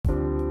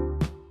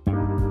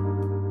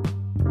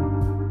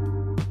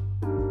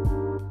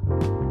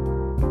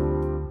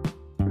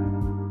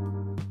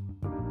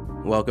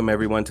Welcome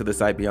everyone to the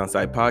Sight Beyond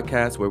Sight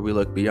podcast, where we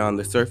look beyond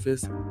the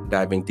surface,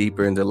 diving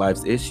deeper into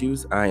life's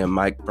issues. I am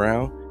Mike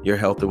Brown, your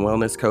health and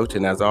wellness coach,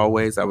 and as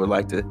always, I would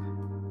like to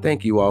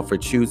thank you all for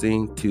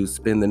choosing to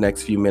spend the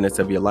next few minutes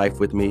of your life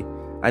with me.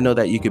 I know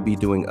that you could be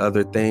doing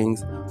other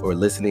things or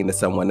listening to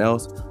someone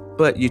else,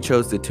 but you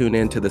chose to tune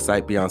in to the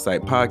Sight Beyond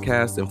Sight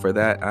podcast, and for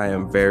that, I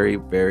am very,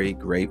 very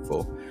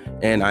grateful.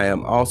 And I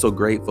am also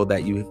grateful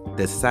that you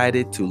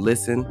decided to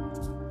listen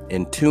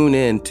and tune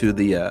in to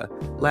the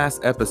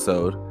last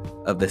episode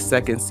of the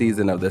second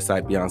season of the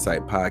Sight Beyond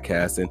Sight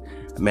podcast.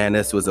 And man,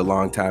 this was a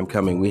long time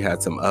coming. We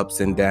had some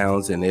ups and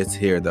downs, and it's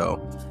here though.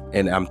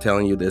 And I'm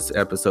telling you, this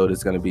episode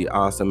is going to be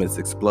awesome. It's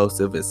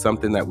explosive. It's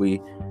something that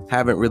we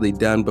haven't really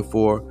done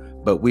before,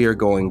 but we are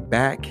going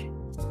back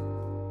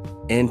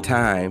in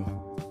time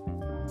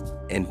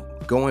and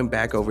going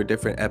back over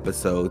different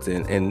episodes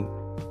and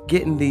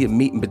getting the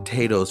meat and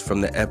potatoes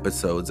from the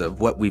episodes of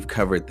what we've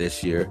covered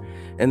this year.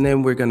 And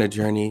then we're going to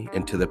journey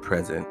into the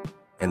present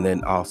and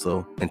then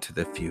also into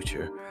the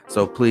future.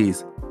 So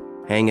please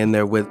hang in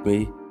there with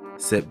me,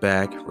 sit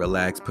back,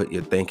 relax, put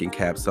your thinking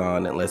caps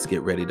on, and let's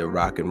get ready to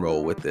rock and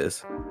roll with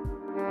this.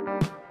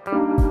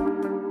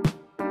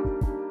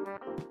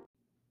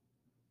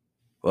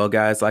 Well,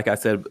 guys, like I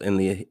said in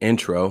the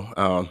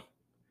intro,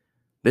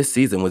 this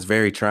season was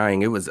very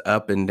trying. It was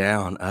up and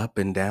down, up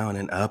and down,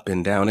 and up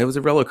and down. It was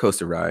a roller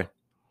coaster ride.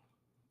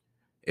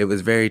 It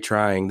was very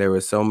trying. There were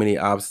so many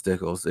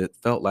obstacles. It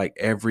felt like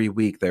every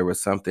week there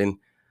was something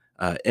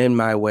in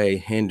my way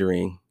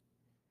hindering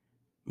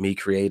me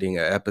creating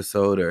an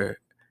episode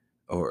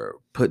or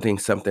putting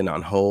something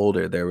on hold,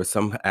 or there was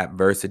some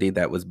adversity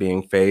that was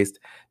being faced.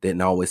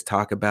 Didn't always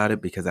talk about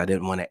it because I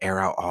didn't want to air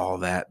out all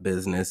that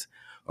business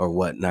or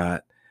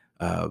whatnot,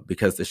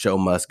 because the show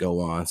must go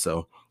on.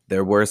 So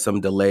there were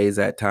some delays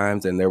at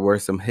times and there were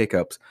some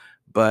hiccups,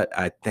 but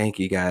I thank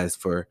you guys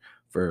for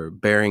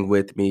bearing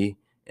with me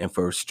and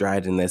for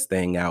striding this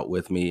thing out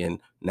with me. And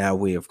now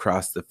we have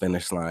crossed the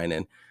finish line.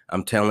 And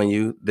I'm telling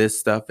you, this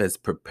stuff has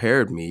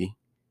prepared me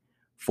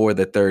for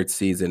the third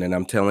season. And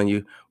I'm telling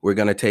you, we're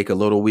going to take a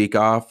little week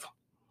off.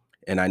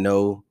 And I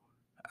know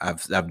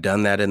I've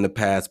done that in the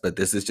past, but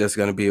this is just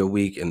going to be a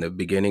week in the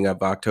beginning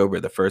of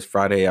October, the first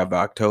Friday of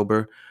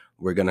October.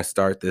 We're going to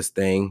start this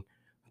thing,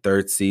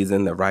 third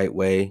season, the right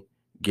way,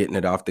 getting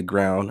it off the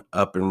ground,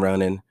 up and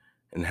running,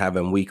 and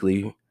having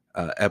weekly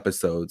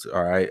episodes,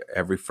 all right,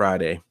 every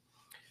Friday.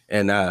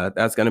 And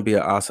that's going to be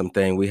an awesome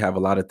thing. We have a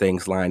lot of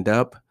things lined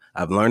up.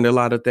 I've learned a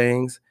lot of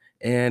things,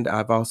 and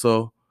I've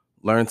also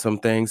learned some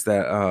things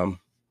that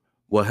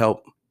will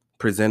help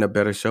present a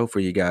better show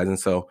for you guys. And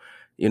so,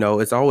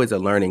 it's always a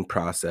learning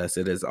process.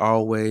 It is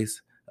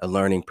always a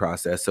learning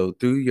process. So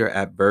through your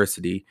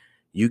adversity,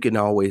 you can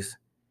always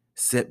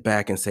sit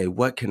back and say,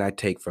 what can I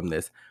take from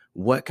this?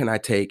 What can I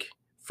take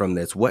from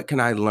this? What can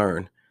I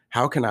learn?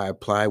 How can I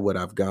apply what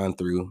I've gone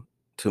through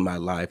to my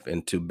life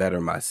and to better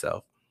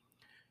myself?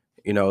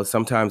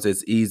 Sometimes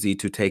it's easy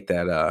to take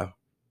that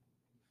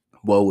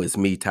woe is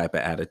me type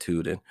of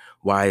attitude and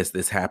why is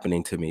this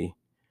happening to me?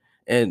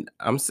 And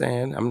I'm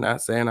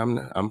not saying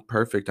I'm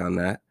perfect on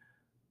that,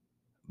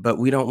 but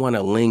we don't want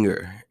to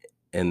linger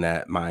in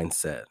that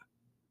mindset.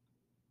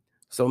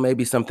 So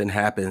maybe something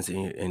happens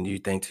and you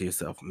think to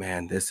yourself,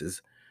 man, this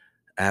is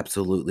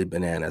absolutely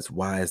bananas.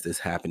 Why is this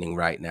happening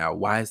right now?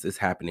 Why is this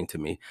happening to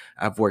me?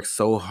 I've worked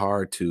so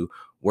hard to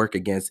work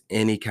against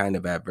any kind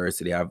of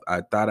adversity.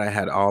 I thought I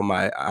had all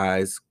my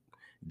I's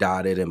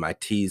dotted and my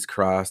T's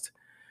crossed.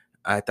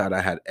 I thought I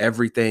had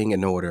everything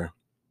in order.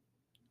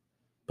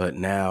 But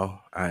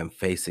now I am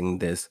facing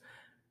this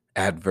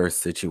adverse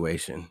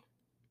situation.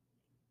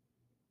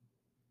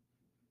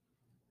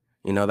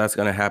 That's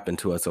going to happen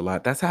to us a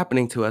lot. That's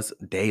happening to us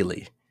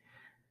daily.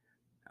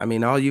 I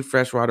mean, all you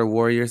freshwater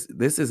warriors,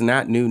 this is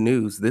not new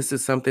news. This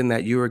is something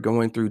that you are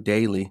going through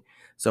daily.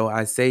 So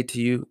I say to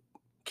you,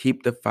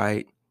 keep the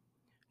fight.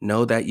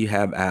 Know that you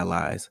have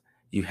allies.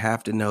 You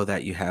have to know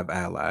that you have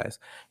allies.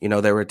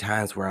 There were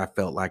times where I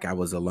felt like I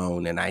was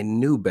alone, and I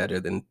knew better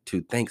than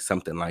to think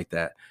something like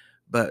that.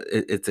 But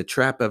it's a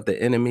trap of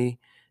the enemy,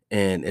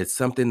 and it's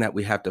something that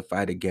we have to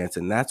fight against.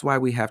 And that's why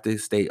we have to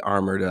stay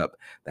armored up.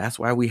 That's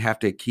why we have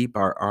to keep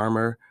our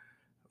armor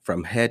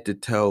from head to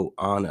toe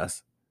on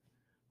us.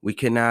 We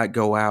cannot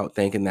go out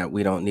thinking that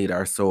we don't need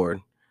our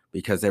sword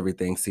because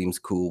everything seems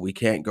cool. We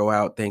can't go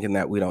out thinking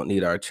that we don't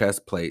need our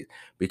chest plate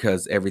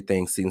because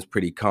everything seems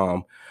pretty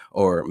calm.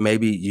 Or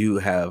maybe you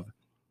have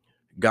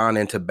gone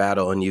into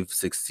battle and you've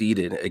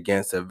succeeded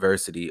against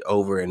adversity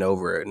over and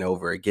over and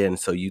over again.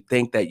 So you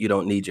think that you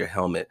don't need your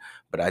helmet.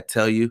 But I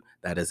tell you,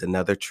 that is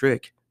another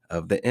trick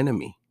of the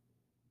enemy.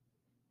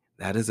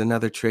 That is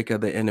another trick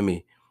of the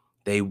enemy.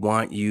 They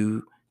want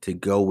you to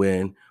go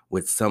in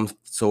with some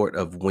sort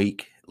of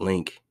weak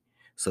link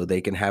so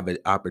they can have an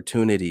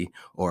opportunity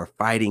or a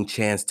fighting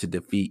chance to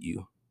defeat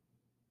you.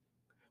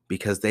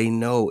 Because they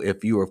know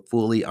if you are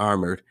fully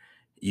armored,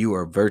 you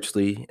are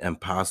virtually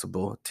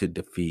impossible to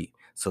defeat.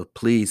 So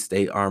please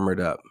stay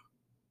armored up.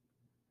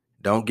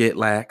 Don't get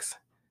lax.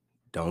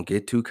 Don't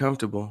get too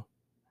comfortable,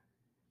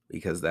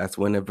 because that's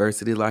when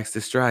adversity likes to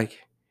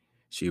strike.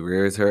 She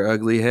rears her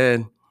ugly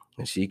head,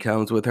 and she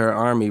comes with her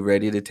army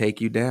ready to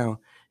take you down.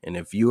 And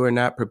if you are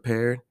not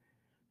prepared,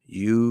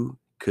 you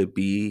could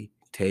be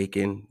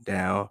taken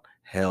down,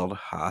 held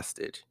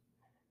hostage.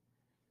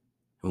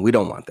 And we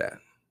don't want that.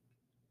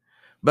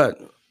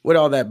 But with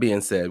all that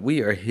being said,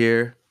 we are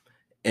here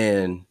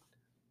and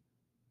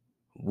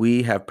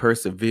we have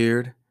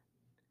persevered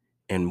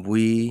and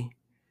we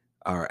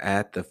are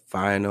at the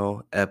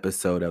final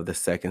episode of the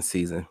second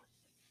season.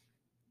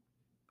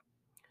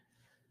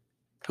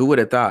 Who would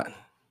have thought?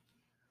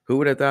 Who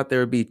would have thought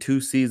there would be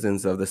 2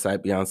 seasons of the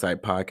Sight Beyond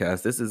Sight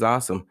podcast? This is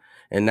awesome.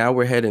 And now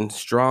we're heading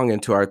strong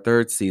into our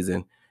 3rd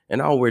season.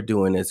 And all we're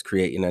doing is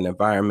creating an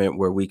environment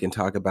where we can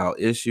talk about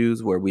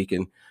issues, where we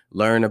can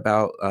learn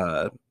about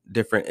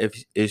different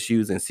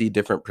issues and see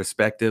different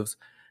perspectives,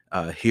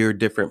 hear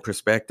different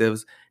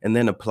perspectives, and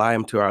then apply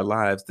them to our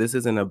lives. This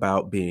isn't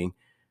about being,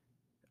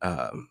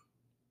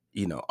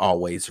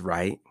 always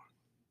right.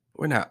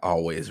 We're not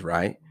always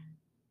right,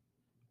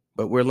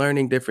 but we're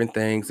learning different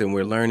things and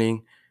we're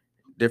learning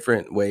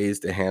different ways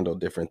to handle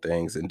different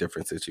things in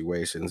different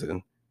situations.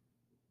 And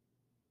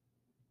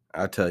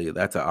I tell you,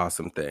 that's an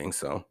awesome thing.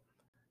 So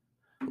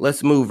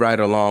let's move right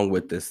along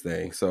with this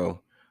thing.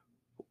 So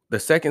the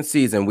second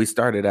season, we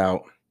started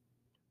out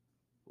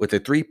with a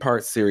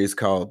 3-part series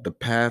called The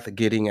Path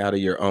Getting Out of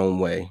Your Own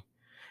Way.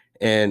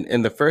 And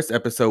in the first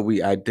episode,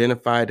 we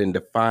identified and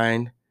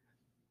defined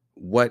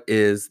what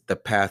is the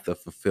path of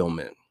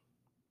fulfillment.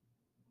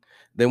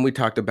 Then we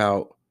talked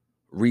about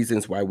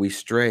reasons why we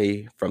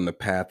stray from the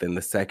path in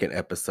the second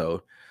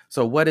episode.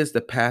 So what is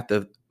the path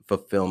of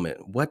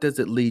fulfillment? What does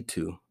it lead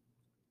to?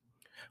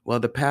 Well,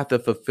 the path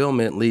of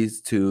fulfillment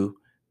leads to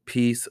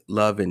peace,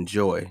 love, and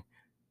joy.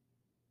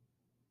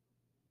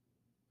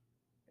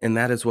 And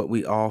that is what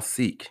we all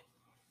seek.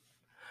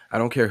 I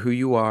don't care who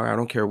you are. I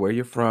don't care where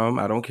you're from.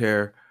 I don't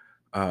care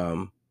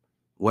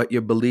what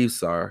your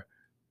beliefs are.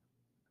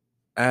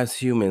 As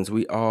humans,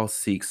 we all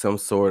seek some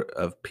sort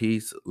of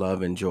peace,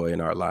 love, and joy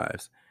in our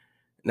lives.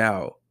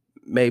 Now,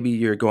 maybe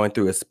you're going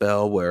through a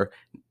spell where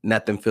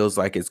nothing feels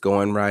like it's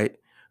going right,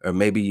 or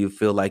maybe you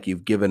feel like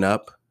you've given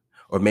up,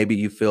 or maybe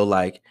you feel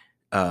like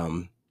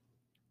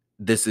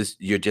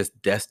you're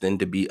just destined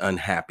to be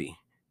unhappy.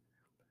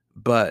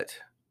 But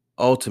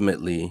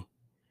ultimately,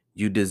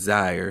 you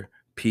desire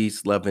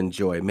peace, love, and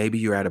joy. Maybe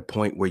you're at a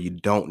point where you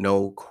don't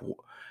know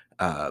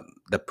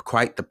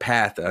quite the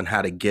path on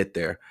how to get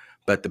there,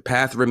 but the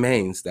path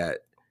remains that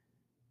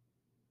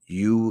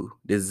you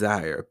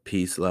desire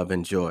peace, love,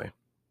 and joy.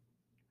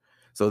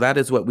 So that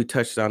is what we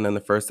touched on in the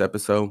first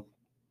episode.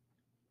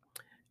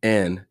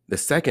 And the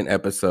second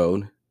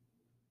episode,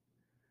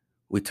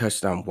 we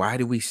touched on why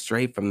do we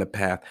stray from the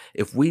path?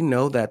 If we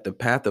know that the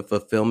path of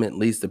fulfillment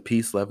leads to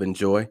peace, love, and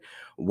joy,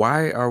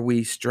 why are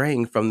we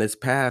straying from this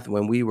path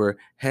when we were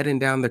heading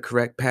down the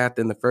correct path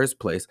in the first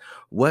place?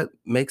 What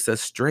makes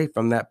us stray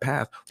from that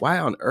path? Why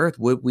on earth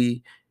would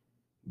we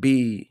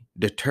be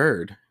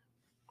deterred?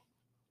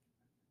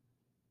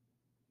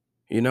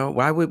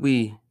 Why would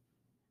we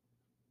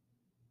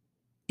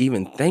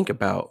even think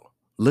about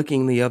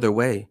looking the other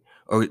way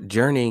or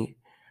journey,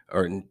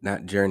 or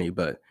not journey,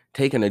 but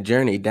taking a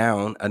journey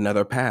down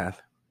another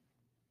path?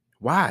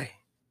 Why?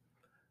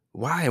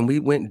 And we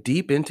went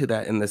deep into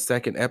that in the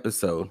second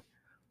episode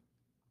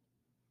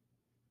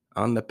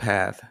on the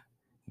path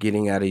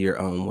getting out of your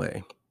own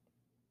way.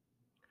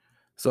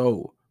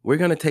 So we're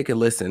going to take a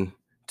listen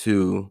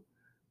to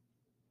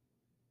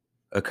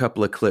a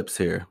couple of clips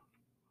here.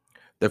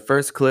 The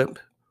first clip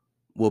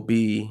will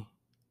be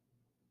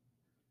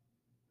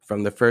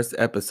from the first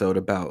episode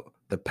about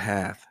the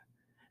path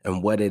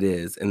and what it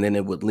is. And then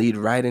it would lead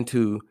right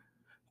into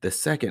the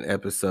second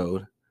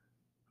episode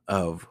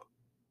of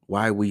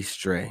why we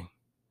stray.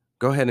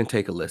 Go ahead and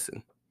take a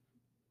listen.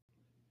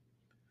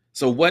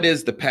 So what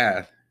is the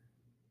path?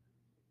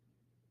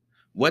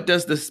 What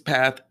does this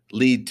path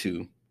lead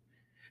to?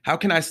 How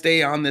can I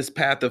stay on this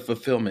path of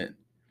fulfillment?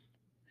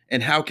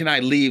 And how can I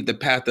leave the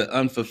path of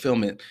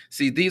unfulfillment?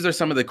 See, these are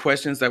some of the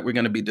questions that we're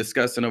going to be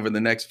discussing over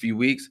the next few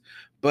weeks.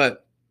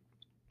 But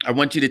I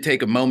want you to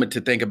take a moment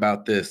to think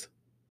about this.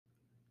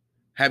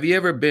 Have you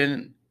ever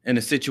been in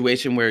a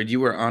situation where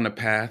you were on a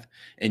path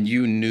and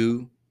you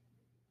knew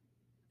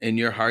in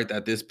your heart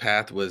that this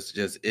path was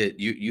just it?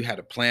 You had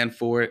a plan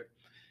for it.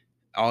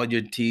 All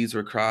your T's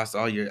were crossed,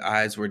 all your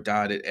I's were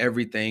dotted,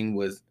 everything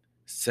was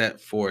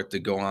set forth to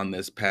go on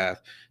this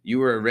path. You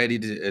were ready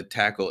to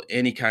tackle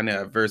any kind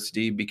of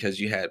adversity because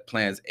you had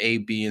plans A,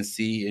 B, and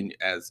C and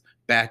as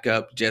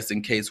backup just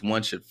in case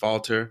one should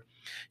falter.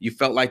 You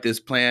felt like this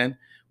plan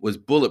was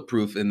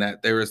bulletproof in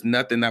that there was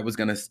nothing that was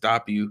going to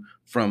stop you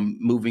from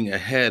moving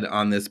ahead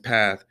on this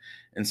path.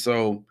 And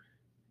so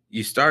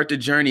you start the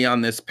journey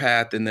on this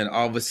path and then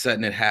all of a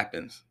sudden it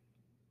happens.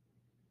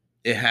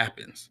 It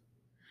happens.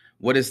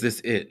 What is this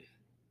it?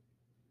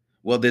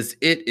 Well, this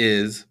it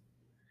is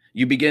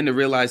you begin to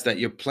realize that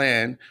your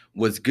plan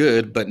was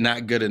good, but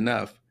not good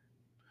enough.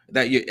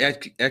 that your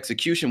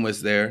execution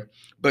was there,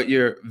 but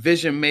your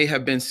vision may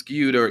have been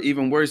skewed, or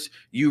even worse,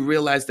 you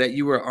realized that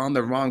you were on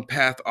the wrong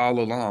path all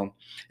along.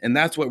 And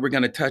that's what we're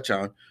going to touch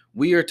on.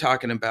 We are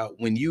talking about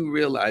when you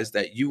realize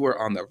that you were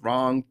on the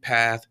wrong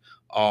path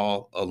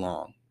all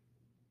along,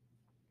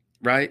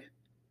 right?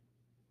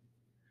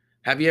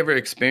 Have you ever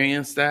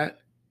experienced that?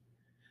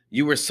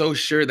 You were so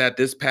sure that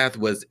this path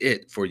was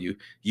it for you.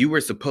 You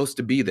were supposed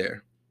to be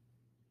there.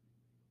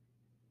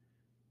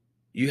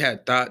 You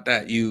had thought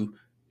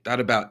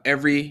about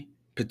every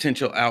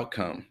potential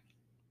outcome.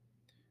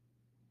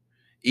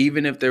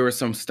 Even if there were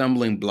some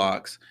stumbling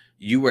blocks,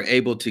 you were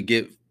able to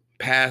get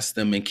past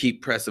them and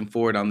keep pressing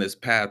forward on this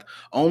path,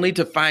 only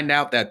to find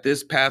out that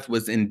this path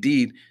was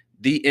indeed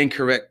the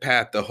incorrect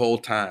path the whole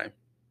time.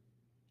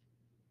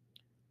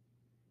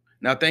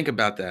 Now think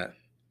about that.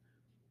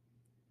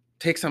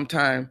 Take some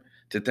time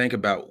to think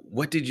about,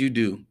 what did you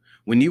do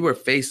when you were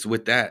faced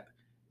with that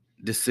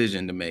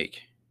decision to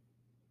make?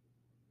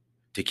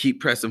 To keep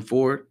pressing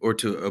forward or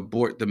to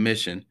abort the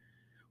mission?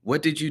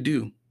 What did you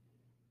do?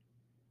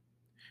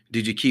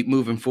 Did you keep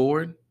moving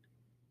forward?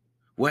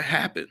 What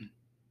happened?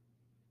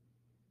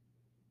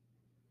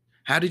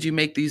 How did you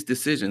make these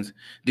decisions?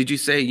 Did you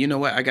say, you know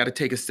what, I got to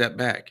take a step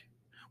back?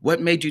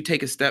 What made you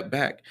take a step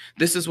back?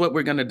 This is what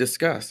we're going to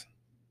discuss.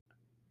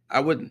 I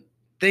would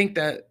think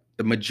that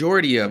the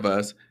majority of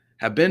us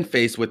have been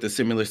faced with a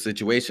similar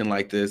situation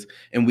like this,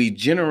 and we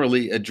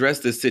generally address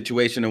this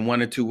situation in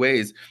one or two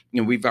ways.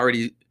 We've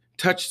already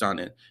touched on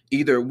it.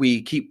 Either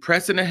we keep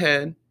pressing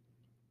ahead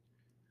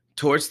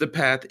towards the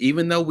path,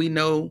 even though we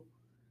know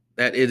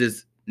that it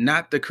is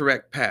not the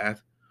correct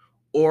path,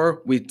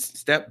 or we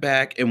step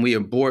back and we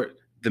abort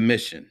the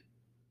mission.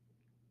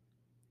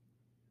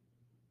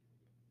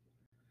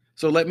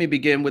 So let me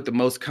begin with the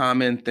most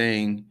common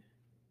thing,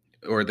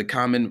 or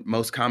the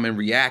most common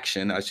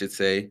reaction, I should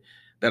say,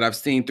 that I've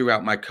seen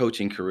throughout my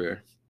coaching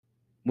career.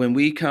 When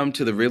we come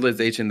to the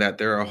realization that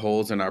there are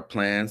holes in our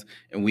plans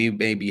and we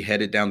may be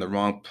headed down the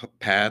wrong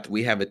path,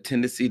 we have a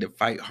tendency to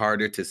fight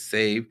harder to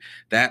save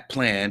that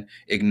plan,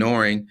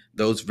 ignoring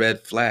those red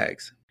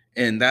flags.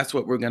 And that's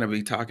what we're going to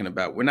be talking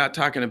about. We're not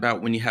talking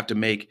about when you have to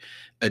make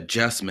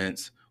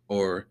adjustments,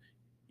 or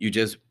you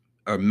just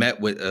are met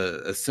with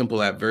a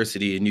simple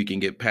adversity and you can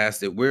get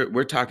past it.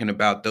 We're talking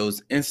about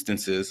those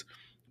instances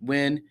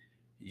when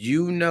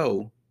you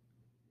know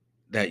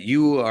that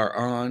you are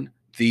on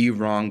the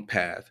wrong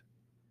path,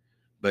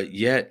 but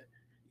yet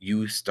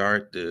you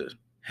start to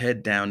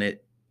head down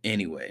it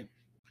anyway.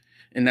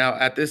 And now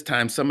at this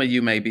time, some of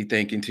you may be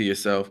thinking to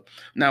yourself,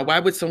 now,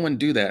 why would someone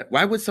do that?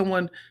 Why would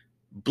someone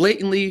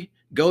blatantly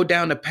go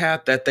down a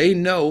path that they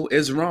know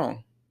is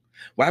wrong?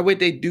 Why would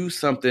they do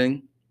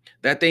something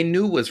that they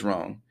knew was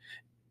wrong?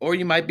 Or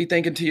you might be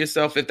thinking to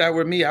yourself, if that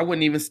were me, I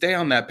wouldn't even stay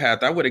on that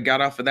path. I would have got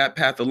off of that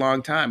path a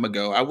long time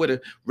ago. I would have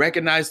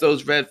recognized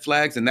those red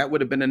flags and that would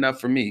have been enough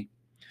for me.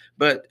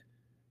 But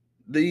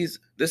this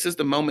is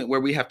the moment where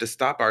we have to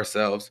stop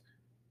ourselves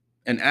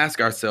and ask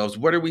ourselves,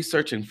 what are we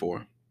searching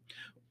for?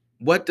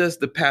 What does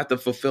the path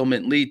of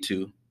fulfillment lead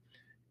to?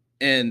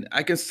 And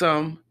I can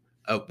sum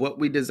up what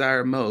we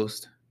desire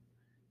most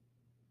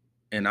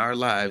in our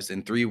lives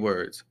in 3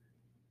 words.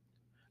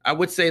 I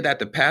would say that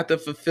the path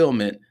of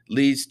fulfillment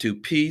leads to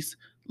peace,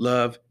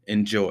 love,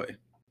 and joy.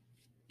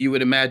 You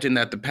would imagine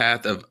that the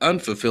path of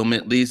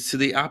unfulfillment leads to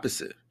the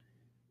opposite: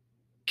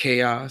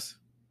 chaos,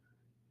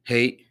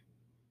 hate,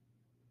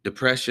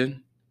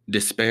 depression,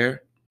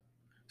 despair.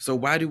 So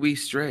why do we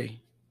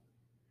stray?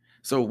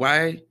 So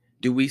why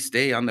do we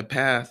stay on the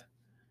path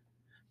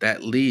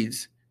that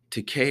leads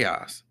to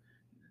chaos,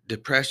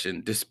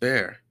 depression,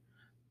 despair,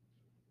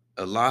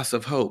 a loss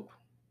of hope?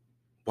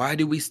 Why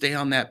do we stay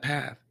on that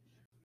path?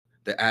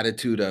 The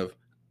attitude of,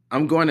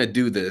 I'm going to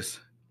do this,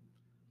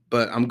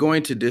 but I'm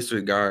going to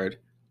disregard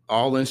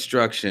all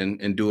instruction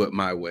and do it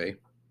my way.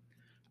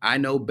 I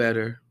know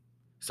better,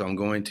 so I'm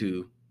going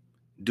to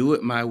do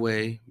it my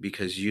way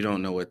because you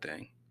don't know a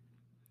thing.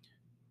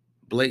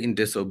 Blatant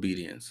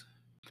disobedience.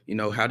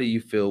 How do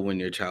you feel when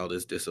your child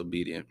is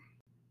disobedient?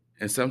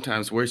 And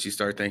sometimes worse, you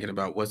start thinking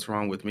about, what's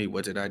wrong with me?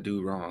 What did I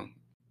do wrong?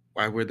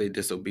 Why were they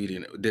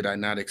disobedient? Did I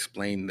not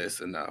explain this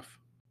enough?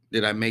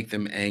 Did I make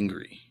them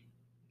angry?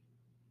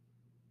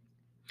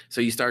 So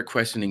you start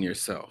questioning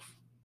yourself.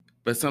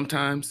 But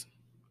sometimes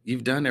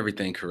you've done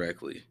everything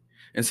correctly.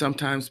 And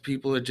sometimes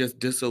people are just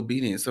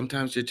disobedient.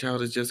 Sometimes your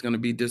child is just going to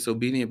be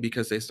disobedient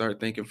because they start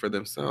thinking for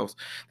themselves.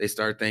 They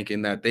start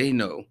thinking that they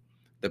know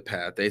the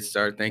path. They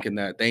start thinking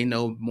that they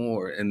know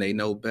more and they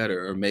know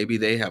better. Or maybe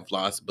they have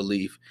lost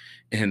belief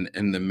in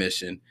the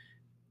mission.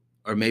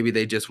 Or maybe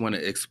they just want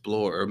to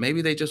explore. Or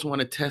maybe they just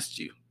want to test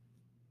you.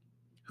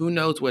 Who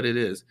knows what it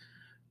is?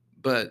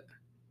 But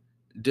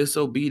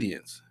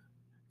disobedience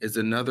is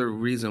another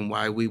reason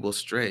why we will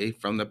stray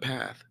from the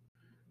path.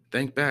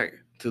 Think back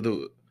to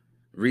the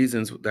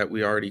reasons that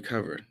we already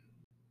covered.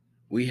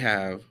 We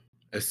have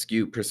a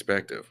skewed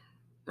perspective,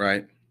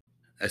 right?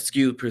 A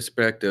skewed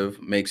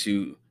perspective makes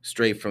you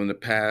stray from the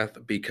path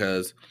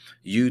because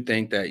you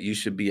think that you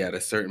should be at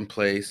a certain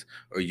place,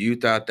 or you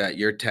thought that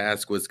your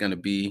task was going to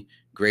be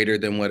greater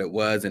than what it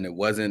was, and it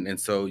wasn't. And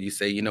so you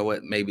say, you know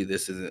what, maybe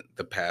this isn't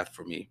the path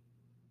for me.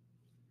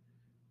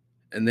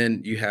 And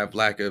then you have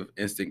lack of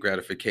instant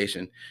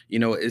gratification. You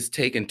know, it's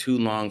taken too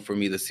long for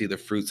me to see the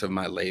fruits of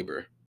my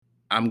labor.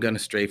 I'm going to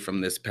stray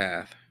from this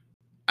path.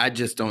 I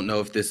just don't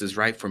know if this is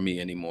right for me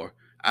anymore.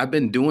 I've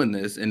been doing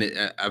this, and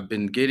I've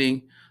been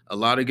getting a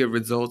lot of good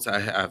results.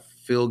 I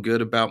feel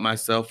good about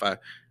myself.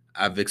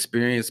 I've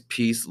experienced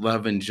peace,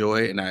 love, and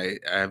joy, and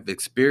I've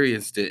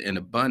experienced it in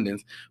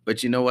abundance.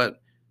 But you know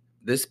what?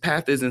 This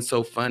path isn't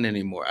so fun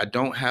anymore. I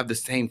don't have the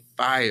same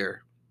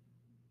fire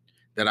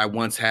that I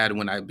once had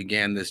when I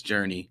began this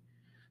journey.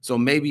 So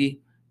maybe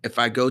if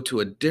I go to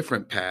a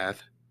different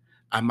path,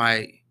 I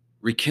might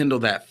rekindle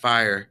that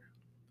fire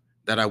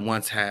that I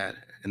once had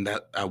and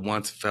that I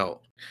once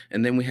felt.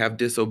 And then we have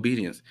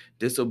disobedience.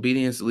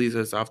 Disobedience leads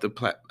us off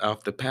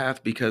the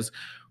path because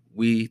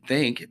we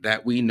think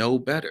that we know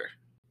better.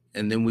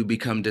 And then we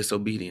become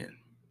disobedient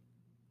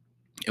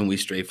and we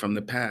stray from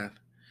the path.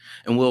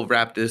 And we'll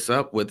wrap this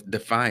up with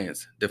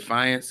defiance.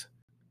 Defiance,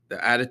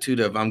 the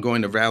attitude of I'm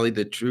going to rally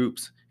the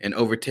troops and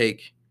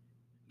overtake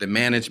the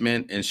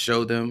management and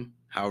show them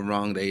how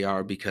wrong they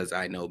are because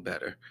I know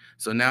better.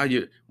 So now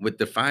you're with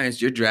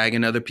defiance, you're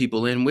dragging other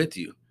people in with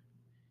you.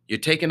 You're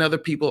taking other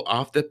people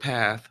off the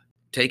path,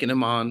 taking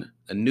them on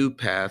a new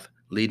path,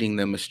 leading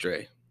them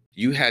astray.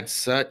 You had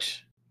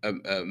such a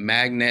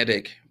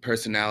magnetic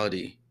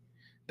personality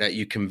that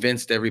you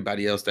convinced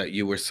everybody else that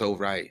you were so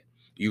right.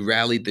 You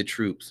rallied the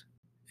troops,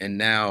 and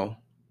now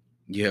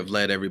you have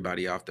led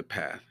everybody off the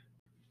path.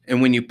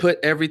 And when you put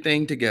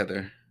everything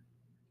together,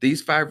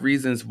 these 5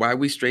 reasons why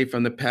we stray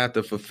from the path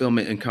of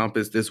fulfillment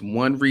encompass this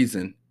one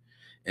reason,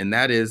 and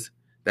that is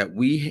that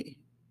we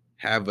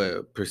have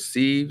a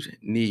perceived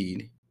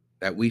need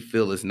that we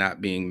feel is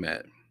not being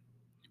met.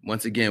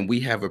 Once again,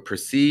 we have a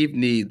perceived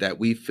need that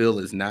we feel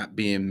is not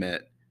being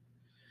met.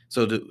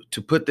 So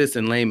to put this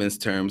in layman's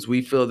terms,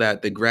 we feel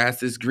that the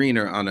grass is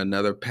greener on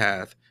another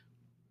path.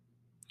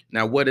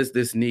 Now, what is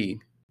this need?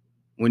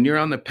 When you're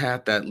on the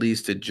path that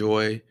leads to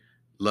joy,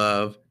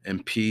 love,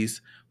 and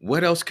peace,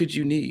 what else could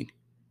you need?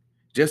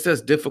 Just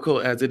as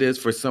difficult as it is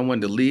for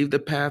someone to leave the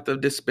path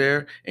of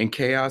despair and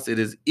chaos, it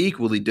is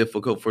equally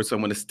difficult for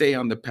someone to stay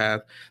on the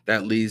path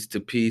that leads to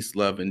peace,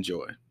 love, and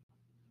joy.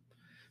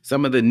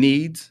 Some of the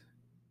needs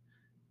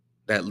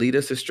that lead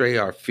us astray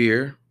are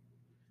fear.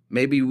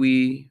 Maybe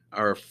we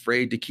are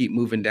afraid to keep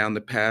moving down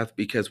the path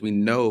because we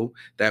know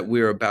that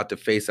we're about to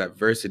face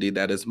adversity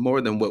that is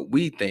more than what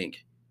we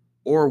think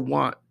or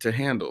want to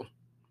handle.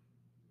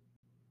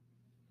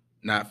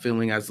 Not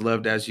feeling as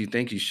loved as you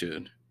think you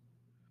should.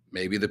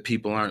 Maybe the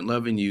people aren't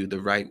loving you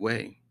the right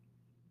way.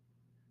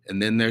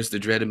 And then there's the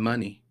dreaded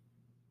money.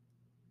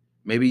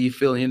 Maybe you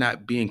feel you're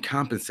not being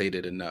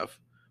compensated enough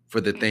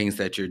for the things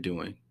that you're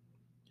doing.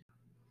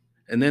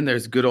 And then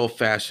there's good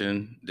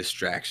old-fashioned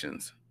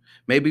distractions.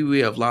 Maybe we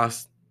have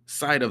lost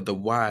sight of the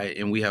why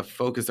and we have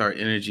focused our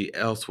energy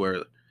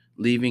elsewhere,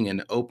 leaving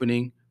an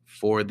opening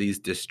for these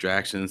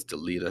distractions to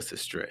lead us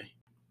astray.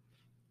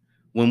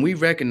 When we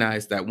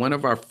recognize that one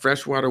of our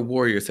freshwater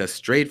warriors has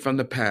strayed from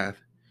the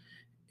path,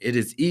 it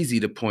is easy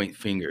to point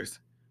fingers,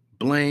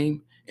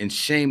 blame, and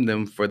shame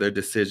them for their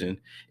decision.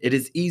 It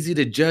is easy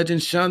to judge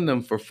and shun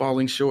them for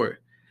falling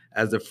short.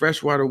 As a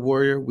freshwater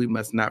warrior, we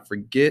must not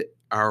forget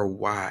our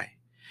why.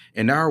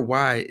 And our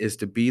why is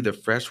to be the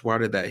fresh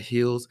water that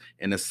heals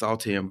in a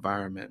salty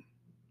environment.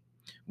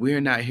 We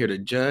are not here to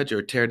judge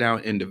or tear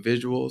down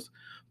individuals,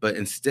 but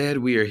instead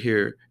we are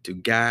here to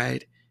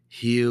guide,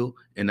 heal,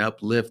 and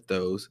uplift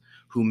those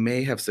who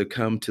may have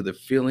succumbed to the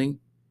feeling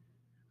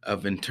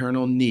of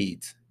internal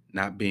needs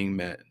not being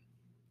met.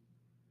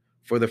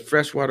 For the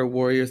freshwater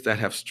warriors that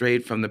have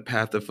strayed from the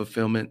path of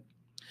fulfillment,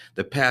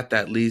 the path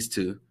that leads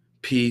to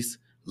peace,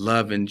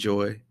 love, and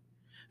joy,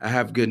 I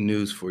have good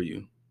news for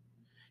you.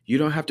 You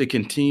don't have to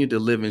continue to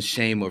live in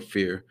shame or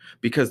fear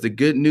because the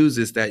good news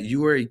is that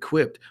you are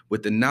equipped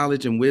with the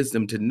knowledge and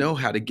wisdom to know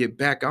how to get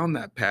back on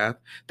that path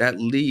that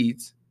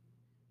leads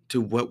to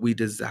what we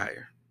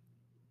desire.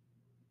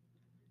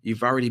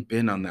 You've already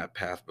been on that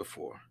path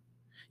before.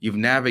 You've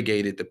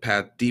navigated the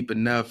path deep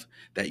enough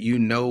that you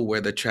know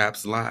where the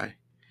traps lie.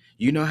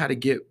 You know how to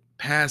get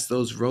past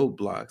those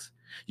roadblocks.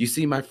 You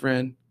see, my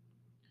friend,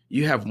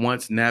 you have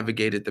once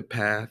navigated the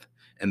path,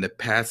 and the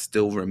path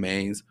still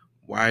remains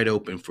wide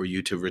open for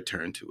you to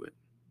return to it.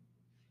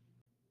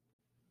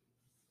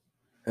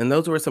 And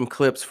those were some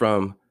clips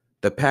from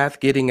The Path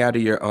Getting Out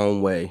of Your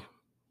Own Way.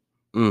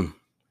 I'm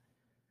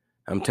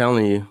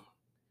telling you,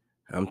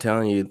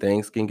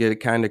 things can get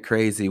kind of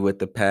crazy with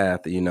the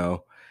path, you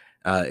know.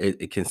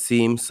 It can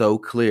seem so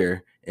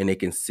clear and it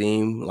can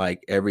seem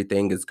like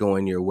everything is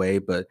going your way,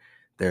 but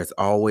there's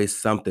always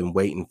something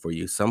waiting for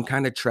you, some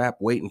kind of trap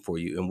waiting for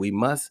you. And we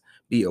must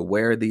be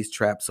aware of these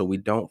traps so we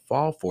don't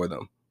fall for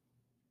them.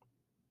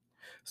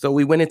 So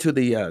we went into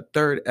the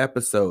third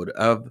episode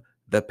of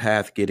The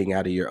Path Getting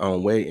Out of Your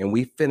Own Way, and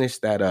we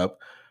finished that up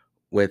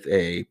with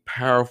a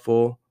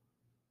powerful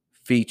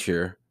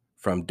feature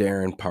from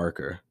Darren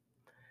Parker.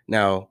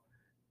 Now,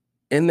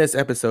 in this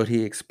episode,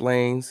 he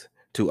explains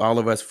to all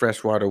of us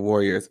freshwater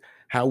warriors,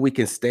 how we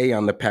can stay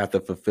on the path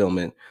of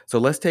fulfillment. So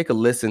let's take a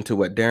listen to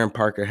what Darren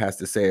Parker has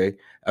to say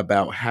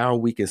about how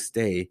we can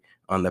stay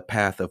on the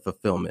path of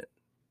fulfillment.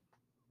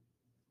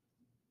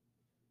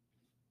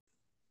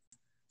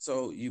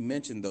 So you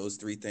mentioned those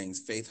three things: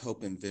 faith,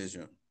 hope, and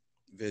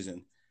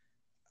vision.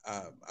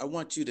 I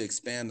want you to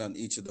expand on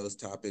each of those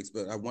topics,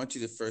 but I want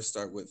you to first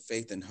start with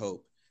faith and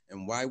hope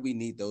and why we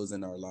need those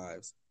in our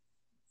lives.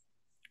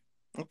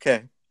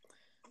 Okay.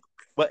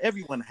 Well,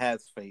 everyone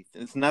has faith.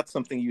 It's not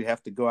something you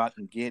have to go out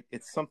and get.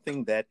 It's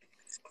something that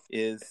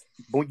is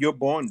you're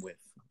born with,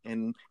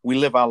 and we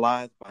live our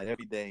lives by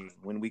every day.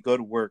 When we go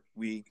to work,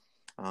 we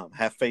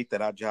have faith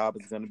that our job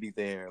is going to be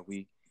there.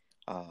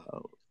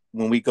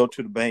 When we go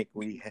to the bank,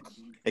 we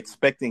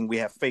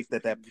have faith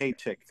that that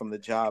paycheck from the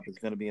job is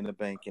going to be in the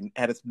bank. And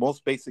at its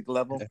most basic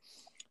level,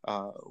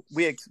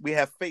 we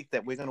have faith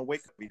that we're going to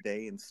wake up every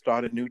day and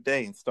start a new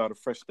day and start a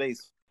fresh day.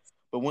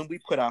 But when we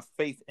put our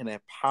faith in a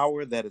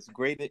power that is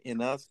greater in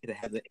us, it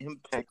has an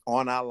impact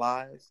on our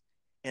lives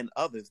and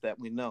others that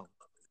we know.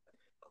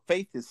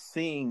 Faith is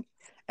seeing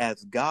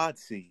as God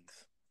sees,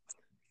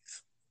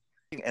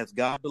 as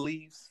God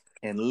believes,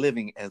 and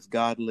living as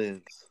God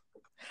lives.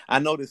 I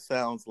know this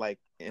sounds like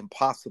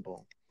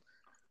impossible,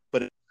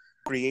 but if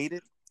we're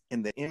created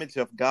in the image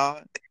of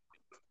God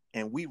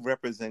and we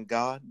represent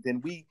God,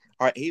 then we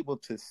are able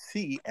to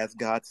see as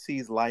God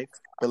sees life,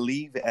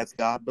 believe as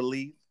God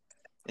believes,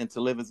 and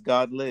to live as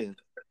God lives.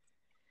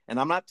 And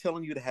I'm not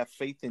telling you to have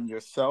faith in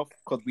yourself,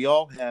 because we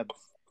all have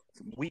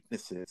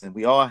weaknesses and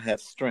we all have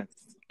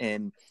strengths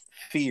and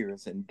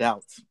fears and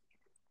doubts.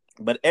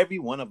 But every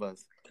one of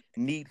us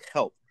need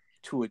help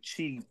to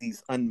achieve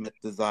these unmet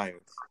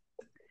desires.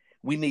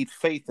 We need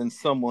faith in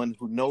someone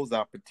who knows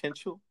our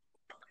potential.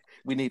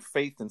 We need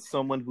faith in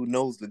someone who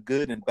knows the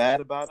good and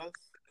bad about us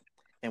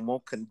and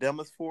won't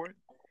condemn us for it.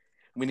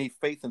 We need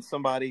faith in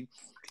somebody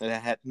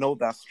that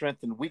knows our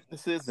strengths and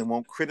weaknesses and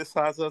won't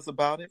criticize us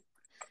about it.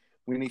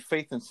 We need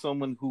faith in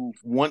someone who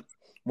won't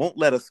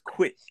let us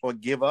quit or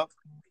give up.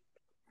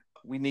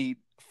 We need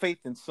faith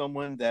in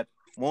someone that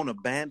won't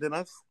abandon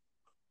us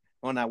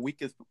on our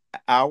weakest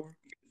hour.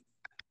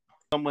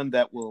 Someone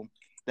that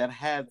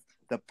has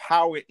the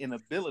power and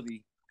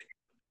ability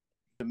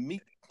to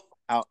meet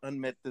our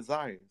unmet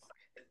desires.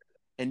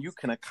 And you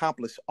can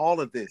accomplish all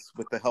of this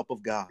with the help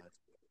of God.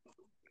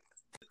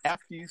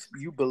 After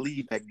you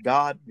believe that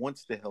God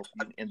wants to help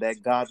you and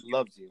that God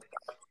loves you,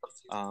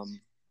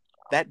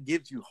 that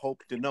gives you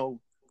hope to know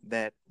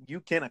that you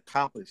can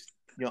accomplish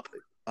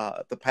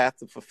the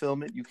path of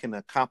fulfillment. You can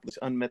accomplish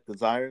unmet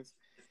desires.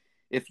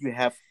 If you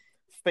have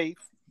faith,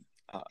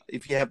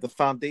 if you have the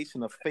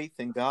foundation of faith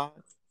in God,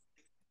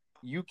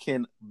 you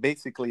can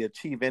basically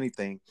achieve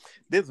anything.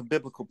 There's a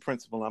biblical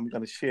principle I'm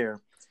going to share.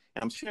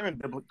 And I'm sharing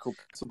biblical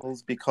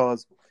principles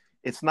because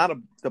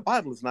the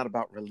Bible is not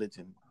about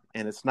religion,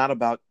 and it's not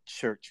about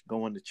church,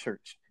 going to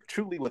church.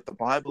 Truly what the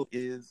Bible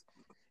is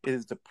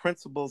the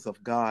principles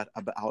of God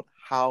about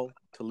how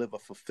to live a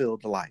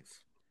fulfilled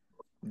life.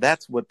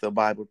 That's what the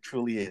Bible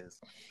truly is.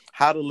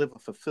 How to live a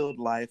fulfilled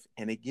life,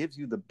 and it gives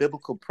you the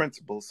biblical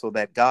principles so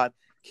that God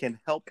can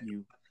help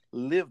you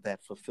live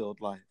that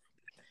fulfilled life.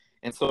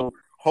 And so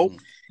hope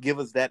gives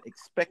us that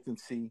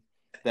expectancy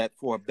that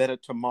for a better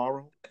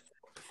tomorrow,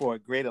 for a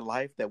greater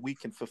life, that we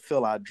can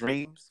fulfill our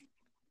dreams.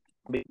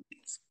 We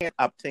can't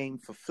obtain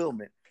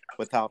fulfillment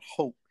without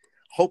hope.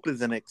 Hope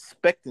is an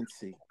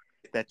expectancy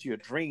that your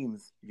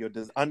dreams, your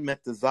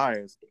unmet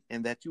desires,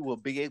 and that you will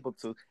be able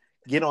to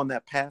get on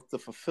that path to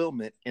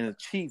fulfillment and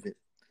achieve it.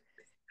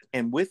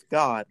 And with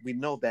God, we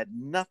know that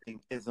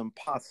nothing is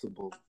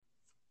impossible.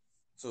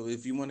 So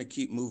if you want to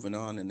keep moving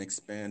on and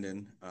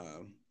expanding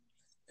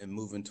and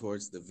moving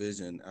towards the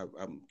vision,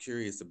 I'm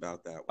curious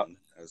about that one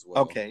as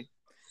well. Okay.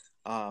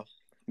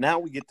 Now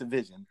we get to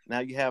vision. Now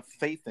you have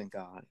faith in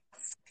God.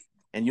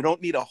 And you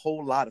don't need a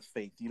whole lot of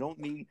faith. You don't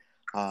need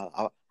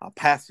a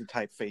pastor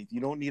type faith.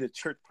 You don't need a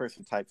church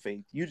person type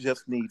faith. You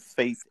just need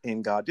faith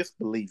in God. Just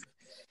believe.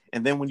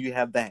 And then when you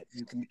have that,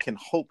 you can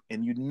hope,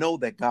 and you know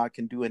that God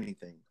can do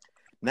anything.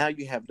 Now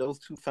you have those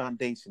two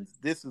foundations.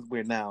 This is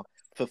where now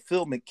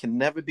fulfillment can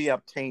never be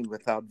obtained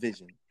without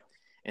vision.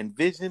 And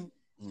vision,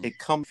 it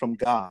comes from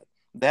God.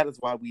 That is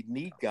why we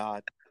need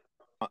God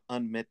for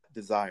unmet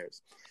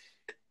desires.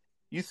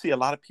 You see a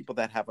lot of people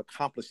that have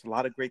accomplished a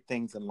lot of great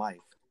things in life.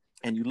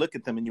 And you look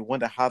at them and you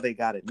wonder how they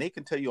got it. And they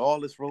can tell you all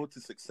this road to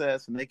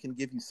success, and they can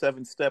give you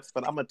 7 steps.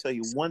 But I'm going to tell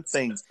you one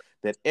thing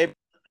that every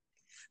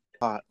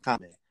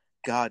comment,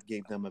 God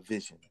gave them a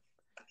vision.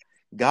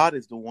 God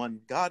is the one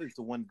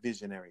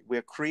visionary.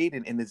 We're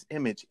created in his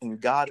image, and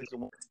God is the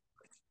one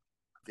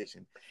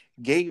vision.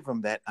 Gave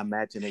them that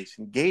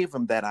imagination, gave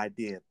them that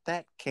idea.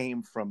 That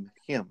came from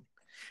him.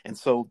 And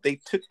so they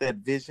took that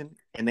vision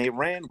and they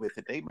ran with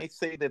it. They may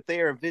say that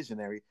they are a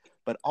visionary,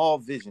 but all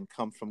vision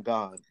comes from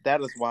God.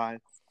 That is why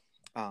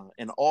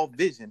and all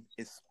vision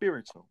is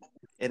spiritual.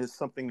 It is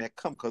something that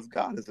comes because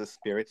God is a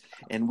spirit.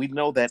 And we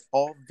know that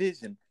all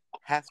vision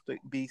has to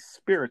be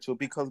spiritual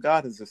because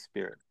God is a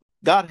spirit.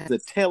 God has a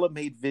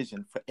tailor-made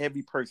vision for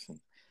every person.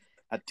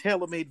 A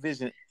tailor-made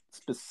vision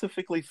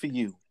specifically for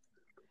you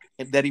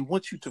and that he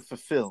wants you to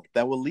fulfill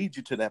that will lead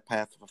you to that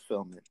path of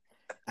fulfillment.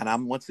 And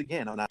I'm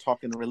not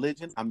talking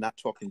religion. I'm not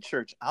talking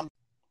church.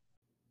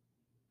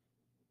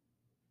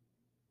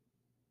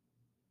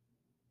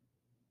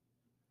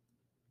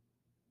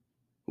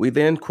 We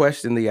then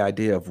question the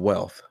idea of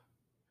wealth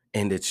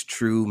and its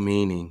true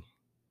meaning.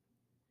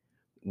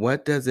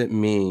 What does it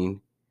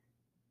mean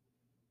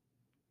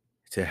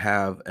to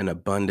have an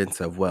abundance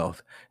of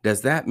wealth?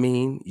 Does that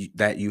mean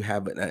that you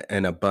have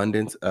an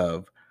abundance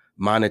of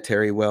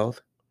monetary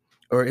wealth?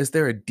 Or is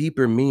there a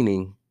deeper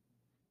meaning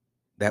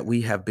that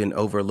we have been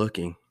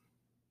overlooking?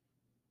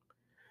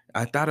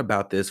 I thought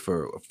about this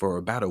for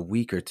about a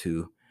week or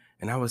two,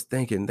 and I was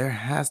thinking there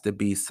has to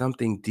be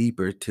something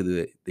deeper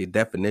to the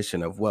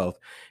definition of wealth.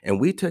 And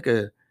we took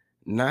a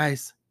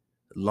nice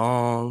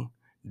long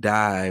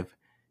dive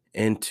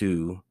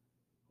into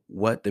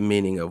what the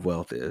meaning of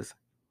wealth is.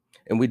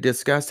 And we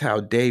discussed how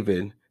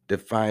David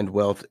defined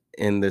wealth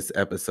in this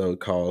episode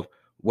called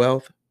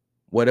Wealth,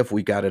 What If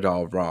We Got It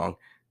All Wrong?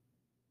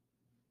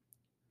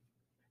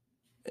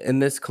 In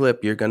this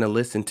clip, you're going to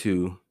listen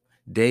to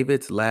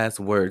David's last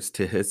words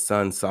to his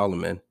son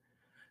Solomon,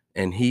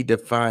 and he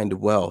defined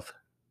wealth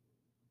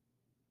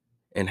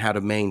and how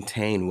to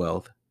maintain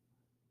wealth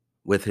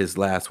with his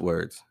last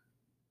words.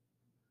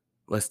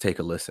 Let's take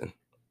a listen.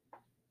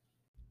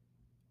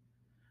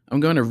 I'm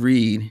going to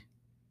read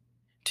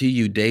to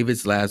you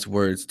David's last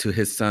words to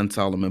his son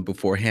Solomon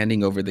before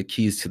handing over the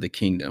keys to the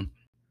kingdom.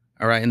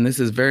 All right, and this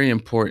is very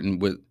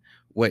important with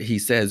what he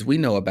says. We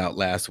know about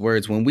last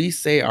words. When we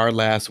say our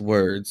last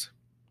words,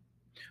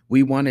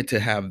 we want it to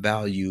have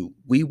value.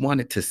 We want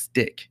it to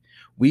stick.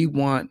 We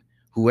want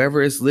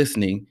whoever is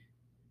listening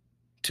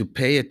to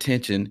pay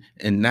attention,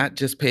 and not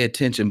just pay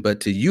attention,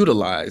 but to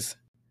utilize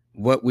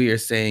what we are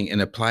saying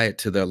and apply it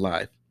to their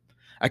life.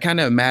 I kind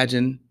of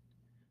imagine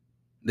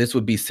this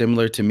would be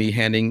similar to me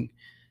handing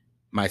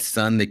my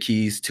son the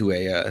keys to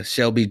a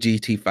Shelby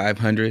GT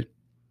 500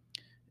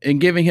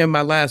 and giving him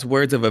my last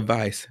words of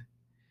advice.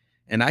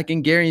 And I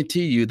can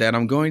guarantee you that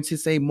I'm going to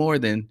say more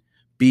than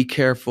be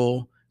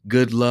careful,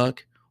 good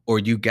luck, or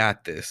you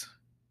got this.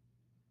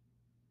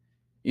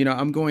 You know,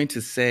 I'm going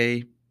to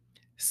say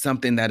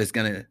something that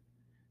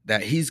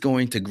he's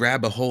going to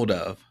grab a hold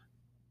of,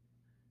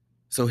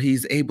 so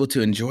he's able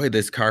to enjoy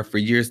this car for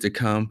years to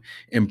come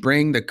and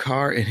bring the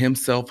car and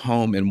himself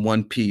home in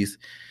one piece.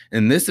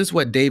 And this is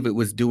what David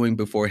was doing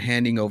before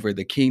handing over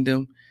the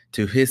kingdom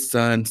to his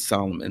son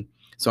Solomon.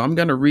 So I'm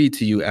going to read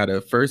to you out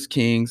of 1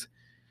 Kings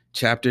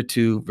chapter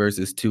 2,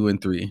 verses 2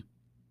 and 3.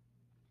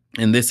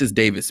 And this is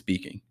David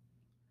speaking.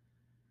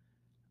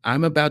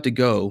 I'm about to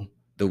go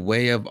the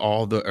way of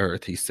all the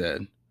earth, he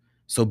said.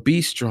 So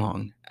be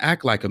strong,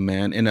 act like a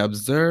man, and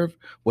observe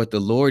what the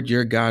Lord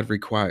your God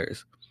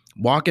requires.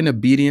 Walk in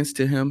obedience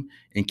to him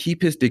and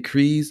keep his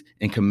decrees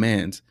and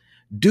commands.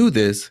 Do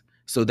this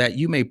so that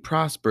you may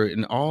prosper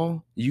in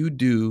all you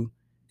do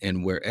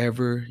and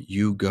wherever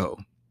you go.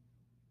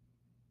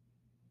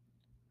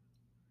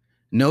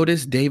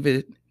 Notice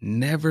David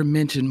never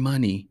mentioned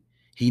money.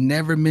 He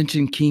never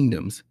mentioned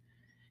kingdoms.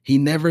 He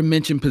never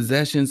mentioned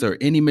possessions or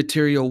any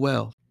material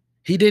wealth.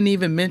 He didn't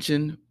even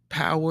mention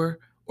power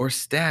or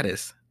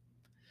status.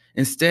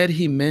 Instead,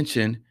 he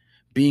mentioned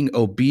being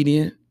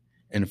obedient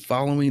and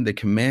following the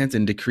commands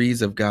and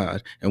decrees of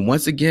God. And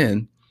once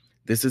again,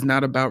 this is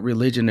not about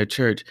religion or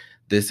church.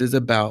 This is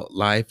about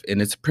life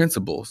and its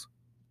principles.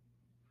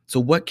 So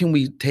what can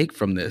we take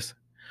from this?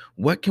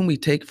 What can we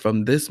take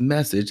from this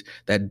message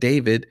that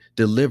David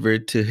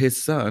delivered to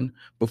his son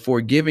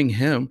before giving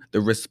him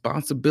the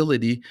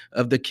responsibility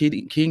of the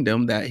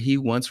kingdom that he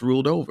once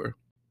ruled over?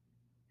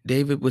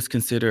 David was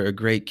considered a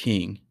great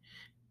king,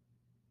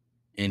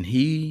 and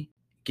he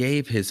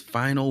gave his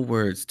final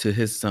words to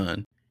his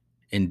son.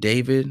 And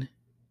David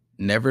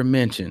never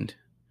mentioned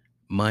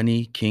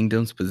money,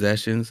 kingdoms,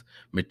 possessions,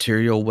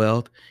 material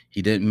wealth.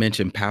 He didn't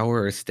mention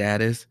power or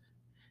status.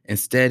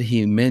 Instead,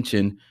 he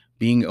mentioned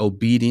being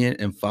obedient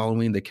and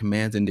following the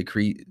commands and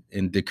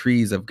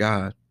decrees of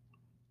God.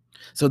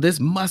 So this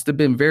must have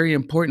been very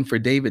important for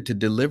David to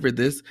deliver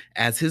this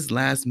as his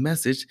last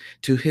message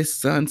to his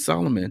son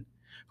Solomon,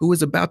 who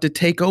was about to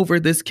take over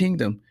this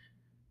kingdom.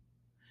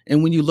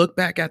 And when you look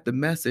back at the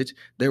message,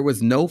 there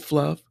was no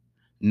fluff,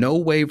 no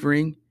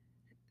wavering,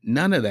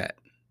 none of that.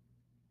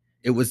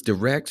 It was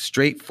direct,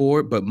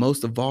 straightforward, but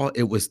most of all,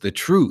 it was the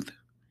truth.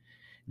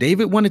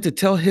 David wanted to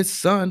tell his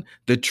son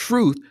the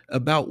truth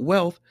about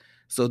wealth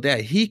so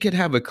that he could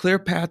have a clear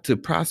path to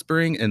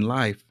prospering in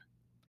life.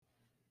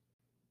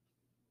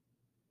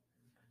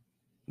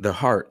 The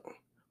heart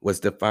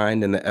was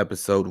defined in the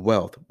episode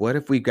Wealth. What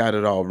if we got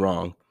it all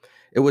wrong?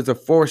 It was a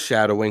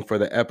foreshadowing for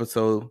the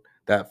episode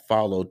that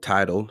followed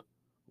titled,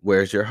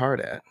 Where's Your Heart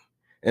At?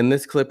 In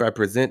this clip, I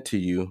present to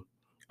you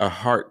a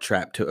heart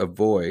trap to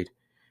avoid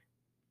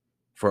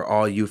for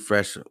all you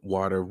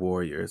freshwater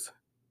warriors.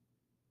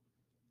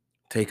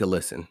 Take a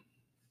listen.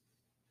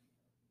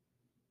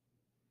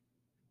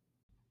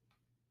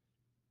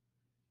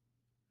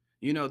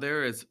 You know,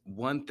 there is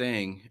one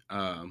thing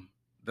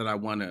that I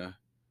want to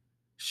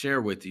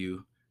share with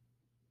you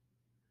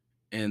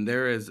And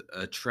there is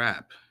a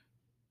trap,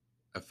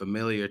 a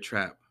familiar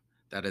trap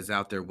that is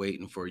out there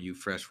waiting for you,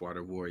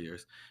 freshwater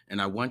warriors.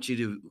 And I want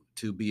you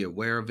to be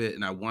aware of it,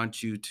 and I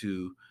want you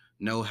to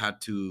know how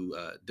to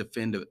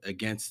defend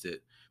against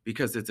it,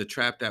 because it's a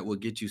trap that will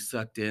get you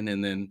sucked in,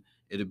 and then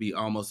it'll be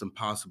almost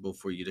impossible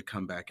for you to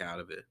come back out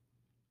of it.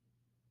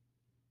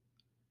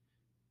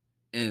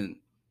 And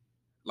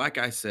like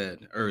I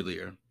said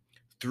earlier,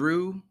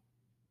 through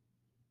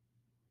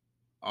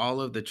all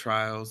of the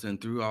trials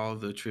and through all of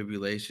the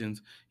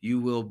tribulations, you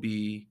will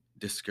be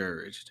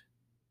discouraged.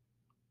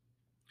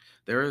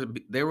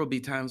 There will be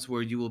times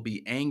where you will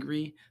be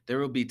angry. There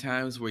will be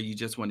times where you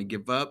just want to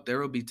give up. There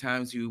will be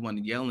times you want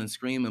to yell and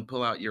scream and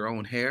pull out your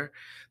own hair.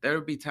 There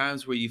will be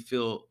times where you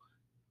feel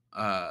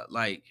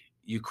like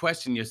you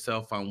question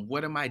yourself on,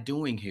 what am I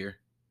doing here?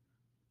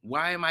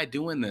 Why am I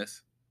doing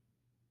this?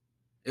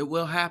 It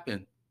will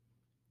happen.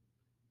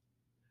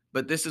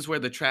 But this is where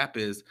the trap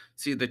is.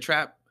 See, the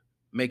trap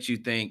makes you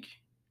think,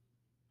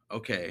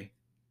 okay,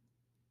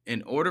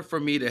 in order for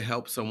me to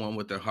help someone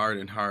with their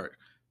hardened heart,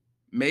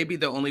 maybe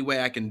the only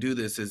way I can do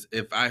this is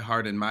if I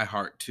harden my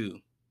heart too.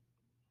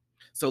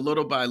 So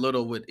little by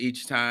little, with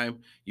each time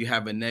you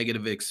have a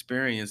negative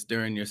experience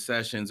during your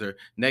sessions or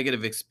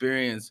negative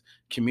experience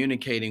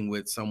communicating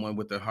with someone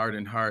with a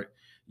hardened heart,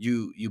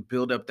 you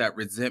build up that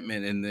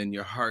resentment, and then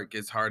your heart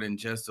gets hardened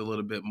just a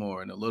little bit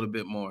more and a little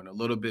bit more and a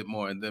little bit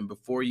more. And then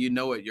before you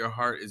know it, your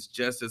heart is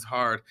just as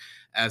hard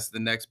as the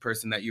next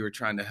person that you were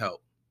trying to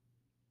help.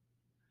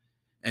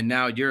 And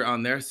now you're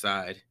on their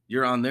side,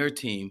 you're on their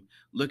team,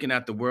 looking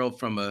at the world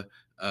from a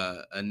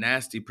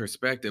nasty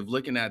perspective,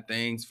 looking at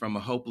things from a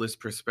hopeless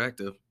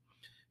perspective,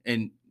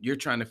 and you're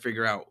trying to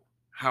figure out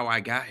how I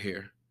got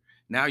here.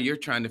 Now you're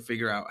trying to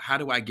figure out, how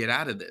do I get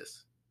out of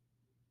this?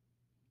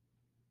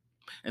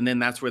 And then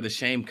that's where the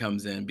shame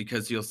comes in,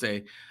 because you'll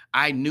say,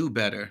 I knew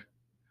better.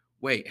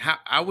 Wait, how,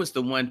 I was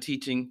the one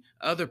teaching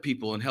other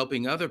people and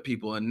helping other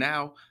people, and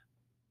now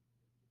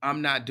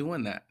I'm not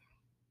doing that.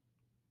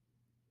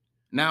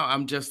 Now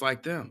I'm just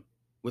like them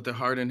with a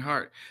hardened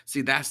heart.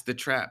 See, that's the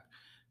trap.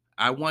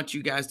 I want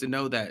you guys to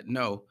know that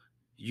no,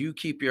 you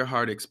keep your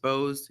heart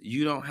exposed.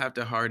 You don't have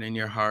to harden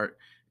your heart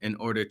in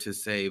order to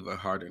save a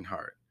hardened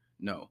heart.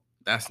 No,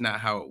 that's not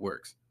how it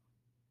works.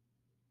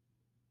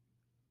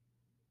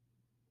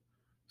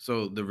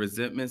 So the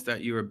resentments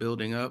that you are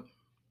building up,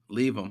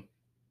 leave them.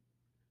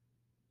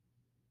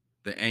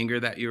 The anger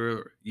that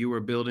you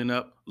were building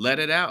up, let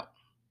it out.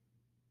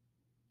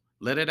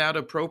 Let it out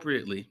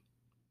appropriately.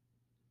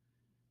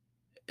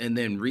 And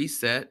then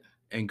reset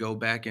and go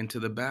back into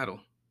the battle.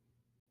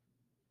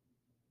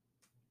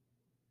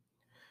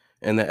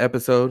 In the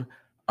episode,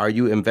 Are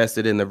You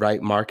Invested in the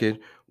Right Market?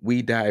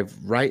 We dive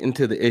right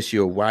into the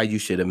issue of why you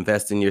should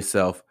invest in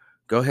yourself.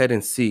 Go ahead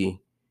and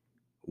see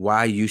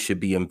why you should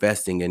be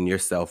investing in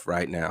yourself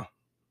right now.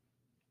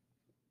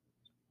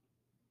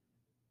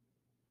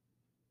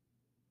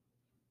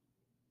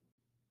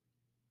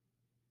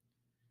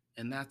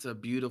 And that's a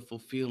beautiful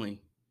feeling.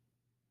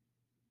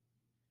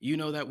 You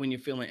know that when you're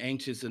feeling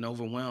anxious and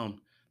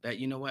overwhelmed, that,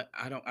 you know what,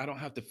 I don't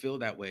have to feel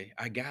that way.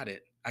 I got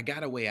it. I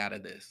got a way out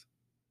of this.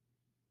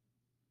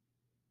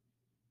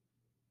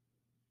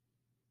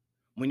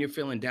 When you're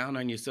feeling down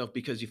on yourself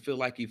because you feel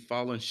like you've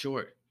fallen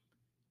short,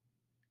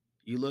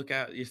 you look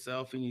at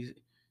yourself and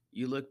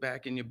you look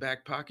back in your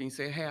back pocket and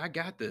say, hey, I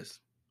got this.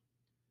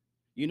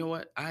 You know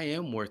what? I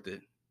am worth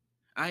it.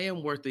 I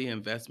am worth the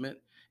investment.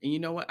 And you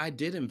know what? I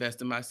did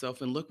invest in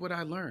myself, and look what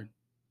I learned.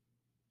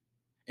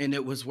 And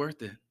it was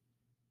worth it.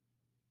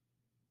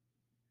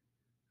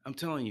 I'm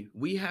telling you,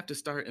 we have to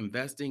start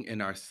investing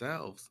in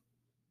ourselves.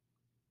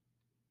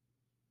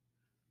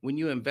 When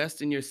you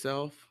invest in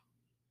yourself,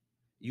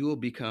 you will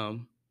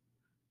become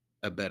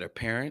a better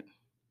parent.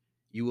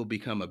 You will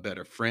become a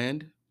better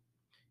friend.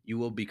 You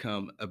will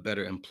become a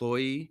better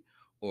employee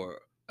or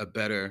a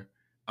better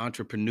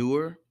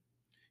entrepreneur.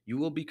 You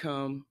will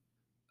become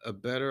a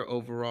better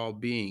overall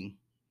being.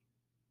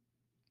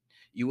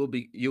 You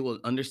will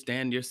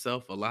understand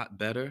yourself a lot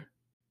better.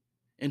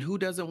 And who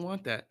doesn't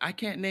want that? I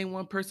can't name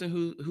one person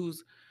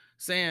who's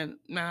saying,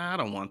 "Nah, I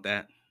don't want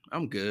that.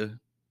 I'm good.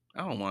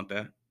 I don't want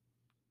that."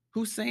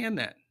 Who's saying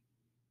that?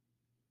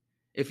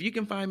 If you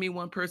can find me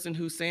one person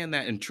who's saying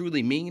that and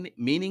truly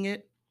meaning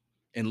it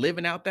and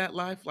living out that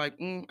life, like,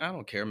 I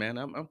don't care, man.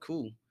 I'm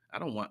cool. I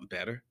don't want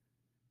better.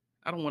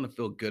 I don't want to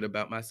feel good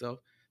about myself.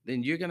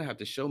 Then you're gonna have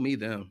to show me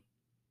them,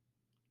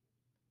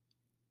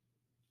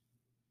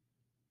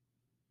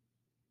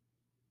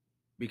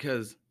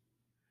 because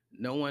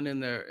no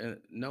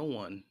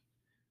one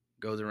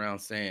goes around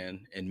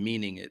saying and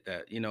meaning it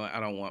that, I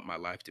don't want my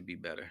life to be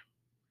better.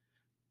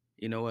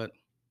 You know what?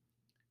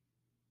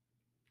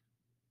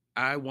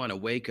 I want to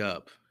wake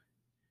up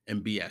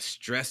and be as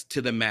stressed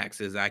to the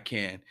max as I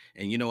can.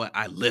 And you know what?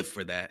 I live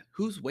for that.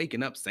 Who's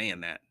waking up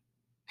saying that?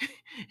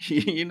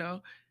 you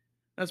know,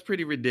 that's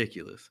pretty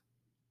ridiculous.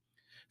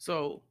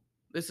 So,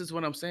 this is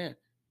what I'm saying.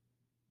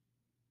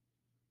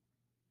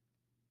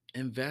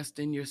 Invest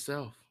in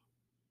yourself.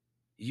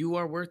 You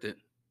are worth it.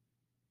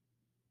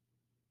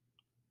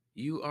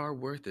 You are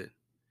worth it.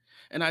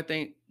 And I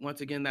think,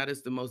 once again, that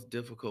is the most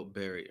difficult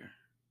barrier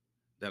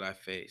that I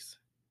face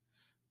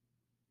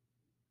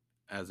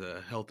as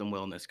a health and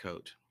wellness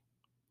coach.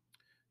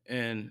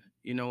 And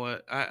you know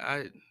what?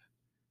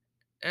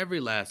 Every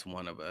last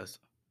one of us,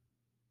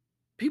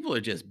 people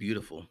are just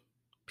beautiful.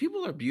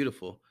 People are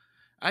beautiful.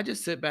 I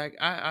just sit back.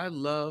 I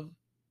love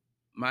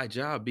my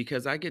job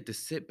because I get to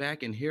sit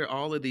back and hear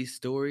all of these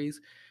stories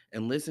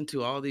and listen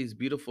to all these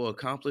beautiful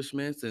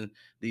accomplishments and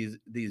these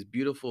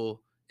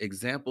beautiful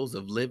examples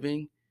of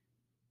living.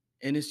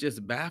 And it's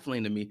just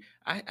baffling to me.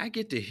 I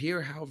get to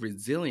hear how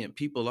resilient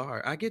people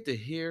are. I get to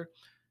hear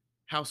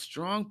how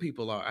strong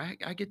people are.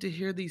 I get to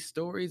hear these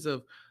stories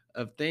of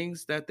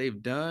things that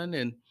they've done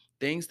and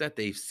things that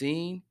they've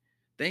seen,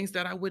 things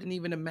that I wouldn't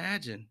even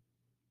imagine.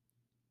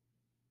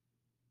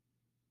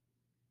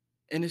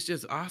 And it's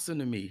just awesome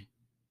to me.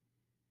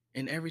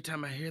 And every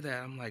time I hear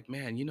that, I'm like,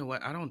 man, you know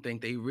what? I don't think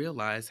they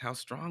realize how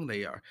strong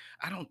they are.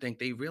 I don't think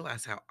they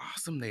realize how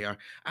awesome they are.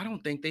 I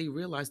don't think they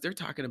realize they're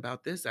talking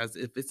about this as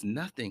if it's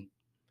nothing.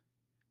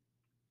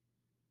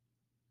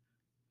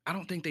 I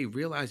don't think they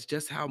realize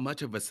just how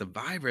much of a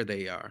survivor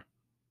they are.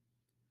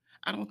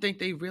 I don't think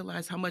they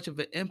realize how much of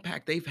an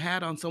impact they've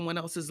had on someone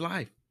else's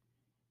life.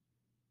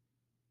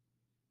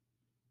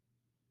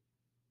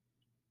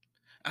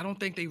 I don't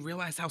think they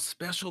realize how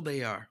special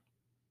they are.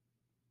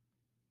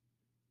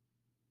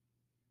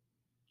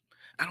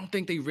 I don't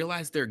think they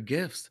realize their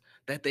gifts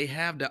that they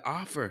have to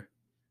offer.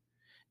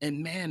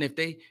 And man, if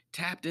they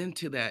tapped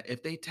into that,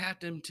 if they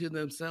tapped into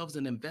themselves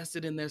and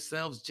invested in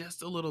themselves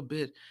just a little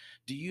bit,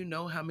 do you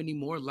know how many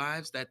more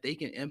lives that they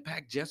can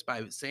impact just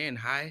by saying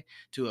hi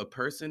to a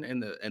person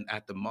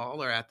at the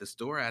mall or at the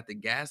store, or at the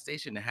gas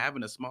station, and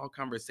having a small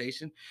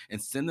conversation and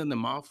sending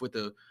them off with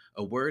a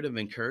word of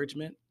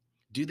encouragement?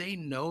 Do they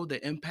know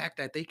the impact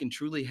that they can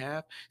truly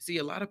have? See,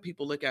 a lot of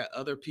people look at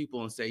other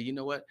people and say, you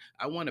know what?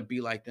 I want to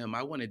be like them.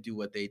 I want to do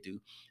what they do.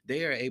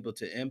 They are able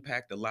to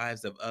impact the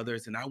lives of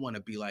others, and I want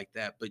to be like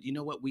that. But you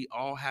know what? We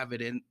all have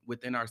it in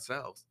within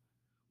ourselves.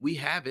 We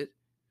have it.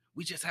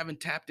 We just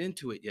haven't tapped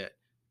into it yet.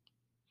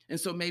 And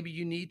so maybe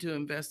you need to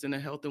invest in a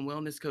health and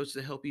wellness coach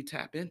to help you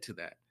tap into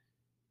that.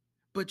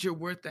 But you're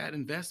worth that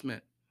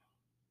investment.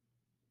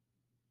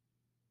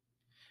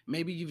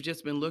 Maybe you've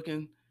just been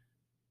looking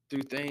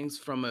through things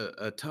from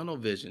a tunnel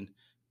vision.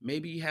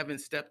 Maybe you haven't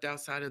stepped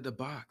outside of the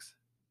box.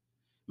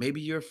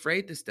 Maybe you're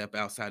afraid to step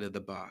outside of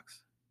the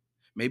box.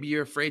 Maybe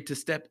you're afraid to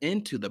step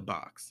into the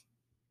box.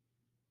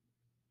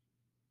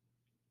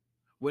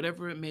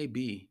 Whatever it may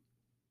be,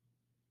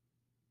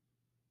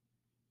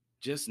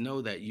 just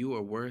know that you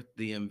are worth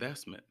the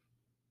investment.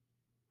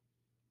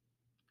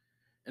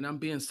 And I'm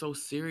being so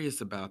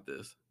serious about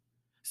this.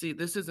 See,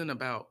 this isn't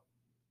about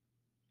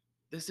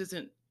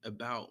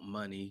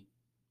money.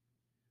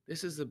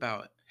 This is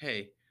about,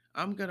 hey,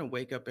 I'm going to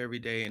wake up every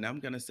day and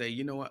I'm going to say,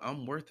 you know what?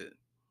 I'm worth it.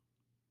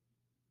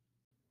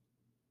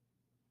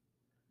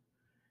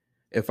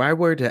 If I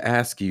were to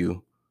ask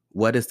you,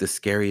 what is the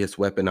scariest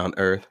weapon on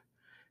earth?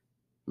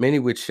 Many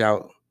would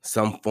shout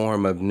some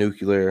form of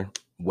nuclear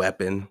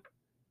weapon,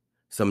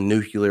 some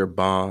nuclear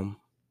bomb.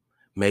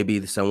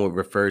 Maybe some would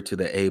refer to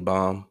the A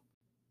bomb.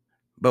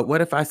 But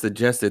what if I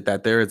suggested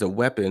that there is a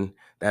weapon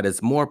that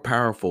is more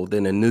powerful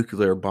than a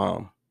nuclear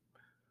bomb?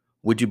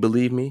 Would you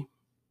believe me?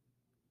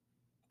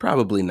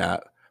 Probably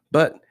not.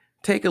 But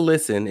take a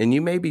listen, and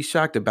you may be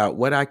shocked about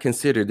what I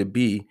consider to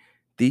be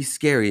the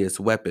scariest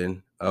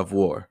weapon of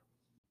war.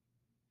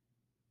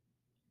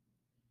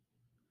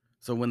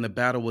 So, when the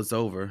battle was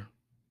over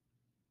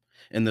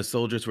and the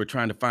soldiers were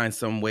trying to find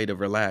some way to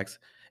relax,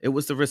 it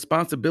was the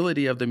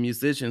responsibility of the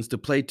musicians to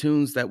play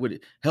tunes that would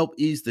help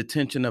ease the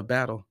tension of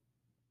battle.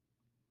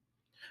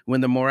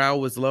 When the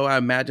morale was low, I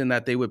imagined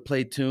that they would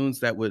play tunes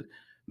that would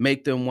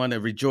make them want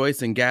to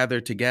rejoice and gather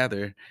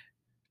together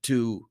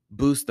to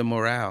boost the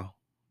morale.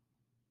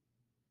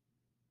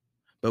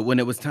 But when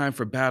it was time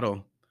for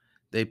battle,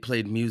 they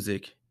played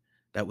music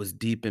that was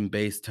deep in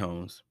bass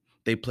tones.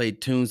 They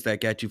played tunes that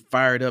got you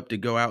fired up to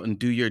go out and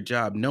do your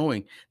job,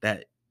 knowing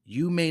that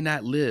you may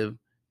not live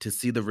to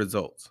see the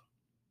results.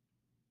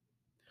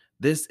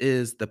 This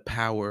is the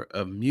power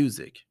of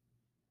music.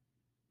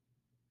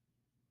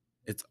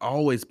 It's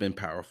always been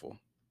powerful.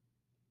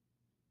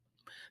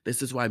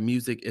 This is why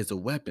music is a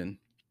weapon.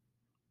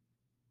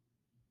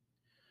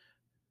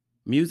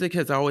 Music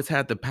has always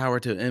had the power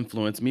to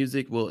influence.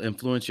 Music will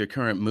influence your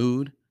current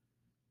mood,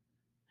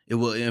 it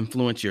will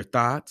influence your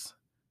thoughts.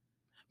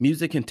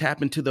 Music can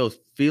tap into those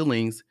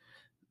feelings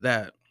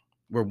that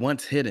were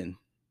once hidden.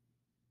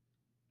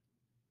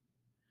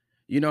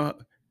 You know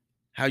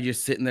how you're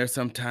sitting there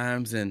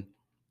sometimes and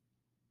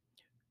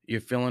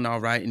you're feeling all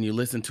right and you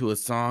listen to a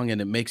song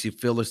and it makes you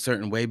feel a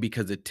certain way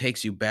because it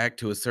takes you back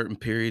to a certain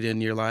period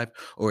in your life,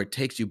 or it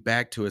takes you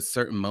back to a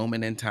certain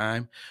moment in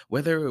time,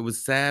 whether it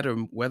was sad or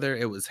whether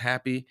it was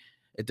happy,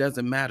 it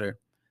doesn't matter.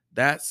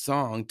 That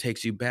song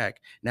takes you back.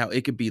 Now,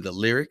 it could be the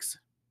lyrics,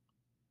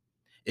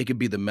 it could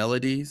be the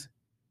melodies,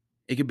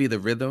 it could be the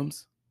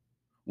rhythms,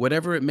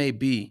 whatever it may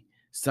be.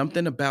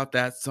 Something about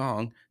that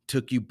song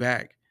took you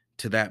back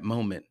to that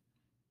moment.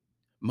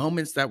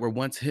 moments that were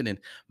once hidden,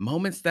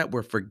 moments that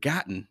were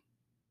forgotten.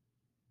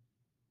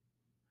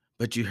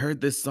 But you heard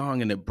this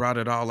song and it brought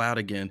it all out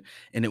again.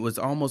 And it was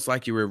almost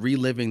like you were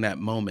reliving that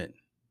moment.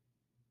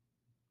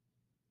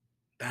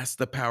 That's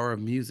the power of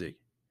music.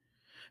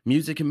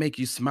 Music can make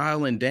you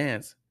smile and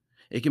dance.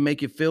 It can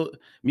make you feel,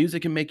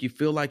 music can make you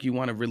feel like you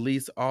want to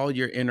release all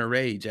your inner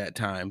rage at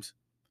times.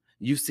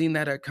 You've seen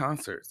that at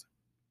concerts.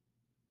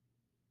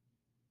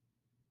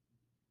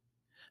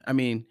 I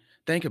mean,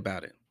 think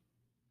about it.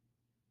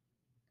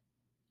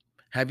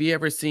 Have you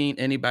ever seen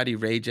anybody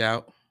rage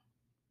out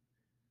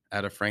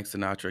at a Frank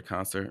Sinatra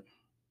concert?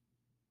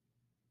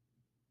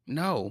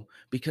 No,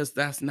 because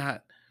that's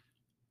not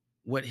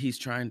what he's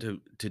trying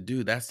to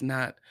do. That's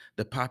not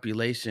the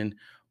population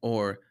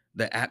or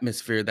the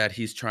atmosphere that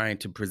he's trying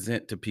to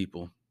present to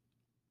people.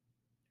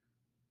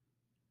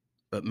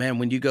 But man,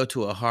 when you go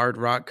to a hard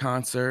rock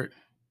concert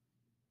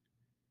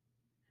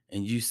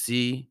and you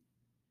see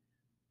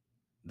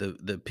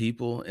the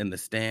people in the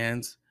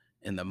stands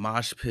in the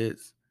mosh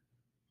pits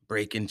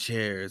breaking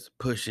chairs,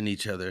 pushing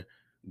each other,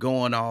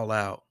 going all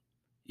out,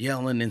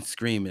 yelling and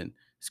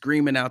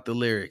screaming out the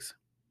lyrics.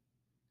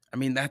 I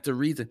mean, that's the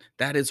reason.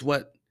 That is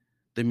what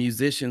the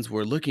musicians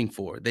were looking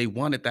for. They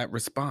wanted that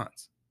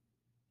response.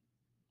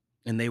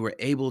 And they were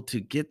able to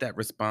get that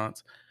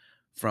response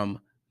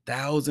from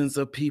thousands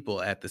of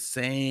people at the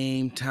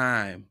same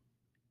time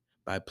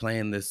by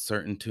playing this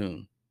certain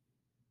tune.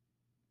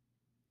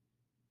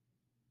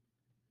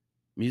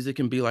 Music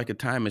can be like a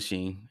time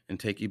machine and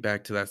take you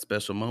back to that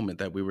special moment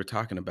that we were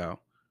talking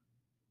about.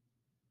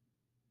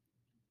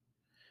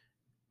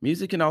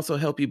 Music can also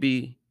help you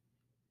be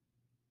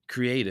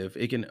creative.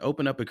 It can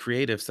open up a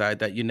creative side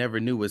that you never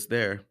knew was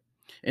there.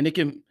 And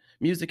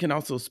music can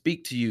also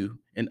speak to you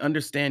and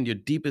understand your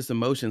deepest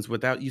emotions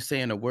without you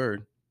saying a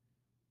word.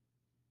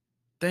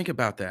 Think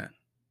about that.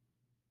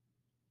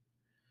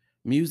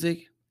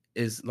 Music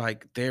is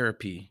like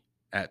therapy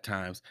at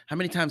times. How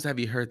many times have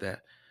you heard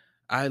that?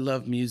 I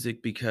love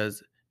music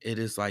because it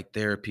is like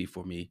therapy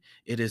for me.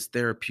 It is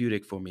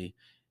therapeutic for me.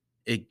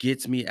 It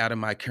gets me out of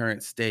my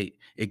current state.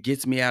 It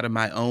gets me out of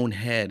my own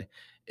head.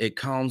 It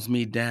calms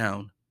me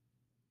down.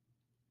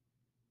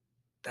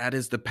 That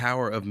is the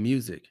power of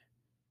music.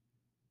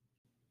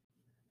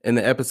 In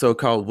the episode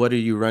called What Are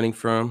You Running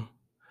From?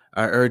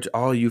 I urge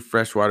all you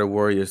freshwater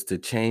warriors to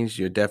change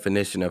your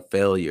definition of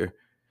failure.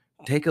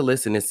 Take a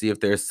listen and see if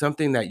there's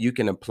something that you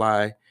can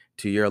apply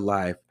to your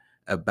life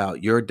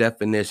about your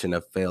definition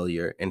of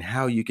failure and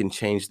how you can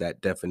change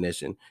that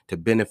definition to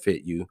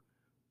benefit you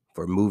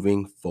for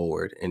moving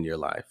forward in your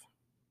life.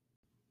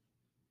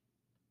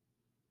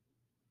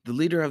 The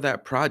leader of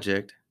that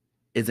project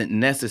isn't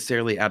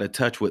necessarily out of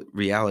touch with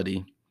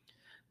reality.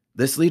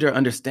 This leader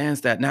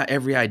understands that not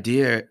every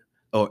idea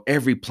or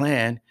every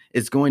plan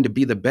is going to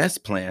be the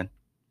best plan.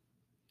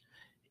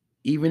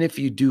 Even if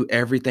you do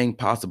everything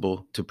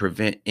possible to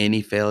prevent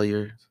any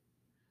failures,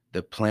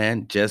 the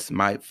plan just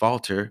might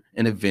falter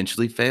and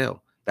eventually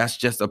fail. That's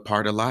just a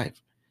part of life.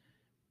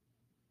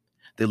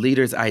 The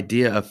leader's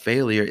idea of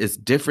failure is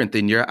different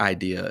than your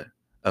idea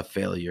of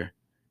failure.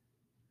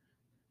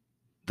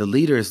 The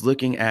leader is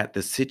looking at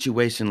the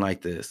situation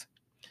like this.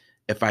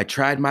 If I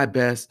tried my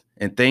best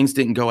and things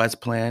didn't go as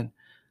planned,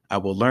 I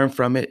will learn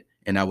from it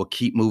and I will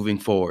keep moving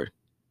forward.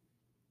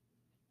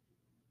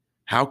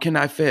 How can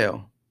I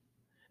fail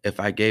if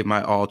I gave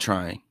my all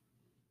trying?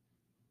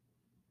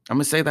 I'm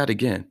going to say that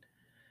again.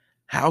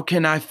 How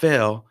can I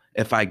fail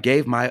if I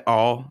gave my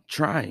all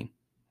trying?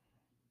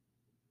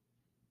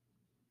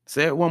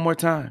 Say it one more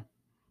time.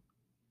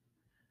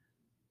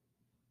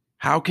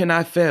 How can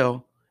I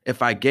fail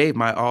if I gave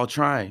my all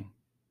trying?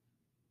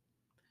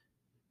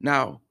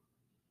 Now,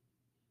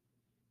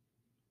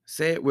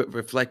 say it with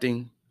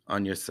reflecting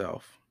on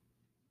yourself.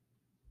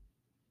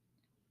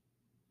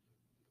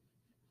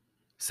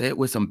 Say it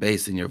with some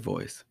bass in your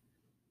voice.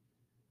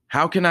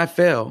 How can I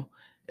fail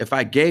if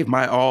I gave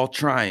my all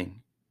trying?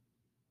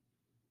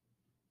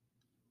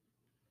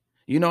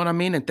 You know what I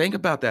mean? And think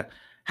about that.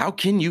 How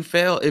can you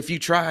fail if you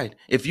tried?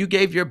 If you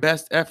gave your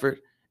best effort,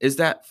 is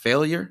that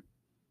failure?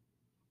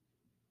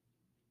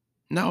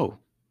 No.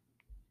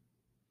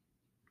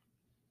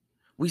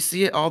 We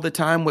see it all the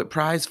time with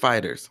prize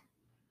fighters,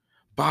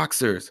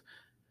 boxers,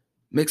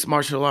 mixed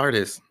martial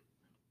artists.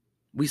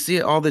 We see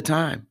it all the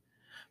time.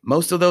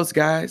 Most of those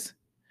guys,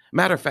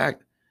 matter of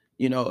fact,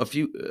 you know, a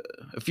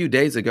few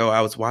days ago,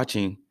 I was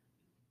watching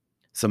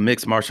some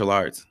mixed martial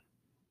arts.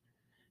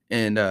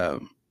 And,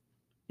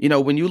 you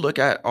know, when you look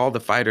at all the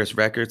fighters'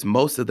 records,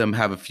 most of them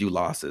have a few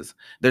losses.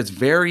 There's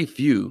very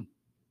few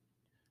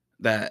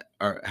that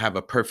have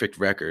a perfect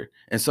record.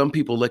 And some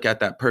people look at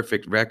that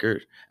perfect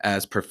record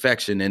as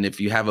perfection. And if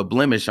you have a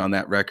blemish on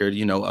that record,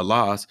 you know, a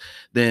loss,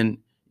 then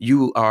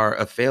you are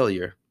a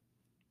failure.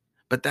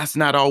 But that's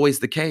not always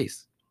the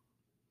case.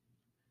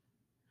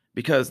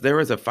 Because there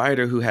was a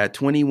fighter who had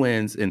 20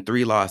 wins and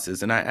 3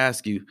 losses. And I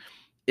ask you,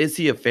 is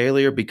he a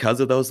failure because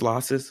of those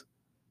losses?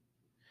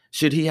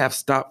 Should he have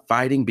stopped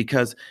fighting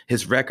because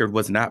his record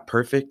was not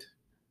perfect?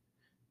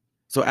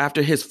 So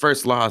after his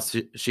first loss,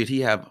 should he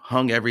have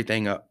hung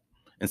everything up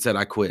and said,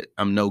 I quit.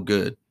 I'm no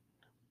good.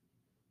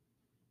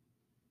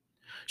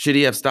 Should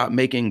he have stopped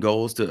making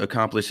goals to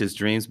accomplish his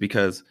dreams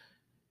because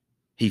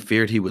he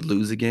feared he would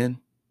lose again?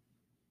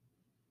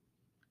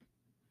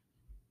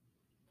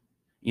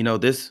 You know,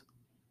 this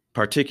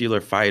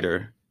particular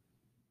fighter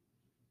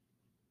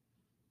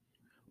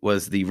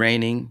was the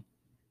reigning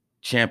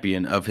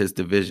champion of his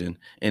division.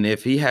 And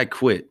if he had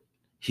quit,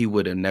 he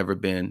would have never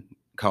been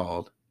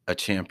called a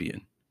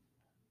champion.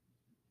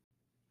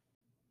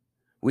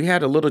 We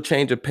had a little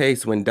change of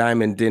pace when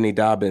Diamond Denny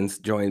Dobbins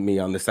joined me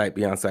on the Sight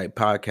Beyond Sight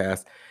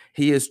podcast.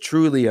 He is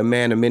truly a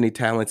man of many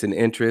talents and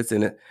interests,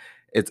 and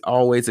it's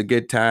always a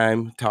good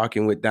time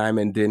talking with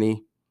Diamond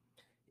Denny.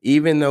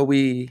 Even though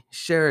we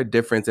share a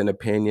difference in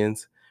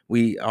opinions,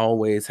 we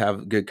always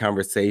have good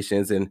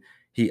conversations, and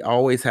he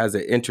always has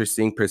an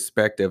interesting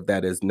perspective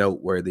that is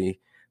noteworthy.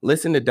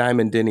 Listen to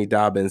Diamond Denny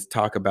Dobbins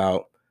talk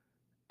about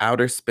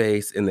outer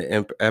space in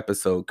the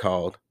episode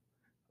called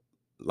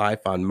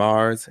Life on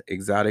Mars,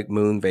 Exotic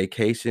Moon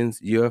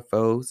Vacations,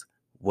 UFOs.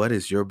 What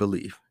is your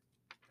belief?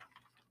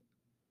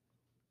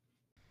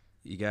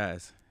 You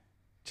guys,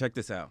 check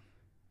this out.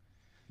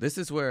 This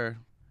is where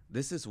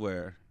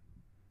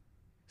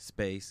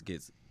space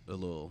gets a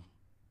little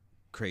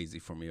crazy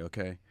for me,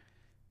 okay?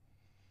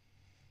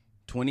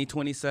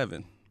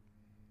 2027.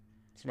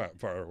 It's not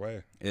far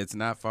away. It's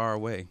not far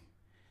away.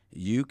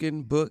 You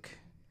can book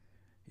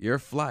your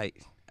flight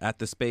at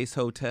the Space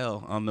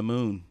Hotel on the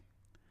moon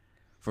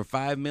for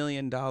 $5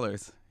 million.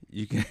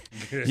 You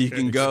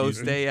can go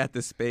stay at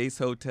the Space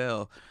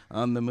Hotel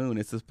on the moon.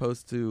 It's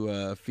supposed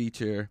to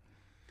feature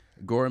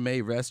gourmet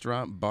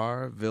restaurant,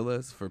 bar,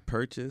 villas for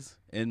purchase,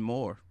 and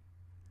more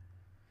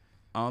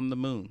on the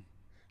moon.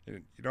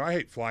 You know, I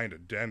hate flying to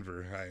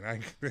Denver.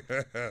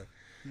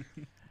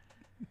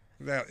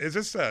 Now, is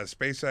this a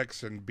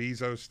SpaceX and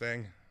Bezos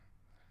thing?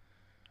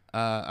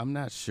 I'm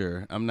not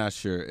sure.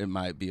 It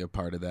might be a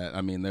part of that.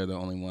 I mean, they're the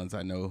only ones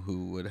I know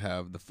who would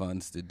have the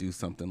funds to do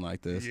something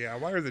like this. Yeah,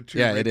 why are the two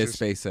Yeah,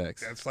 richest, it is SpaceX.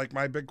 That's like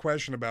my big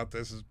question about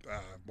this is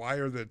why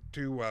are the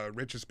two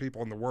richest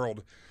people in the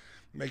world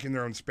making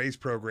their own space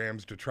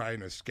programs to try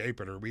and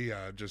escape it? Are we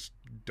just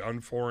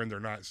done for and they're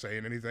not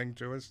saying anything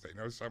to us? They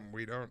know something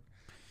we don't?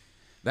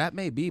 That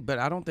may be, but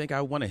I don't think I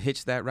want to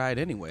hitch that ride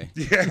anyway.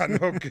 Yeah,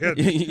 no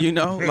kidding. You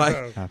know,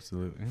 like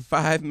Absolutely.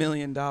 $5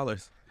 million.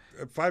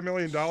 $5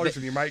 million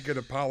and you might get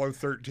Apollo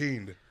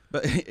 13.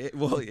 But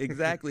well,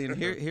 exactly. And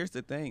here's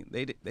the thing: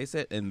 they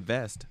said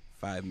invest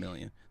 $5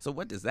 million. So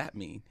what does that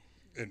mean?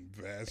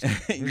 Invest.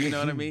 You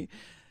know what I mean?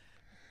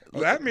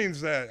 Well, that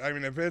means that, I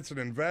mean, if it's an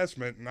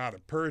investment, not a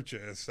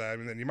purchase, I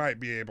mean, then you might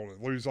be able to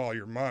lose all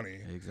your money.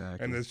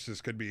 Exactly. And this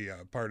just could be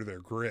part of their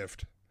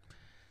grift.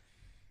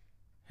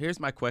 Here's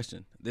my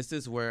question. This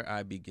is where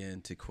I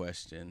begin to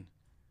question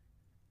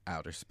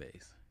outer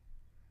space.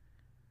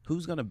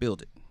 Who's going to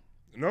build it?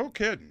 No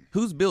kidding.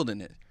 Who's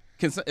building it?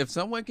 If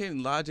someone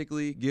can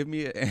logically give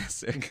me an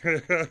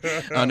answer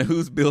on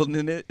who's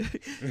building it,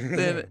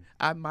 then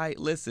I might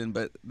listen.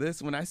 But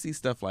when I see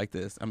stuff like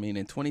this, I mean,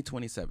 in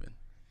 2027.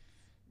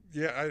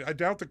 Yeah, I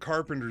doubt the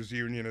Carpenters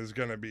Union is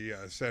going to be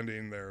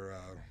sending their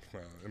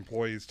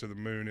employees to the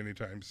moon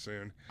anytime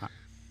soon.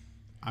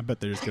 I bet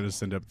they're just going to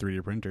send up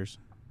 3D printers.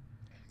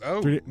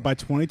 Oh. By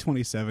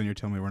 2027, you're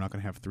telling me we're not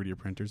going to have 3D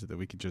printers that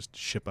we could just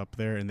ship up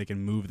there and they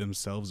can move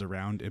themselves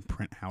around and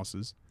print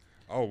houses?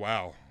 Oh,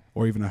 wow.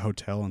 Or even a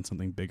hotel and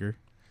something bigger?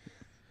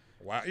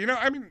 Wow. You know,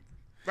 I mean,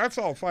 that's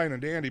all fine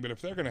and dandy, but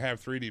if they're going to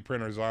have 3D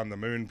printers on the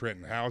moon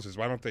printing houses,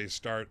 why don't they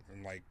start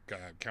in, like,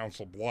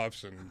 Council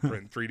Bluffs and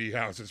print 3D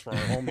houses for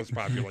our homeless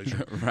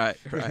population? Right.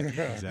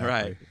 Exactly.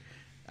 Right.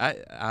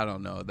 I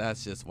don't know.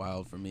 That's just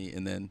wild for me.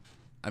 And then,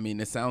 I mean,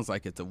 it sounds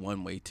like it's a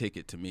one-way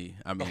ticket to me.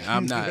 I mean,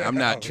 I'm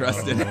not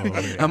trusting.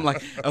 yeah. I'm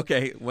like,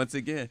 okay, once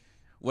again,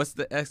 what's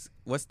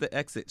the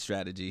exit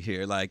strategy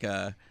here? Like,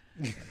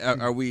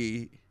 are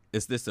we?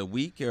 Is this a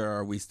week, or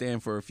are we staying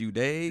for a few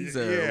days?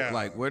 Or Yeah.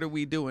 like, what are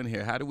we doing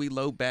here? How do we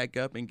load back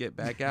up and get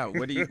back out?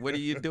 What are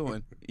you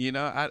doing? You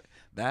know,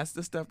 that's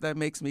the stuff that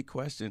makes me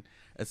question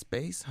a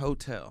space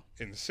hotel.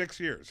 In 6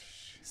 years.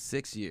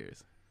 6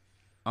 years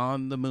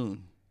on the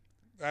moon.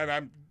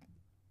 And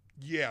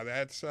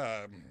that's,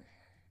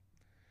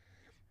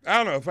 I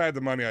don't know. If I had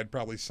the money, I'd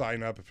probably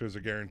sign up if it was a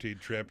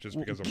guaranteed trip just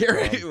because I'm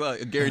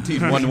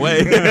Guaranteed one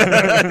way.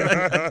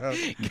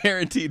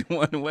 Guaranteed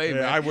one way,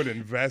 man. I would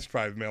invest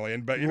 $5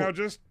 million, but, you know,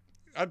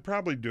 I'd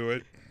probably do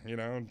it, you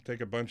know,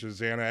 take a bunch of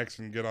Xanax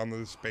and get on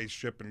the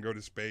spaceship and go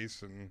to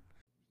space. And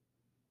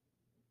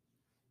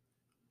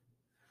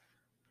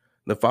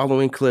the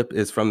following clip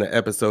is from the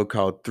episode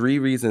called 3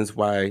 Reasons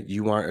Why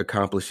You Aren't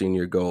Accomplishing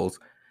Your Goals.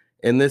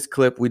 In this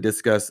clip, we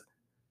discuss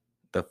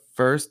the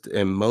first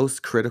and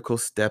most critical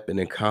step in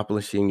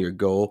accomplishing your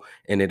goal,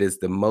 and it is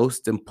the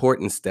most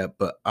important step,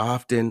 but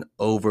often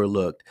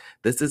overlooked.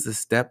 This is a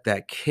step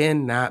that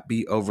cannot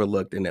be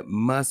overlooked, and it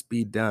must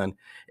be done.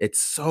 It's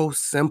so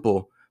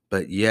simple,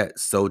 but yet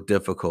so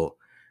difficult.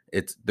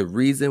 It's the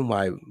reason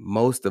why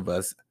most of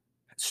us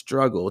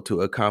struggle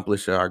to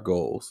accomplish our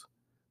goals.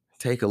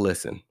 Take a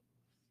listen.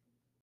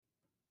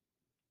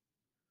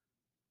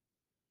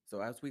 So,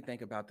 as we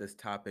think about this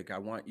topic, I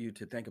want you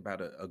to think about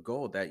a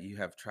goal that you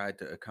have tried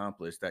to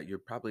accomplish that you're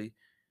probably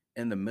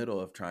in the middle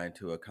of trying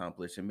to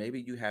accomplish, and maybe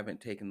you haven't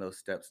taken those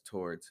steps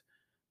towards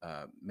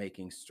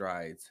making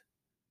strides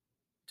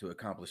to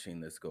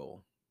accomplishing this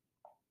goal.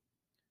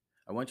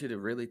 I want you to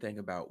really think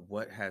about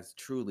what has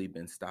truly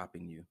been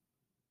stopping you.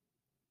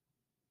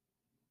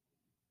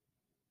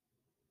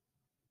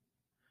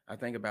 I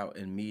think about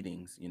in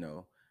meetings,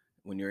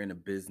 when you're in a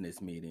business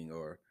meeting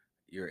or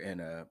you're in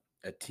a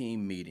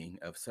team meeting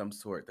of some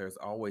sort, there's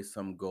always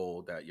some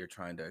goal that you're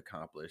trying to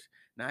accomplish.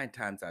 9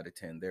 times out of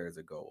 10, there is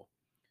a goal.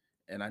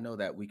 And I know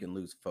that we can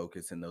lose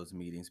focus in those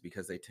meetings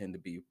because they tend to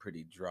be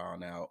pretty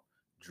drawn out,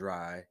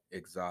 dry,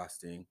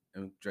 exhausting,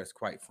 and just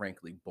quite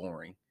frankly,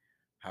 boring.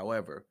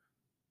 However,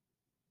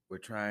 we're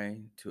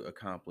trying to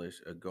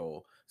accomplish a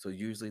goal. So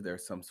usually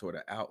there's some sort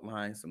of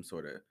outline, some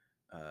sort of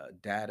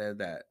data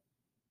that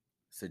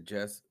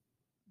suggests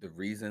the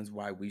reasons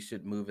why we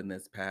should move in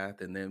this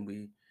path, and then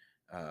we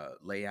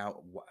lay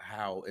out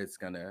how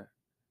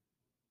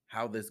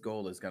this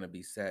goal is gonna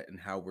be set and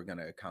how we're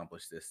gonna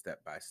accomplish this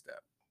step by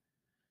step.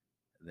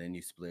 Then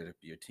you split up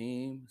your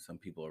team. Some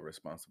people are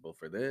responsible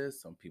for this,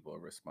 some people are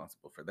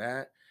responsible for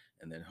that,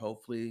 and then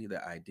hopefully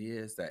the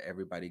idea is that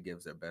everybody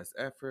gives their best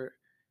effort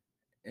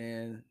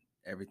and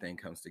everything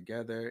comes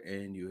together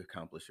and you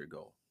accomplish your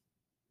goal.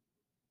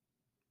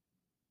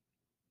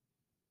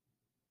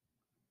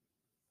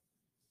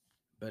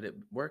 But it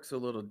works a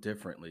little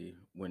differently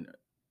when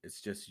it's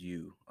just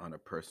you on a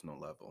personal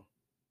level.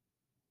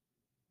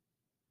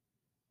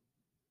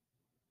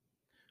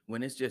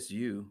 When it's just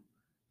you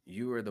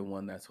are the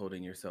one that's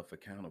holding yourself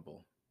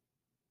accountable.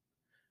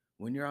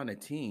 When you're on a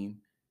team,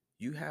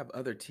 you have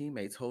other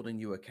teammates holding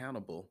you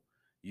accountable.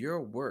 Your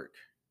work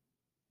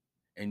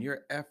and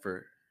your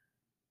effort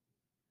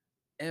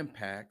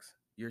impacts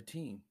your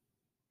team.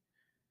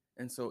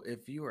 And so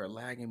if you are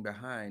lagging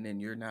behind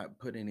and you're not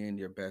putting in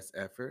your best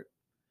effort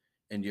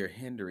and you're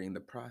hindering the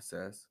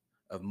process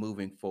of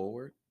moving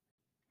forward,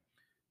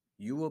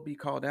 you will be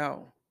called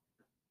out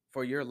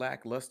for your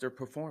lackluster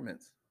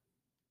performance.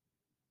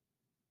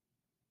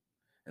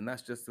 And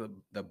that's just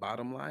the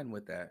bottom line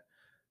with that.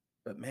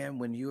 But man,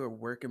 when you are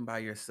working by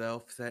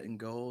yourself, setting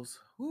goals,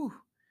 whew,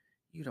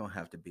 you don't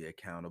have to be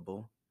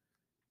accountable.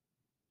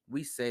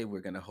 We say we're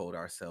going to hold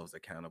ourselves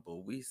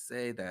accountable. We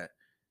say that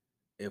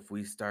if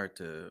we start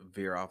to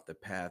veer off the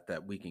path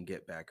that we can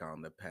get back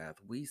on the path.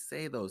 We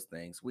say those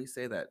things. We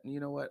say that, you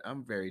know what,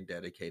 I'm very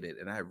dedicated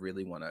and I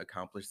really want to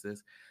accomplish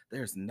this.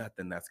 There's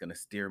nothing that's going to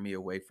steer me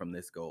away from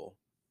this goal.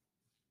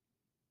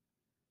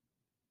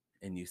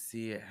 And you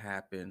see it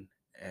happen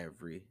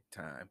every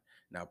time.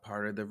 Now,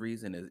 part of the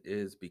reason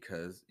is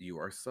because you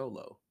are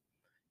solo.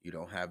 You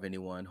don't have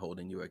anyone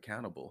holding you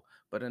accountable.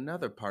 But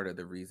another part of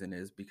the reason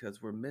is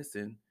because we're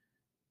missing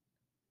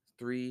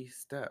 3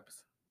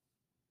 steps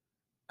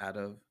out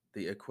of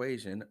the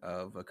equation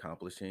of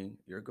accomplishing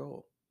your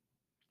goal.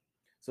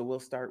 So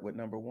we'll start with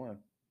number 1.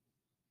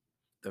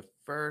 The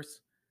first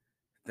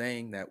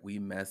thing that we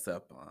mess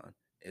up on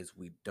is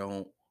we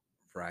don't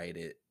write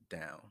it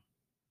down.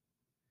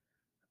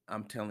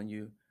 I'm telling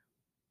you,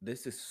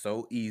 this is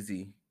so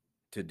easy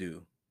to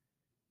do,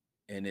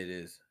 and it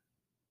is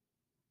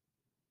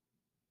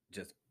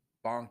just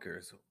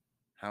bonkers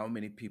how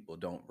many people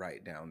don't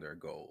write down their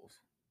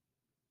goals.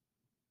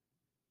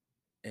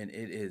 And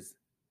it is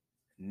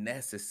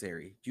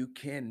necessary. You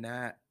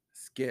cannot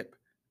skip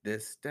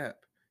this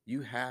step.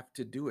 You have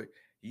to do it.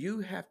 You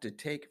have to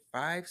take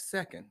 5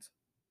 seconds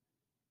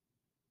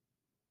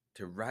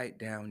to write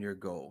down your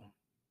goal.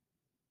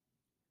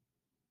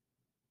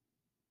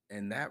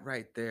 And that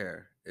right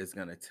there is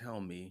going to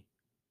tell me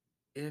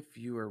if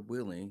you are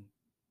willing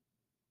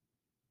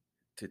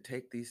to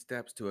take these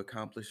steps to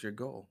accomplish your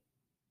goal.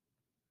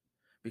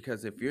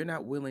 Because if you're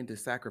not willing to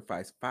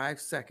sacrifice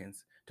 5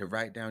 seconds to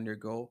write down your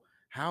goal,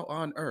 how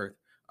on earth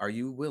are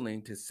you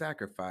willing to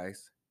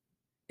sacrifice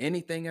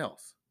anything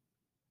else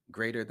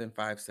greater than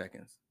 5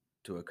 seconds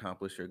to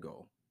accomplish your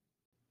goal?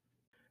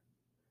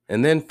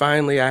 And then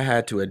finally, I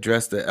had to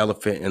address the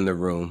elephant in the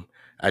room.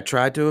 I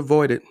tried to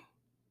avoid it,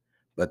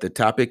 but the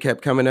topic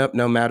kept coming up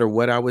no matter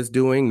what I was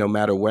doing, no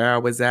matter where I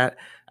was at.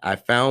 I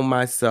found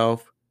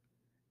myself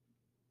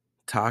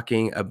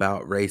talking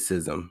about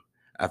racism.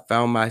 I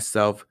found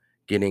myself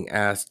getting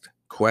asked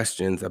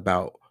questions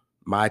about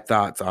my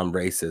thoughts on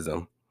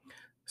racism.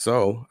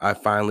 So I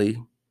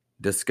finally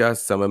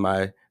discussed some of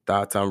my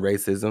thoughts on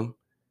racism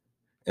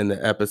in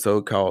the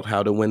episode called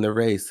How to Win the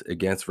Race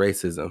Against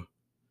Racism.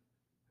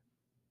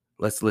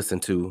 Let's listen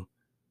to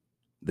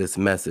this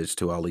message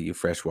to all of you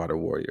freshwater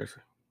warriors.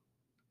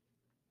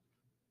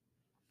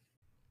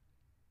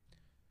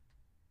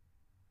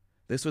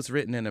 This was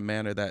written in a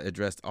manner that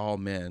addressed all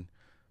men,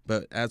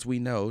 but as we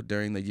know,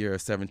 during the year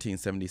of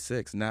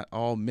 1776, not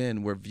all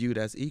men were viewed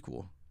as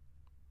equal.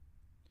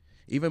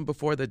 Even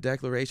before the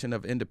Declaration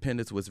of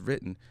Independence was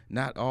written,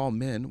 not all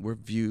men were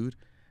viewed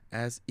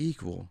as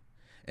equal.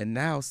 And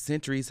now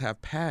centuries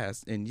have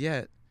passed, and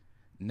yet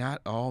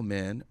not all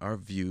men are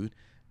viewed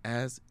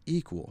as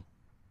equal.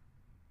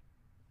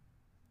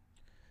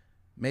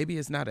 Maybe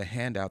it's not a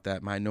handout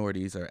that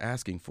minorities are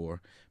asking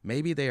for.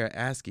 Maybe they are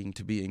asking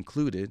to be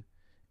included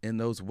in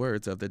those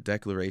words of the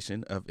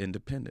Declaration of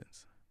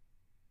Independence.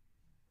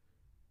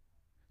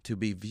 To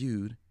be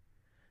viewed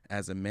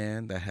as a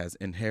man that has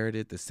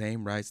inherited the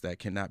same rights that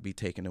cannot be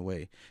taken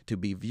away. To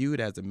be viewed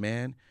as a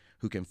man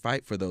who can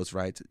fight for those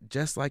rights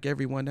just like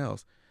everyone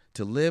else.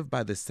 To live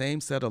by the same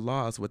set of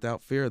laws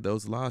without fear of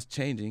those laws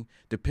changing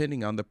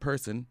depending on the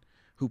person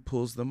who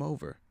pulls them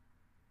over.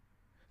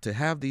 To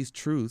have these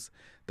truths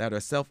that are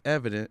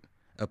self-evident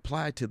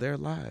applied to their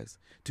lives.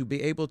 To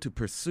be able to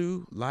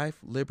pursue life,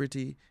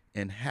 liberty,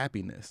 and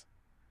happiness.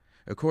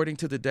 According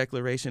to the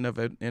Declaration of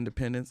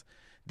Independence,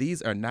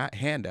 these are not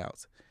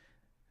handouts.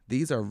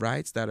 These are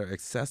rights that are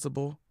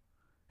accessible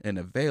and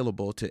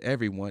available to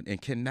everyone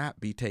and cannot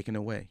be taken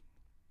away.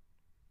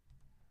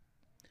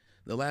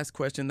 The last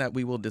question that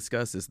we will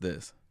discuss is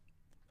this.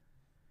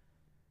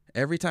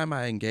 Every time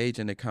I engage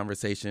in a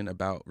conversation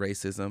about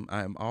racism,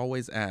 I am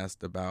always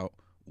asked about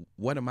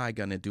what am I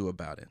going to do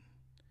about it?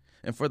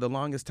 And for the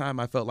longest time,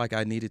 I felt like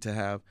I needed to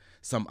have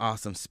some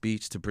awesome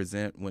speech to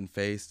present when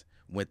faced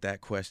with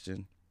that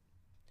question.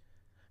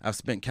 I've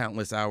spent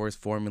countless hours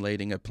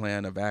formulating a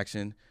plan of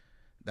action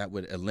that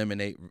would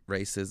eliminate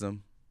racism.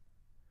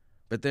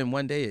 But then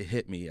one day it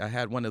hit me. I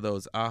had one of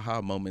those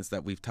aha moments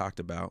that we've talked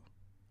about.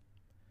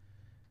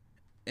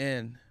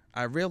 And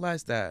I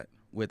realized that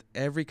with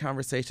every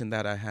conversation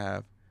that I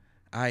have,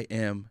 I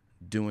am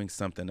doing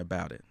something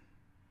about it.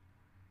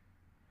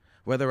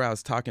 Whether I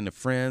was talking to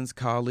friends,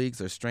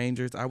 colleagues, or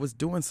strangers, I was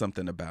doing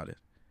something about it.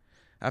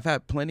 I've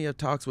had plenty of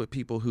talks with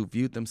people who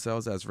viewed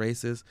themselves as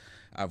racist.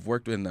 I've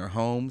worked in their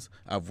homes.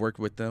 I've worked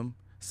with them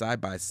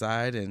side by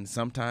side, and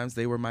sometimes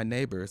they were my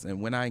neighbors.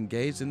 And when I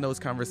engaged in those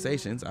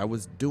conversations, I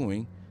was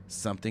doing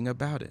something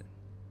about it.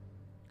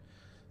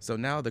 So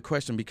now the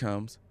question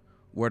becomes,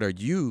 what are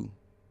you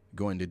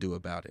going to do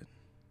about it?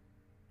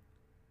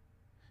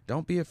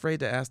 Don't be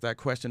afraid to ask that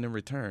question in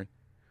return.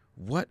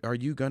 What are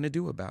you going to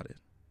do about it?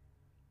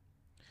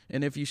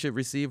 And if you should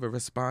receive a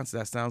response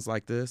that sounds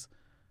like this,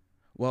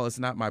 well, it's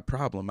not my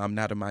problem. I'm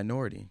not a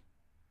minority.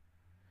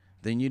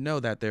 Then you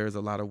know that there is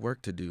a lot of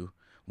work to do.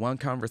 One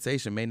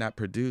conversation may not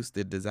produce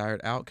the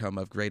desired outcome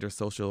of greater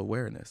social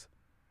awareness.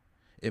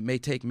 It may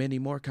take many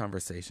more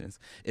conversations.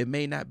 It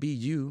may not be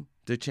you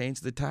to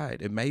change the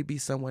tide. It may be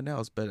someone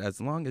else, but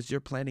as long as you're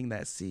planting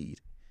that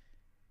seed,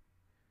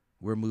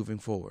 we're moving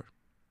forward.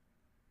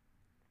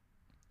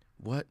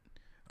 What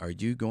are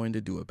you going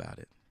to do about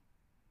it?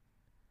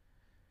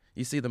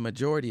 You see, the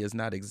majority is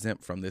not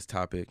exempt from this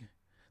topic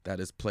that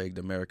has plagued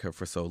America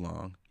for so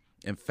long.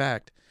 In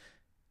fact,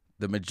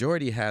 the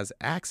majority has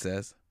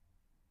access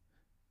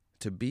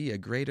to be a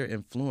greater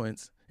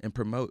influence and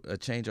promote a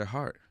change of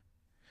heart.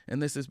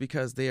 And this is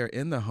because they are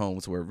in the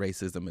homes where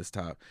racism is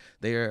taught.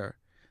 They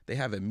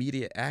have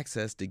immediate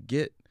access to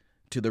get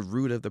to the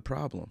root of the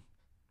problem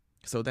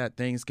so that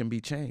things can be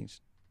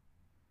changed.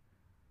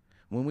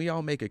 When we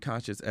all make a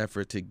conscious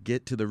effort to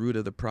get to the root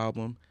of the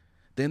problem,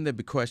 then the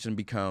question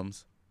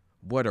becomes,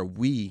 what are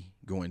we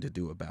going to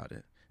do about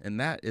it? And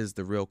that is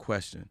the real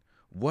question.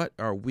 What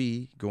are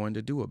we going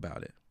to do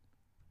about it?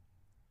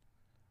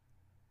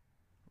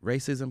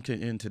 Racism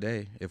can end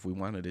today if we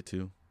wanted it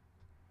to.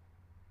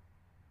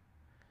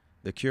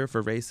 The cure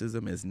for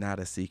racism is not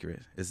a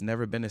secret. It's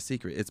never been a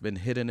secret. It's been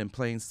hidden in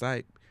plain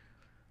sight.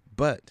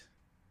 But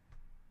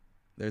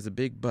there's a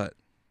big but.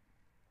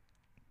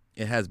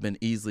 It has been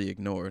easily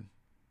ignored.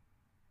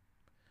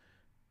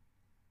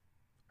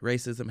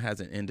 Racism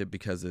hasn't ended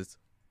because it's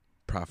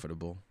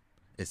profitable.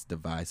 It's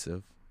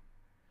divisive.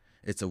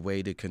 It's a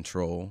way to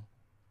control.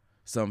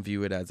 Some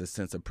view it as a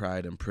sense of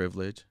pride and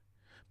privilege.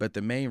 But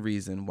the main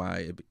reason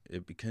why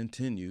it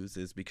continues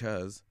is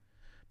because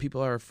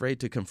people are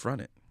afraid to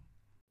confront it.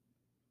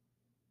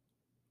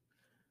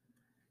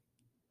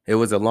 It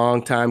was a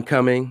long time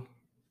coming,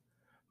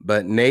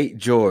 but Nate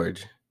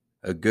George,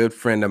 a good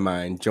friend of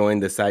mine,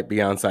 joined the Sight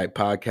Beyond Sight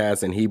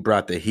podcast, and he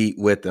brought the heat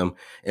with him.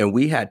 And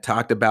we had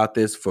talked about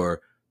this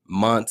for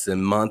months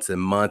and months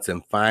and months,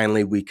 and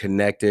finally we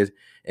connected.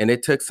 And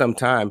it took some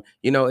time.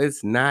 You know,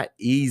 it's not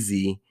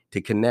easy to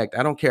connect.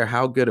 I don't care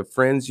how good of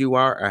friends you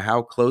are or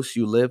how close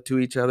you live to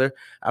each other.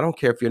 I don't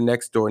care if you're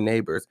next door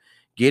neighbors.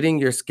 Getting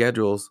your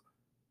schedules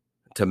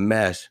to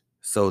mesh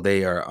so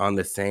they are on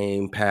the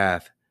same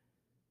path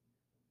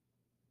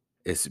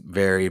is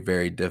very,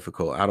 very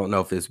difficult. I don't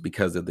know if it's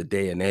because of the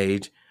day and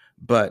age,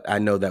 but I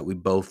know that we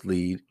both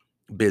lead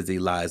busy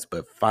lives.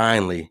 But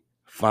finally,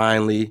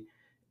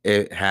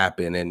 it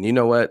happened. And you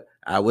know what?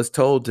 I was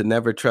told to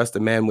never trust a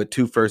man with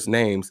two first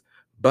names,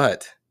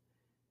 but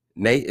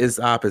Nate is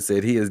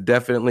opposite. He is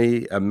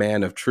definitely a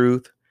man of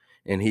truth,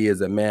 and he is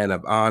a man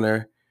of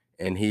honor,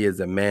 and he is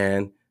a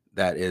man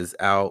that is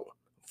out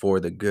for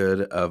the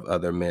good of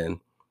other men.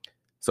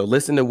 So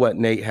listen to what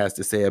Nate has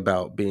to say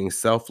about being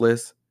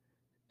selfless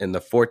in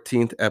the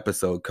 14th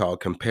episode called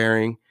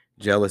Comparing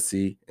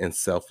Jealousy and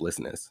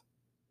Selflessness.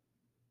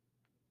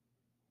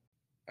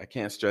 I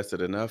can't stress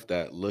it enough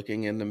that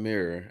looking in the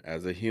mirror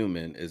as a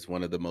human is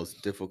one of the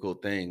most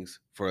difficult things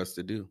for us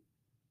to do.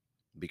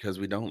 because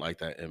we don't like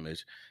that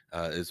image.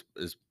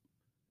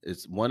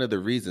 Is one of the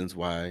reasons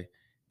why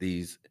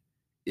these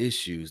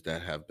issues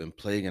that have been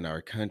plaguing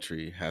our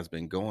country has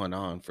been going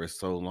on for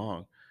so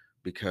long,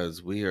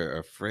 because we are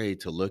afraid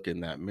to look in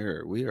that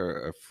mirror. We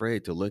are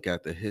afraid to look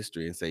at the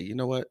history and say, you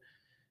know what,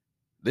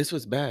 this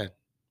was bad,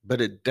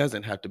 but it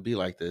doesn't have to be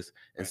like this.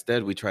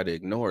 Instead, we try to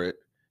ignore it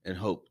and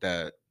hope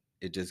that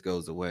it just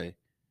goes away.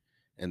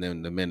 And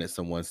then the minute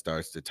someone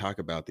starts to talk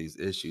about these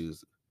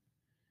issues,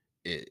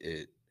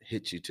 it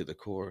hits you to the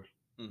core,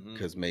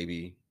 because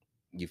maybe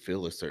you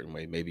feel a certain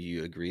way, maybe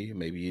you agree,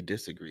 maybe you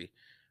disagree,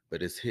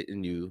 but it's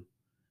hitting you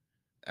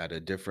at a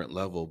different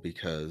level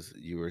because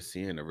you are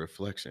seeing a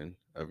reflection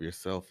of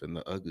yourself in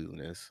the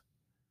ugliness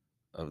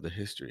of the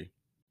history.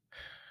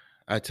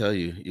 I tell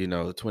you,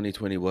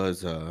 2020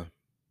 was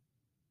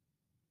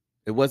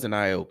it was an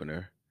eye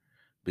opener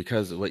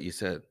because of what you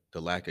said,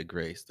 the lack of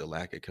grace, the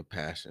lack of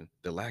compassion,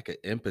 the lack of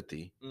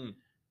empathy.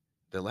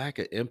 The lack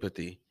of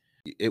empathy.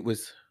 It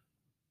was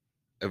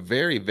a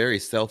very, very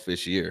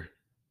selfish year.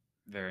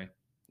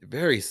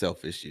 Very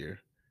selfish year.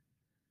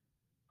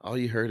 All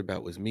you heard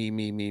about was me,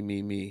 me, me,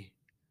 me, me.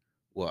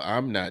 Well,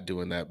 I'm not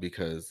doing that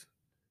because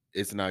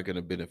it's not going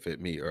to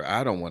benefit me, or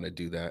I don't want to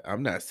do that.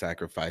 I'm not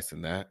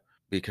sacrificing that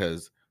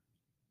because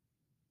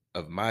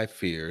of my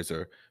fears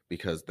or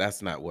because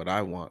that's not what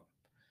I want.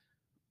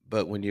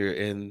 But when you're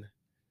in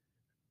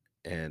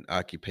an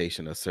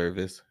occupation of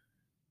service,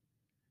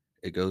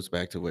 it goes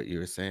back to what you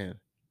were saying.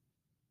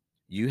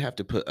 You have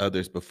to put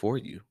others before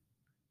you.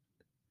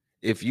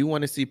 If you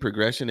want to see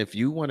progression, if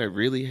you want to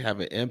really have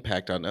an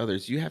impact on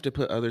others, you have to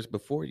put others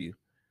before you.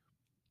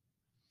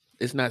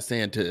 It's not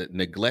saying to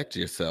neglect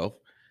yourself.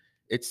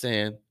 It's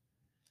saying,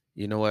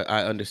 you know what,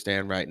 I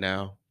understand right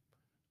now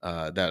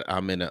that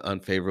I'm in an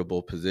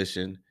unfavorable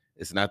position.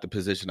 It's not the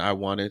position I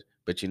wanted,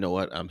 but you know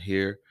what, I'm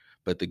here.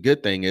 But the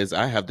good thing is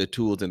I have the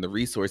tools and the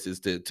resources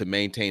to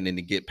maintain and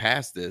to get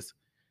past this.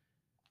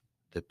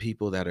 The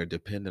people that are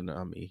dependent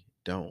on me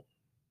don't.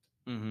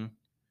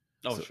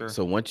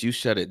 So once you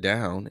shut it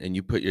down and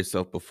you put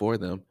yourself before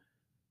them,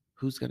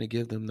 who's going to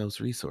give them those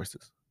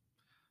resources?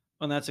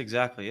 Well, that's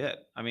exactly it.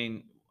 I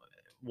mean,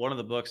 one of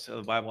the books of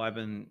the Bible I've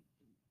been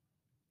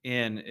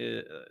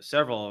in,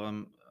 several of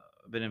them,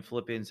 I've been in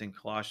Philippians and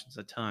Colossians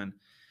a ton,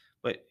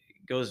 but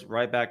it goes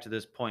right back to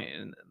this point.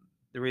 And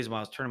the reason why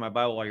I was turning my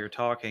Bible while you're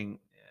talking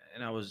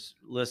and I was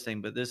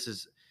listening, but this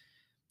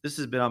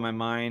has been on my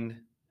mind.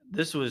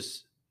 This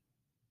was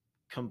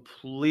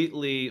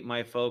completely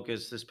my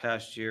focus this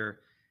past year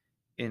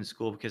in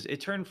school, because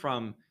it turned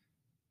from,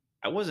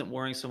 I wasn't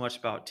worrying so much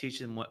about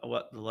teaching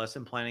what the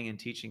lesson planning and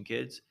teaching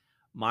kids.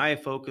 My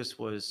focus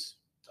was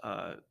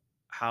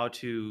how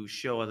to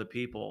show other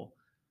people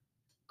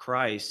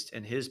Christ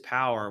and his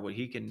power, what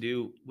he can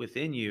do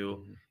within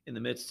you in the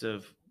midst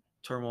of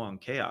turmoil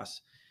and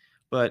chaos.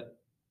 But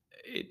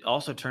it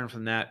also turned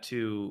from that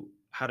to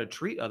how to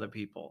treat other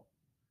people.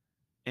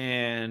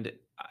 And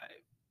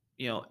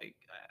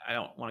I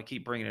don't want to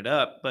keep bringing it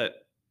up,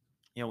 but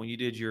when you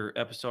did your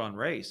episode on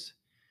race,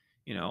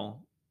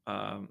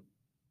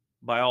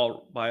 by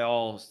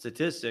all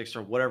statistics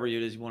or whatever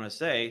it is you want to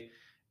say,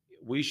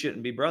 we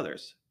shouldn't be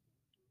brothers.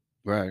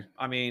 Right.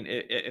 I mean,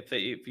 if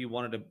you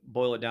wanted to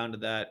boil it down to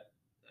that,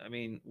 I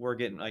mean, we're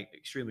getting like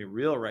extremely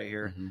real right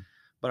here.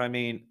 But I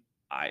mean,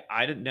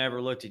 I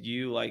never looked at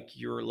you like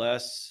you're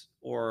less,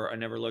 or I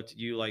never looked at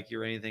you like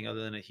you're anything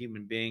other than a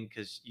human being,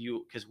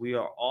 because we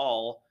are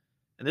all,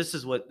 and this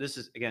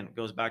is again,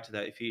 goes back to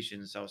that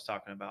Ephesians I was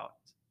talking about,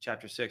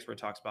 chapter 6, where it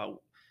talks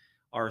about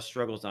our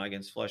struggles not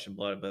against flesh and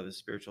blood, but the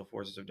spiritual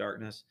forces of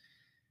darkness,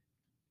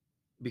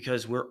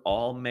 because we're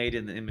all made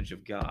in the image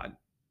of God.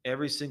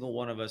 Every single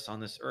one of us on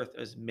this earth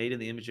is made in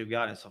the image of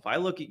God. And so if I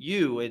look at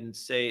you and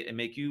say, and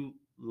make you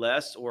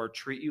less or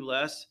treat you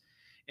less,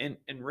 and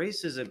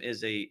racism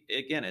is it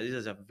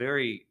is a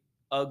very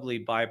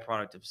ugly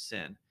byproduct of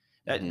sin.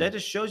 That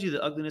just shows you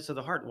the ugliness of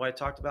the heart, what I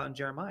talked about in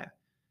Jeremiah.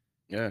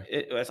 Yeah.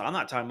 I'm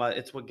not talking about it,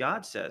 it's what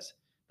God says.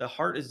 The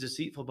heart is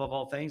deceitful above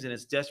all things, and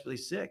it's desperately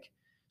sick.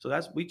 So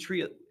we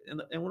treat it,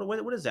 and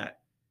what is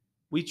that?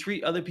 We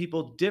treat other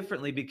people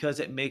differently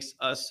because it makes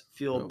us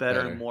feel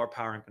better and more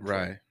power and control.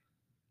 Right.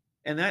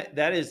 And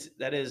that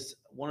is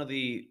one of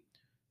the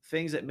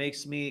things that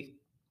makes me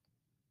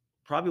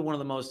probably one of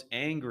the most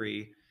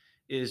angry,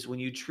 is when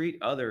you treat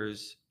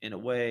others in a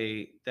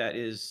way that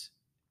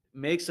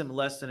makes them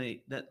less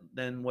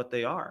than what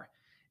they are.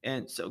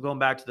 And so going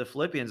back to the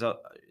Philippians,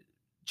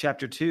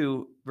 chapter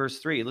 2, verse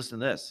 3, listen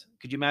to this.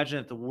 Could you imagine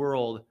if the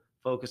world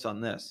focused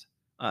on this?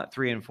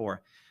 3 and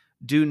 4.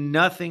 Do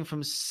nothing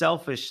from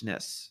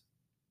selfishness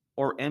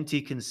or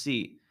empty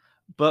conceit,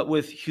 but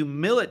with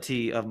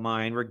humility of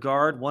mind,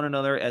 regard one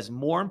another as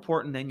more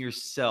important than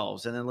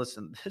yourselves. And then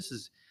listen, this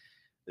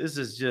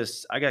is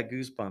just, I got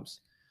goosebumps.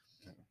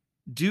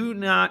 Do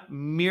not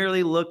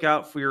merely look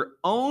out for your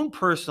own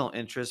personal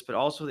interests, but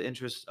also the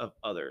interests of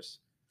others.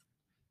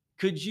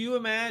 Could you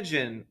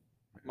imagine,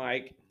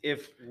 Mike,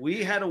 if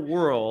we had a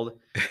world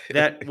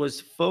that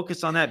was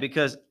focused on that?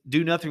 Because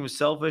do nothing with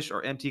selfish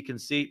or empty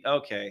conceit.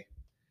 Okay.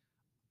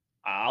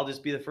 I'll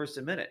just be the first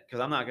to admit it, because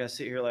I'm not going to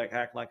sit here like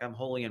act like I'm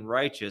holy and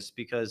righteous,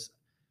 because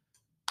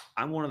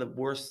I'm one of the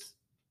worst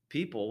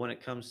people when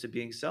it comes to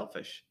being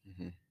selfish.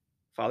 Mm-hmm.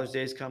 Father's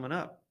Day is coming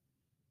up,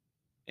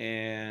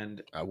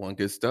 and I want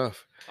good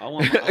stuff. I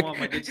want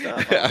my good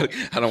stuff.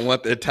 I don't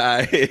want the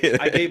tie.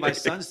 I gave my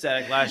son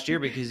static last year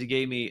because he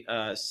gave me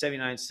a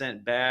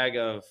 79-cent bag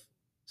of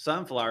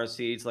sunflower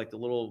seeds, like the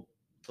little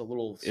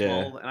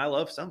small, and I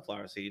love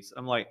sunflower seeds.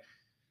 I'm like,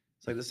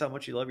 it's like, this is how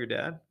much you love your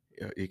dad?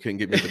 You couldn't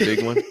give me the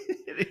big one?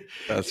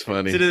 That's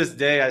funny. To this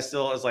day, I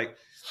was like,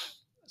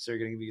 so you're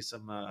gonna give me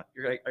some? Are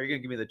you gonna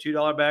give me the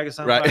 $2 bag of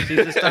sunflower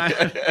seeds this time?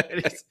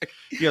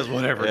 He goes,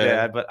 whatever,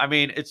 Dad. But I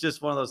mean, it's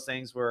just one of those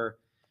things where,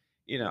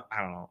 I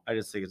don't know. I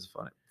just think it's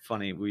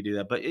funny we do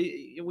that, but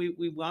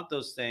we want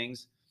those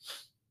things.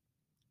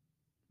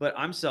 But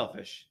I'm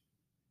selfish,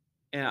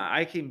 and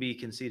I can be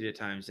conceited at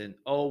times. And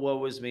oh,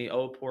 woe is me.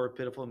 Oh, poor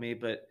pitiful me.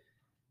 But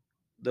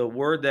the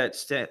word that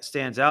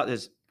stands out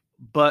is,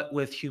 but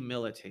with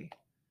humility.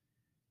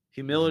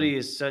 Humility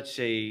is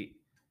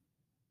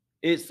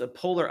it's the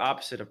polar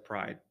opposite of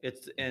pride.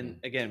 And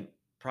again,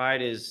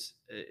 pride is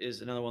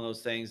another one of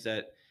those things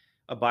that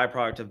a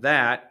byproduct of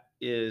that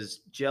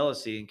is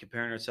jealousy and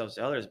comparing ourselves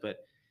to others.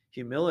 But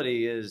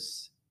humility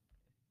is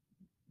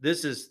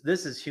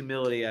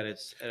humility at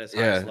its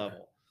highest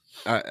level.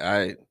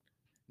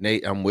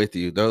 Nate, I'm with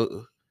you.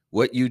 Though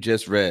what you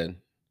just read,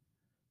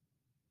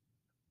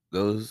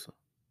 those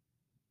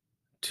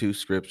two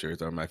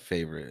scriptures are my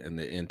favorite in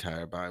the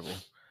entire Bible.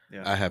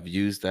 Yeah. I have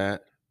used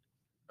that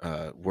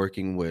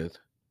working with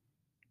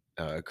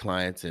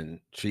clients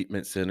in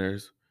treatment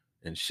centers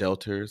and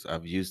shelters.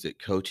 I've used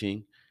it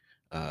coaching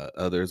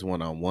others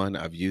one-on-one.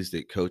 I've used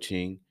it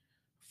coaching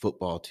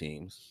football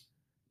teams.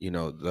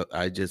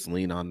 I just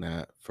lean on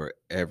that for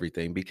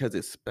everything because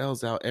it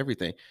spells out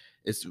everything.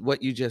 It's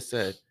what you just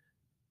said.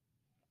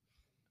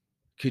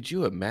 Could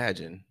you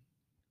imagine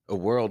a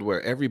world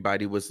where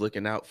everybody was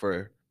looking out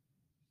for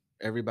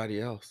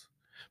everybody else?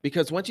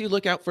 Because once you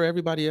look out for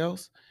everybody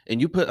else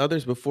and you put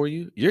others before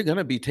you, you're going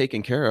to be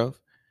taken care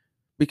of.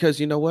 Because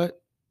you know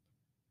what?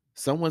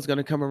 Someone's going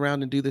to come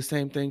around and do the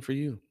same thing for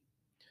you.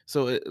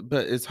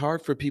 But it's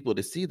hard for people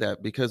to see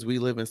that because we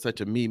live in such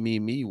a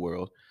me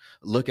world.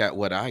 Look at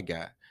what I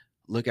got.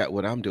 Look at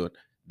what I'm doing.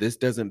 This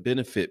doesn't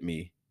benefit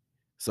me,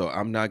 so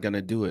I'm not going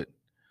to do it.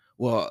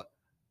 Well,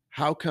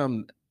 how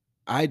come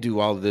I do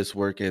all of this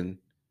work and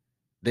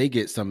they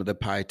get some of the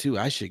pie too?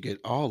 I should get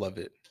all of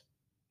it.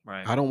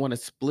 Right. I don't want to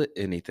split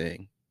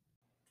anything.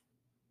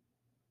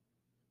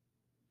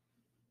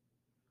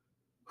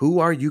 Who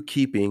are you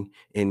keeping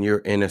in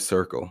your inner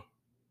circle?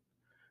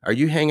 Are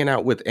you hanging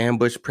out with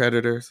ambush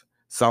predators,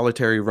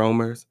 solitary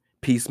roamers,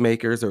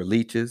 peacemakers, or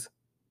leeches?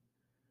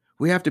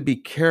 We have to be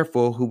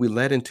careful who we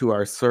let into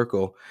our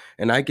circle,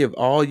 and I give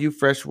all you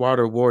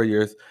freshwater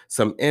warriors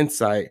some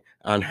insight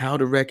on how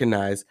to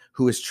recognize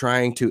who is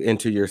trying to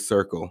enter your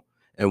circle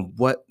and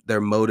what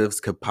their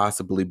motives could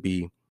possibly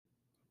be.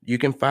 You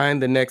can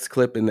find the next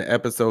clip in the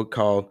episode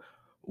called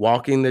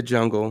Walking the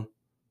Jungle.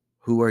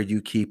 Who are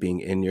you keeping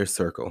in your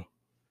circle?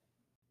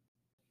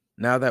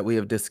 Now that we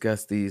have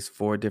discussed these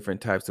 4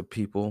 different types of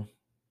people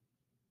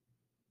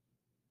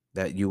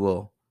that you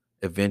will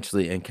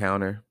eventually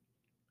encounter,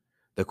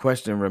 the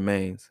question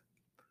remains,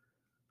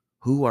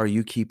 who are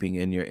you keeping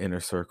in your inner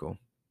circle?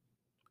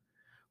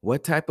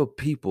 What type of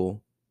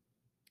people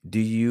do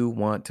you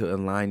want to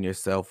align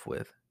yourself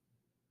with?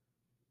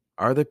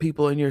 Are the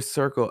people in your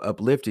circle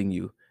uplifting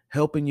you,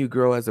 helping you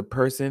grow as a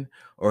person,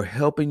 or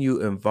helping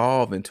you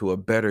evolve into a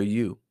better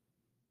you?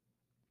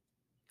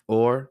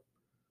 Or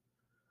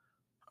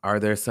are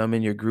there some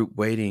in your group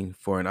waiting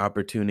for an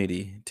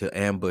opportunity to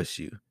ambush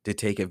you, to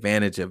take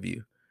advantage of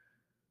you?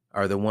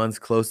 Are the ones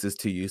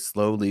closest to you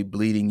slowly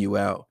bleeding you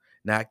out,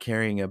 not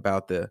caring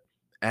about the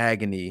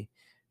agony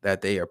that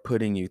they are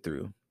putting you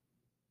through?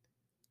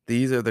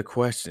 These are the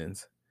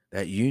questions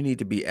that you need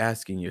to be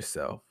asking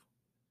yourself.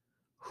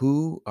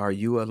 Who are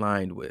you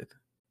aligned with?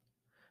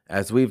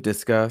 As we've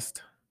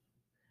discussed,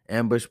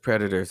 ambush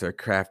predators are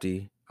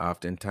crafty.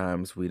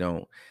 Oftentimes we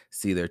don't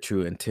see their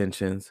true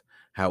intentions.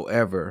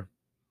 However,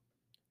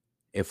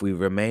 if we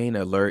remain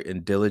alert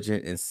and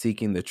diligent in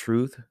seeking the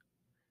truth,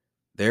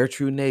 their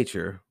true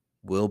nature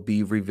will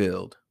be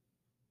revealed.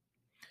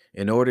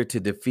 In order to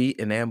defeat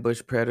an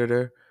ambush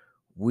predator,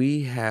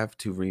 we have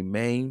to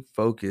remain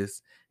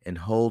focused and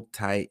hold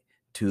tight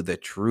to the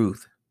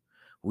truth.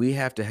 We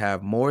have to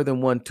have more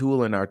than one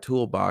tool in our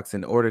toolbox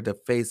in order to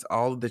face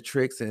all of the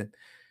tricks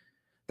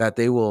that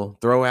they will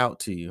throw out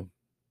to you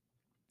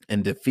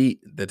and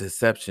defeat the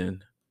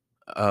deception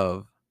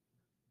of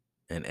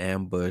an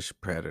ambush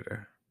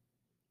predator.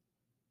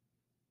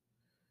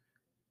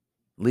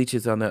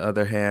 Leeches, on the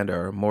other hand,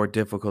 are more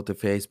difficult to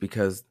face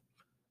because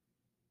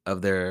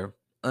of their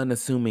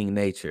unassuming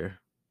nature.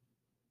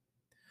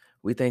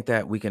 We think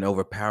that we can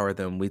overpower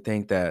them. We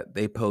think that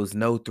they pose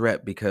no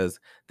threat because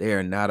they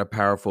are not a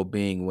powerful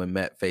being when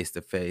met face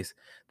to face.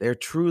 They're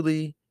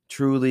truly,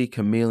 truly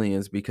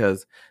chameleons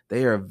because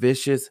they are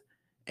vicious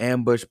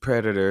ambush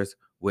predators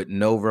with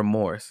no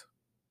remorse.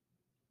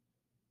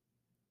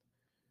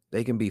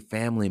 They can be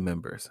family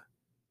members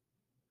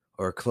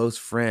or a close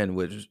friend,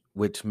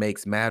 which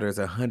makes matters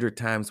 100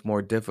 times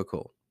more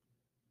difficult,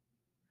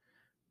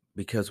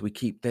 because we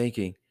keep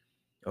thinking,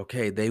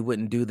 okay, they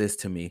wouldn't do this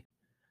to me.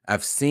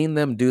 I've seen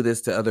them do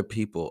this to other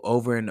people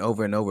over and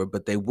over and over,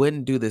 but they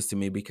wouldn't do this to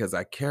me because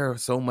I care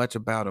so much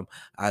about them.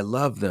 I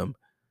love them.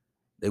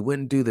 They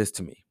wouldn't do this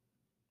to me.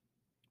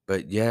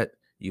 But yet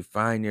you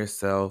find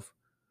yourself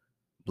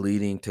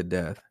bleeding to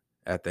death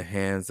at the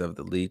hands of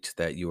the leech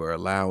that you are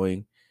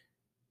allowing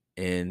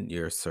in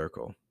your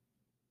circle.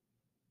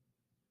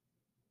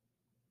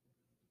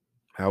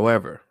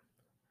 However,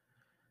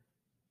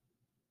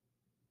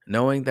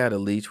 knowing that a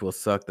leech will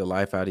suck the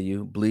life out of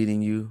you,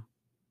 bleeding you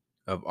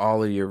of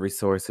all of your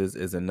resources,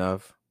 is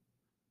enough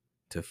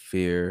to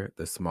fear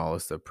the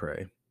smallest of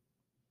prey.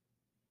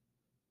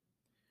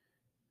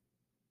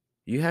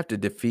 You have to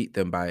defeat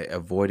them by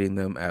avoiding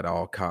them at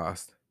all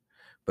costs.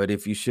 But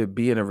if you should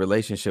be in a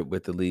relationship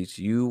with the leech,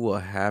 you will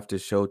have to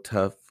show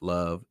tough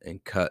love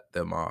and cut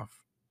them off.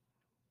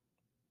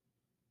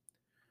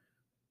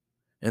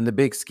 In the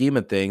big scheme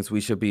of things, we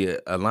should be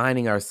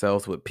aligning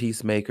ourselves with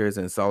peacemakers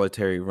and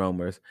solitary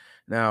roamers.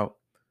 Now,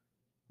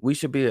 we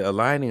should be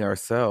aligning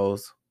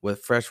ourselves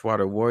with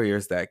freshwater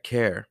warriors that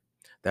care,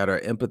 that are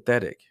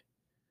empathetic,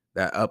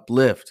 that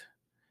uplift,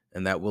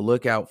 and that will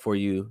look out for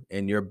you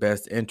in your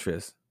best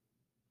interest.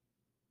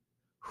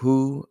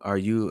 Who are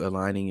you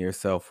aligning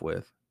yourself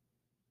with?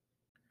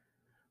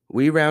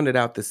 We rounded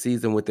out the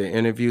season with an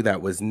interview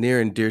that was near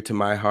and dear to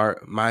my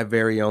heart. My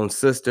very own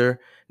sister,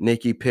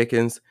 Nikki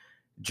Pickens,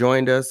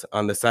 joined us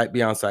on the Sight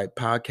Beyond Sight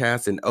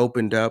podcast and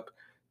opened up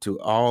to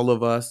all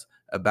of us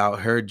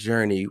about her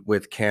journey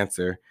with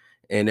cancer.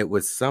 And it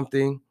was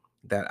something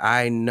that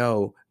I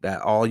know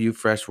that all you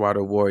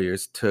freshwater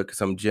warriors took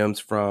some gems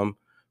from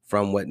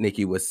what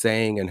Nikki was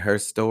saying and her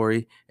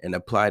story and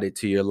applied it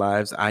to your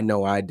lives. I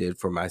know I did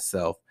for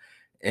myself.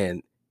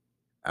 And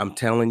I'm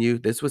telling you,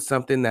 this was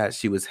something that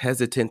she was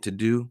hesitant to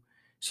do.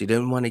 She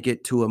didn't want to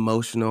get too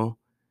emotional.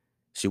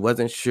 She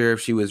wasn't sure if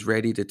she was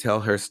ready to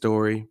tell her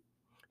story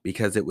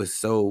because it was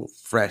so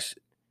fresh.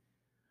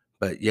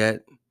 But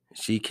yet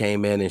she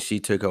came in and she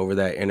took over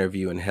that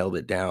interview and held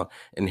it down.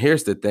 And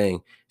here's the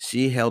thing.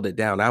 She held it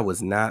down. I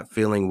was not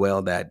feeling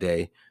well that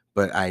day,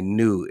 but I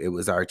knew it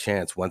was our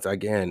chance. Once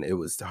again, it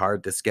was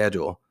hard to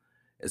schedule.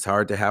 It's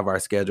hard to have our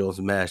schedules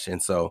mesh.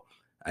 And so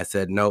I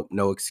said, nope,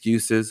 no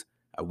excuses.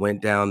 I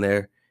went down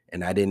there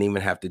and I didn't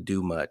even have to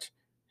do much.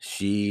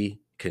 She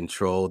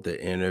controlled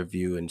the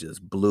interview and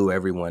just blew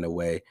everyone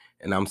away.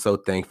 And I'm so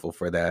thankful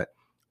for that.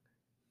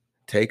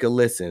 Take a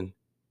listen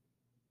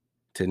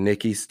to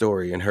Nikki's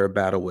story and her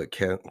battle with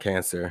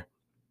cancer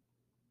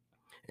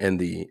in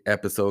the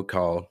episode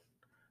called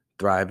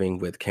Thriving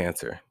with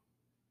Cancer.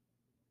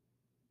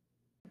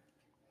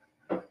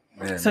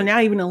 Man. So now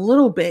even a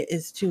little bit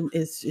is too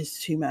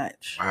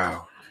much.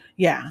 Wow.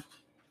 Yeah.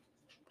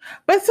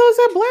 But so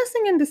it's a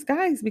blessing in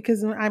disguise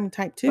because I'm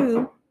type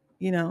 2,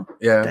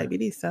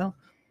 diabetes. So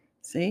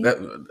see,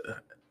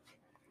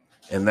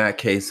 in that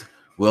case,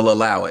 we'll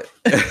allow it.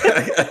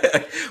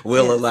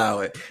 We'll allow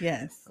it.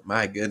 Yes.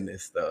 My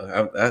goodness,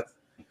 though.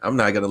 I'm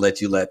not going to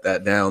let you let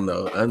that down,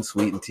 though.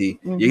 Unsweetened tea.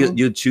 Mm-hmm.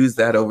 You choose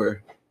that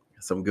over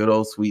some good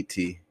old sweet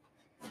tea.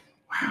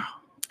 Wow.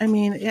 I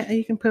mean, yeah,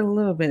 you can put a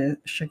little bit of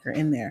sugar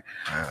in there.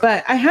 Wow.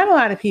 But I had a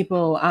lot of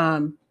people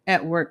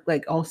at work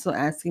like also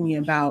asking me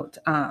about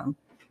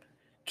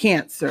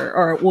cancer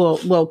or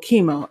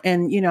chemo.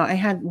 And I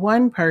had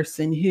one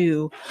person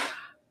who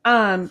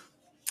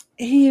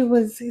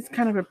he's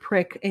kind of a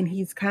prick and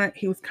he was kind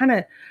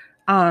of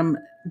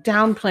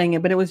downplaying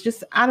it, but it was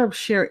just out of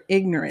sheer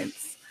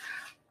ignorance.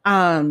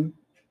 Didn't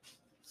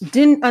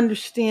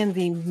understand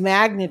the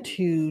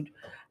magnitude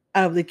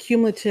of the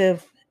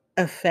cumulative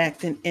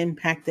effect and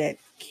impact that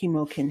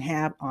chemo can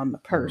have on the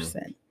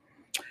person.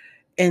 Mm-hmm.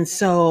 And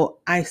so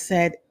I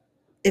said,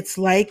 it's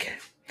like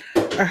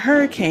a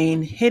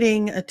hurricane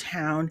hitting a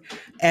town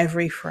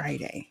every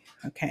Friday.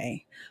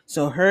 Okay.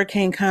 So a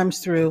hurricane comes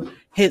through,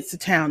 hits the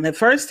town. The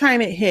first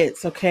time it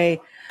hits, okay,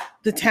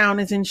 the town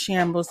is in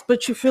shambles,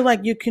 but you feel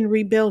like you can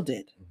rebuild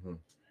it. Mm-hmm.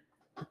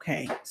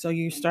 Okay. So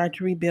you start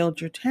to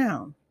rebuild your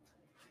town.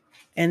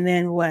 And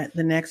then what?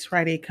 The next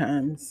Friday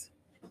comes,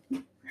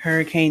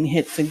 hurricane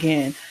hits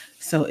again.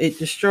 So it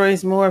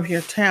destroys more of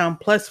your town,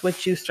 plus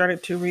what you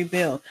started to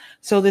rebuild.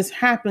 So this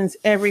happens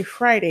every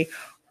Friday.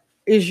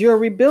 Is your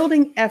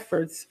rebuilding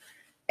efforts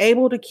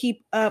able to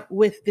keep up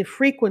with the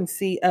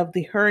frequency of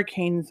the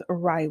hurricane's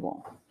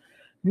arrival?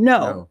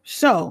 No.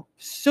 So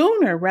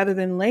sooner rather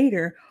than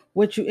later,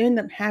 what you end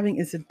up having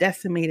is a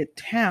decimated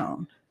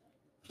town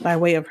by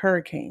way of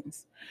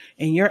hurricanes.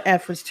 And your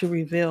efforts to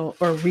rebuild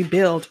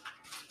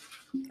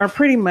are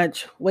pretty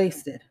much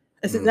wasted.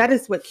 That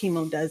is what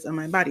chemo does on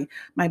my body.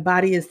 My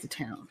body is the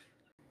town.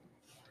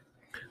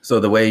 So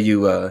the way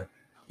you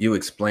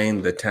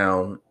explain the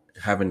town,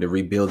 having to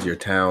rebuild your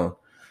town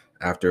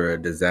after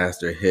a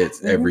disaster hits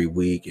mm-hmm. every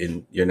week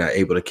and you're not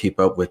able to keep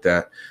up with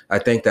that. I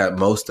think that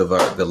most of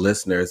the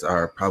listeners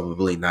are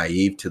probably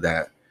naive to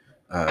that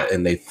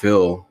and they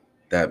feel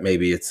that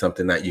maybe it's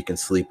something that you can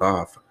sleep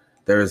off.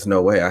 there is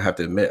no way. I have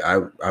to admit,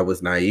 I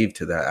was naive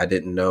to that. I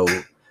didn't know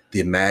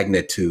the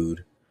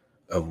magnitude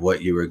of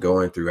what you were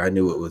going through. I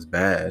knew it was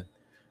bad,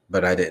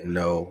 but I didn't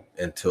know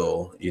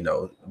until,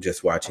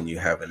 just watching you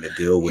having to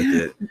deal with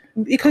it.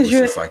 Because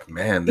you're just like,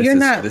 man,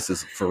 this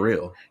is for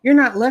real. You're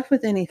not left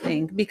with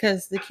anything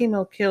because the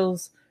chemo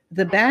kills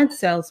the bad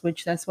cells,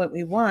 which that's what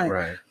we want.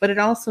 Right. But it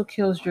also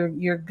kills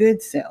your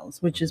good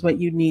cells, which is what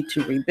you need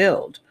to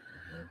rebuild.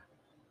 Mhm.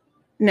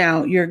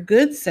 Now, your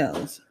good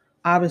cells,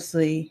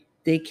 obviously,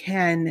 they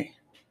can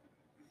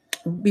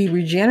be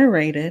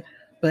regenerated,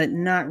 but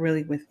not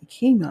really with the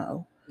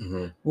chemo.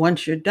 Mm-hmm.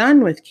 Once you're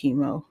done with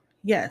chemo,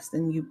 yes,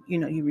 then you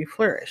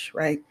reflourish,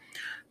 right?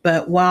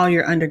 But while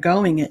you're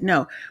undergoing it,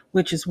 no,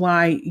 which is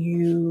why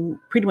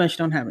you pretty much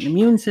don't have an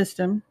immune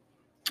system.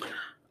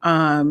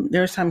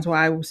 There's times where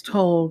I was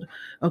told,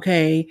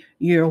 okay,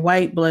 your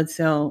white blood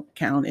cell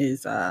count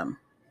is,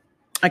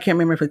 I can't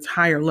remember if it's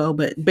high or low,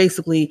 but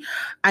basically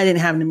I didn't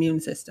have an immune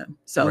system.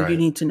 So Right. You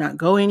need to not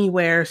go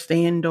anywhere,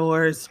 stay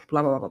indoors,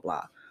 blah, blah, blah, blah,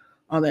 blah,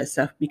 all that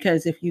stuff.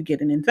 Because if you get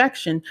an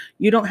infection,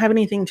 you don't have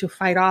anything to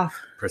fight off.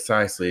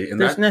 Precisely.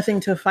 And there's nothing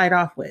to fight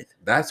off with.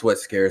 That's what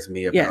scares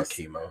me about Yes.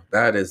 chemo.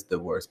 That is the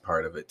worst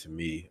part of it to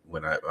me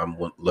when I'm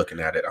looking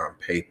at it on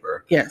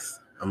paper. Yes.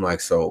 I'm like,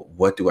 so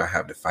what do I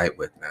have to fight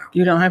with now?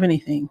 You don't have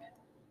anything.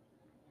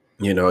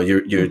 You're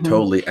Mhm.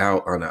 totally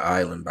out on an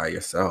island by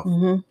yourself,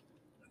 Mm-hmm.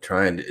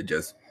 trying to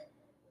just,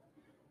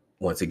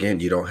 once again,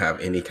 you don't have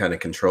any kind of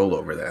control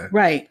over that.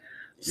 Right.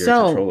 Your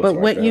So, control is but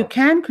what wiped you out.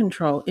 can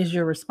control is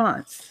your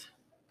response.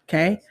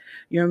 Okay. Yes.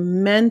 Your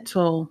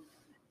mental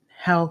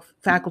health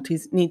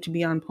faculties need to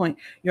be on point.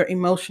 Your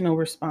emotional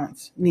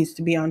response needs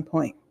to be on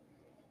point.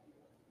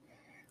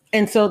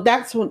 And so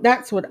that's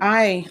what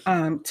I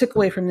took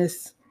away from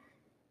this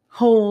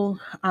whole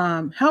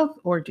health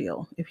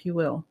ordeal, if you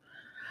will.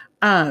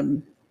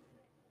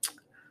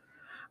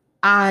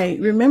 I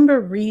remember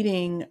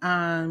reading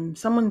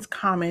someone's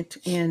comment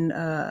in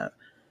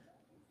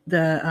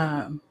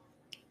the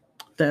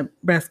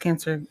breast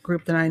cancer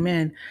group that I'm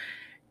in,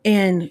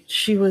 and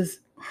it was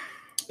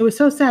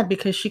so sad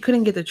because she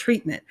couldn't get the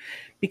treatment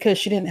because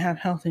she didn't have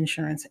health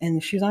insurance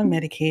and she was on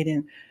Medicaid,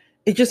 and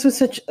it just was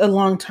such a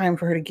long time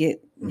for her to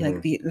get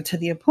to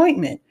the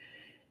appointment.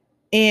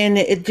 And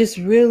it just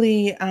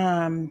really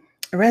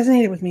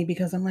resonated with me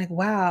because I'm like,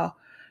 wow,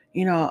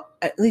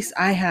 at least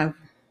I have,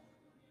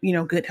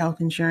 good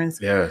health insurance.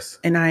 Yes.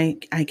 And I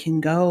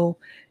can go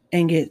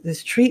and get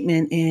this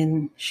treatment,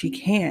 and she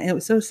can't. It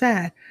was so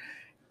sad.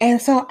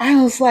 And so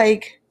I was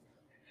like,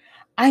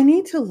 I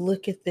need to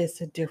look at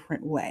this a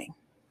different way.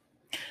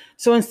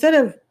 So instead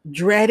of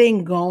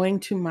dreading going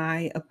to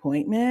my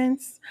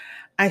appointments,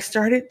 I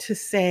started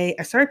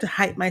to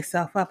hype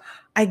myself up.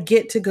 I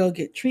get to go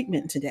get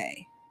treatment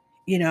today,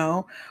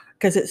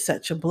 because it's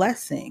such a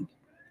blessing.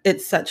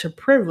 It's such a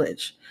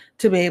privilege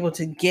to be able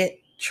to get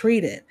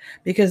treated,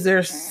 because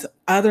there's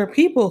other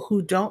people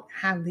who don't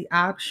have the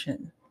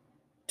option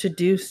to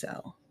do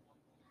so.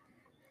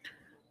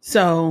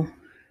 So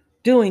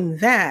doing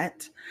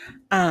that,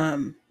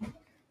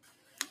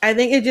 I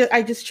think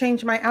I just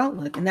changed my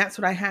outlook, and that's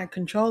what I had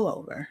control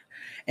over.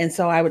 And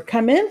so I would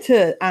come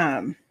into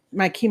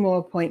my chemo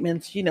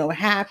appointments,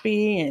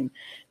 happy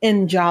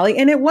and jolly.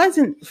 And it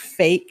wasn't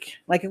fake.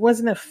 Like, it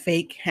wasn't a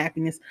fake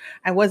happiness.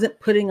 I wasn't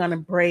putting on a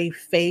brave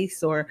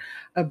face or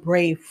a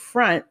brave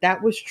front.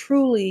 That was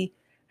truly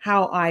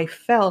how I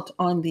felt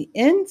on the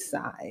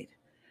inside,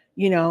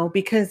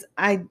 because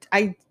I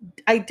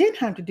did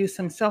have to do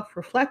some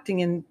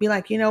self-reflecting and be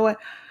like, you know what?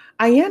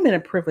 I am in a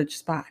privileged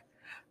spot.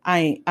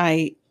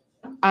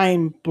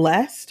 I'm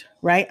blessed,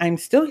 right? I'm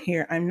still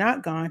here. I'm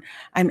not gone.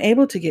 I'm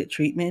able to get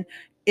treatment.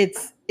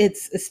 It's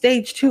a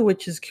stage 2,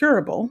 which is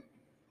curable,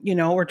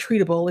 or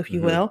treatable, if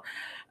you will.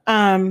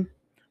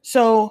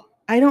 So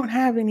I don't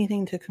have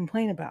anything to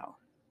complain about.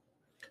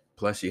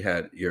 Plus, you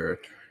had your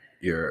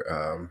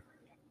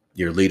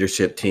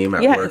leadership team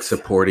at Yes. work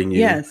supporting you.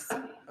 Yes.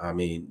 I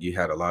mean, you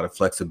had a lot of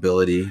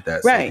flexibility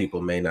that Right. some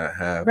people may not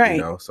have.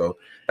 Right. So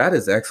that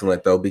is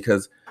excellent, though,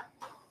 because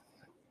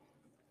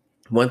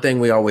one thing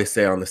we always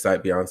say on the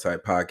Sight Beyond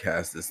Sight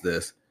podcast is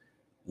this: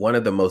 one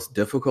of the most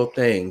difficult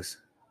things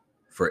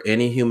for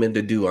any human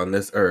to do on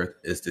this earth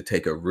is to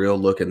take a real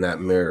look in that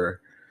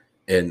mirror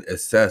and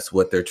assess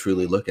what they're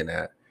truly looking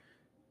at.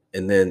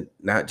 And then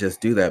not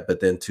just do that, but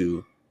then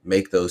to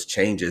make those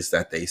changes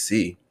that they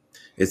see.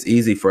 It's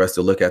easy for us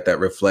to look at that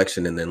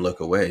reflection and then look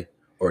away,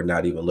 or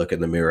not even look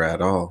in the mirror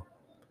at all.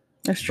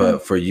 That's true.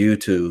 But for you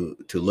to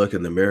look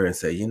in the mirror and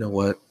say, you know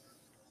what?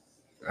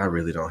 I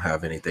really don't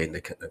have anything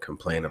to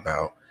complain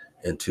about,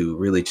 and to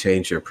really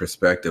change your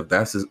perspective.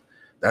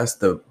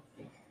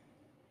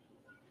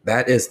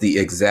 That is the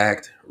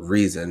exact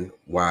reason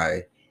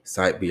why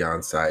Sight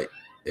Beyond Sight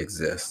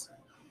exists.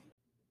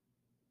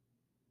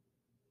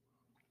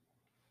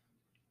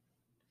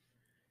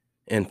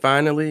 And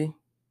finally,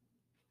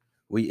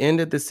 we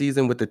ended the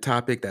season with the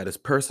topic that is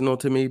personal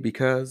to me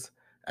because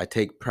I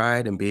take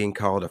pride in being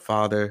called a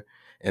father.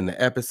 In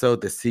the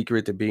episode, The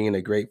Secret to Being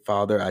a Great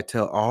Father, I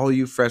tell all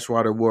you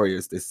freshwater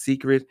warriors the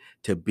secret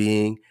to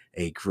being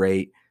a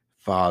great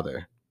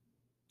father.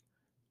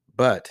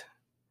 But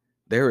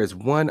there is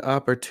one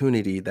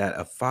opportunity that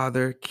a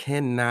father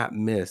cannot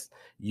miss.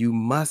 You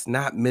must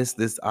not miss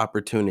this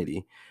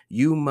opportunity.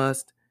 You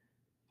must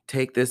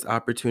take this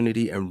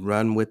opportunity and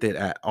run with it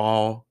at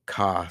all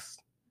costs.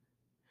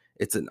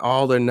 It's an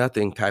all or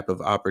nothing type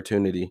of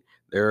opportunity.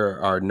 There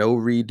are no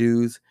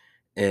redos,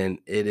 and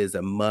it is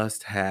a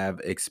must have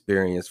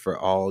experience for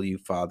all you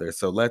fathers.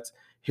 So let's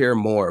hear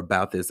more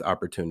about this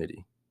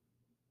opportunity.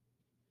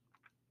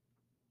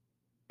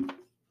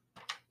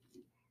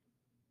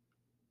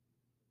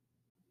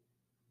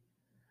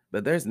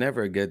 But there's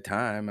never a good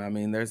time. I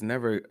mean, there's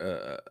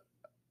never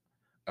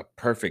a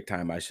perfect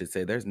time, I should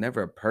say. There's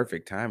never a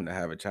perfect time to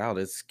have a child.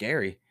 It's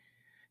scary.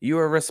 You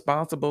are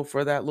responsible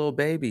for that little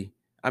baby.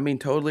 I mean,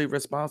 totally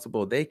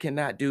responsible. They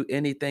cannot do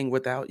anything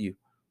without you.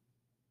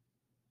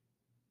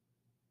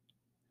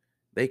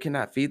 They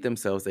cannot feed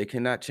themselves. They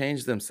cannot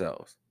change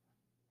themselves.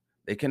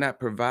 They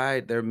cannot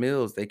provide their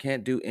meals. They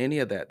can't do any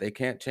of that. They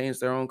can't change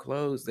their own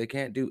clothes. They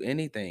can't do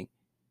anything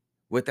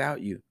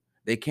without you.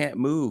 They can't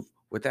move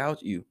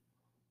without you.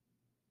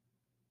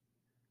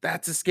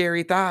 That's a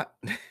scary thought.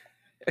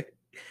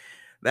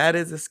 That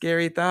is a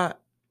scary thought.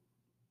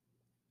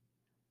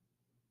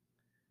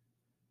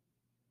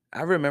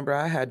 I remember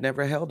I had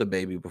never held a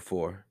baby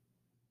before.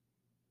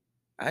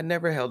 I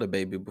never held a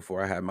baby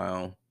before I had my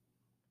own.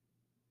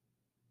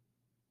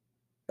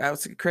 That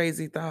was a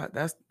crazy thought.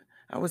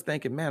 I was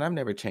thinking, man, I've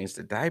never changed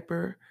a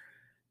diaper.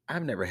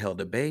 I've never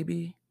held a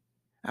baby.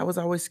 I was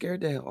always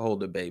scared to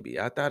hold a baby.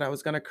 I thought I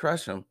was going to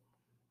crush him.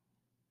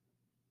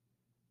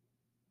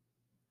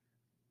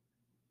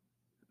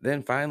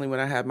 Then finally,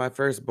 when I had my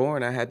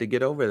firstborn, I had to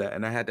get over that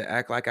and I had to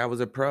act like I was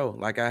a pro,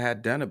 like I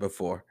had done it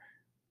before.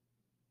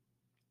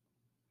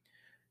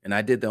 And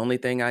I did the only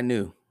thing I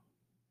knew.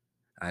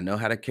 I know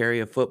how to carry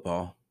a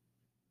football.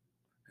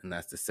 And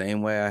that's the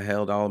same way I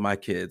held all of my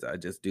kids. I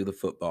just do the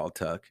football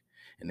tuck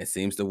and it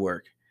seems to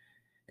work.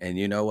 And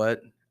you know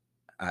what?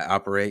 I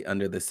operate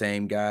under the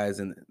same guys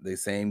and the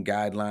same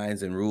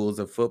guidelines and rules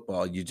of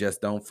football. You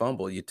just don't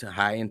fumble. You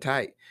high and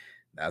tight.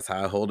 That's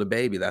how I hold a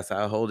baby. That's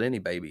how I hold any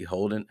baby.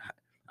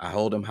 I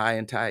hold them high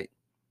and tight.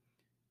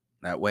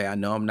 That way I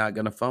know I'm not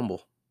going to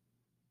fumble.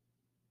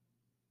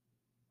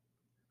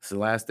 So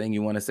the last thing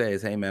you want to say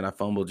is, hey, man, I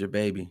fumbled your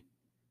baby.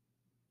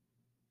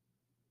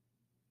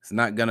 It's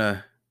not going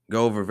to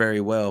go over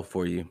very well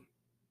for you.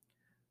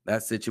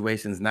 That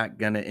situation's not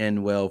going to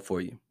end well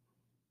for you.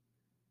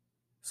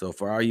 So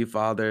for all you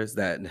fathers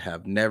that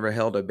have never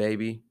held a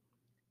baby,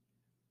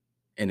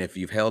 and if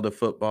you've held a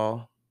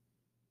football,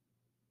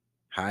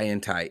 high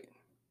and tight,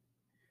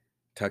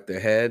 tuck their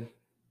head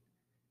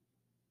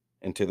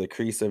into the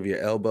crease of your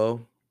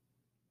elbow,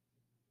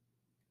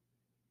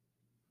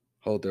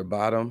 hold their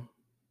bottom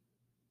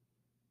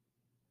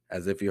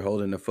as if you're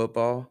holding a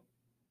football,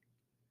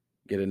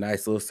 get a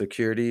nice little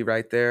security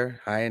right there,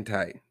 high and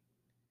tight.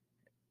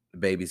 The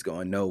baby's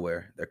going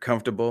nowhere. They're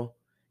comfortable.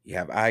 You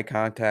have eye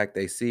contact.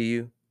 They see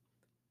you.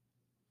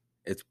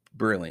 It's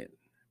brilliant.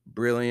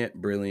 Brilliant,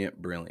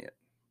 brilliant, brilliant.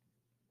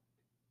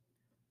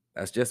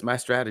 That's just my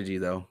strategy,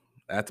 though.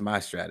 That's my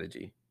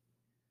strategy.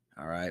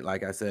 All right.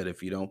 Like I said,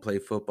 if you don't play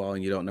football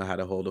and you don't know how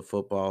to hold a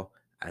football,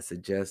 I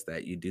suggest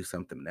that you do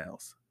something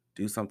else.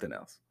 Do something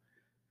else.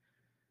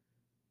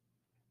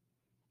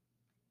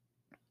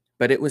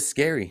 But it was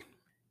scary.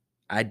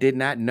 I did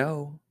not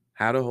know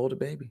how to hold a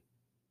baby.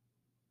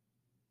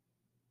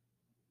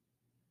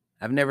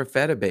 I've never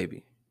fed a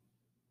baby.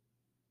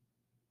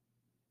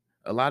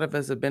 A lot of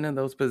us have been in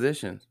those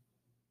positions.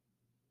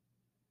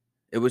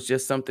 It was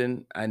just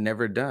something I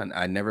never done.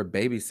 I never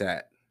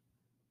babysat.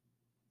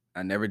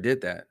 I never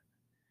did that.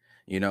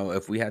 You know,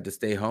 if we had to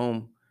stay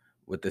home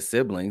with the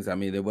siblings, I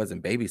mean, it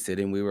wasn't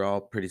babysitting. We were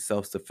all pretty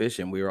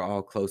self-sufficient. We were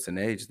all close in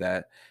age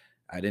that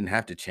I didn't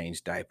have to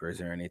change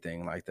diapers or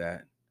anything like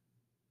that.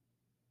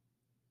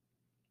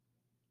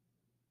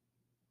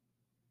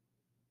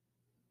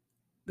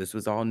 This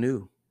was all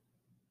new.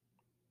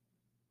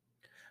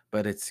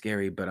 But it's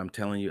scary, but I'm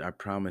telling you, I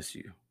promise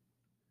you,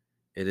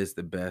 it is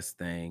the best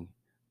thing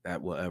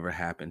that will ever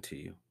happen to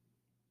you.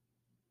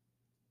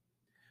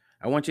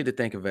 I want you to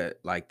think of it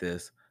like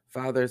this.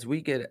 Fathers,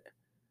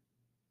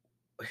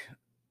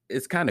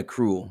 it's kind of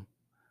cruel.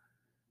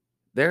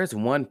 There's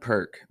one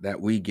perk that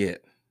we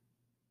get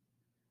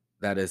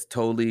that is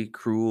totally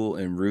cruel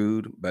and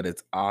rude, but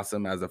it's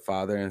awesome as a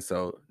father. And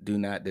so do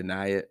not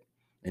deny it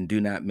and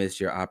do not miss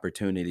your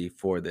opportunity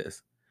for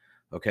this.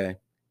 Okay?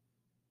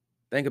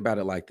 Think about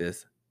it like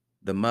this.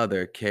 The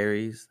mother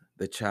carries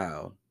the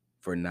child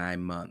for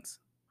 9 months.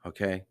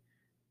 Okay?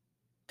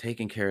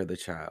 Taking care of the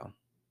child.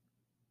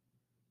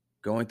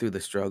 Going through the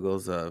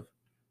struggles of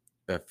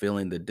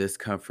feeling the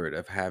discomfort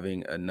of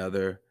having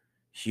another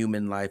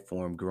human life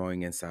form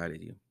growing inside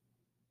of you.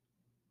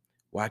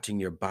 Watching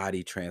your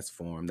body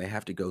transform. They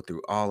have to go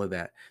through all of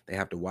that. They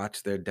have to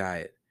watch their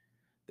diet.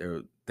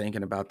 They're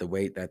thinking about the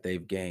weight that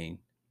they've gained.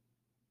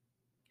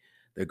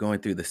 They're going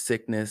through the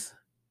sickness.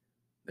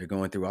 They're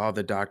going through all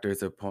the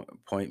doctor's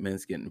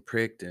appointments, getting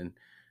pricked and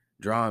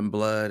drawing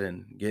blood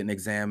and getting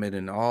examined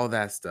and all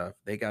that stuff.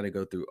 They got to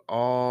go through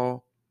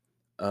all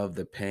of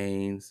the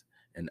pains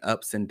and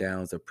ups and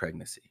downs of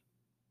pregnancy.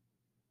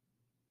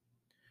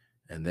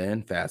 And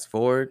then fast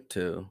forward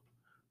to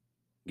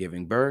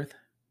giving birth.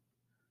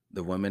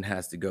 The woman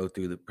has to go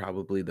through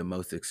probably the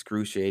most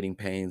excruciating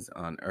pains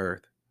on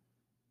earth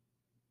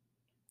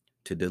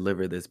to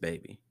deliver this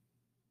baby.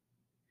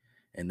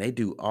 And they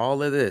do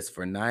all of this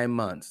for 9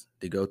 months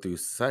to go through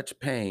such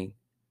pain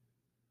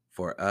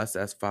for us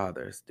as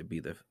fathers to be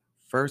the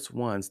first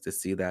ones to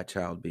see that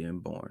child being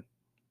born.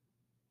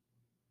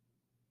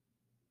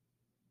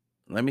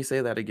 Let me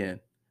say that again.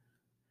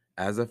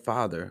 As a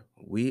father,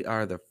 we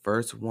are the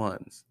first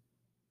ones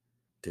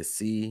to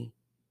see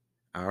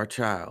our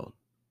child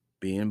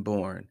being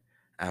born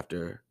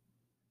after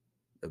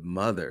the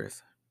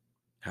mothers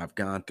have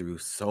gone through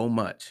so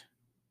much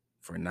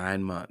for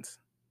 9 months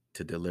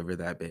to deliver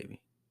that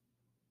baby.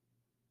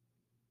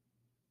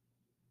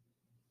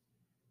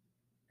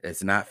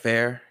 It's not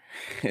fair.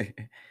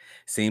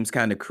 Seems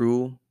kind of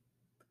cruel,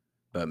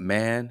 but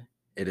man,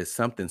 it is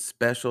something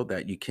special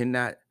that you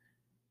cannot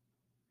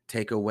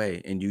take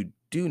away, and you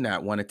do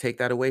not want to take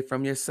that away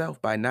from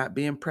yourself by not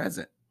being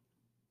present.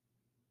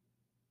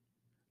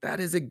 That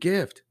is a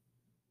gift.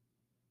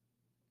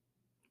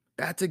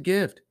 That's a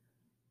gift.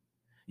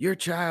 Your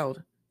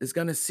child is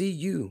going to see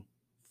you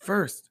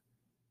first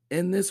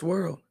in this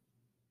world.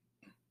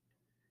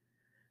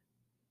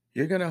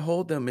 You're going to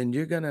hold them and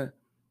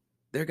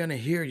they're going to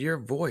hear your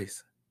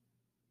voice.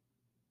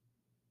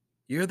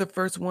 You're the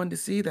first one to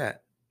see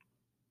that.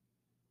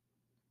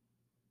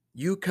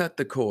 You cut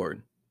the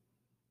cord.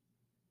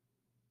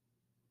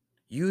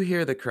 You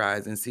hear the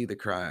cries and see the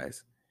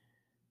cries.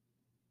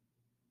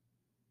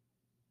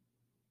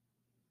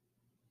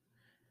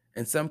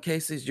 In some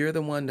cases, you're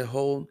the one to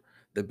hold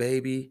the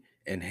baby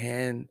and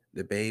hand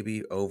the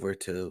baby over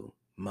to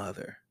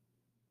mother.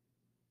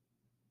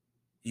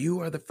 You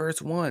are the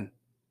first one.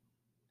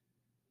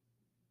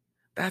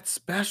 That's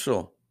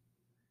special.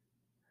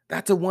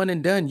 That's a one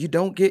and done. You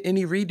don't get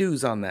any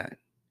redos on that.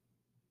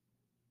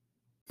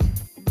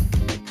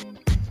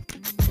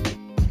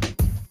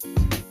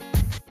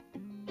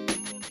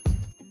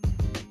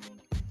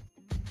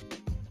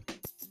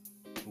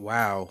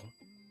 Wow.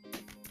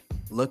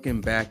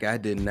 Looking back, I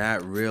did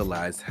not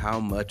realize how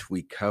much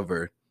we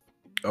covered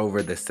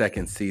over the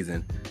second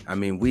season. I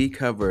mean, we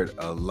covered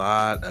a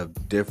lot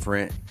of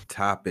different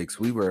topics.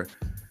 We were,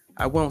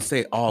 I won't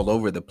say all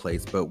over the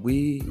place, but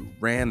we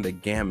ran the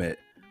gamut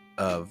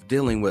of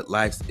dealing with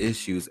life's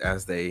issues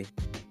as they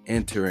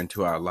enter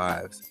into our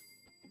lives.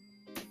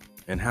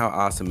 And how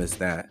awesome is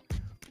that?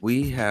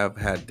 We have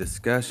had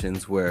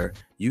discussions where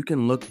you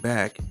can look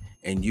back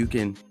and you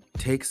can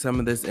take some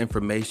of this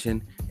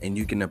information and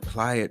you can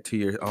apply it to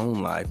your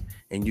own life,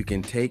 and you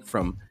can take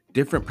from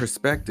different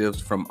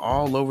perspectives from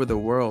all over the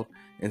world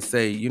and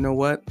say, you know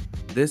what,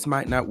 this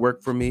might not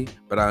work for me,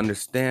 but I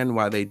understand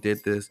why they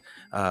did this.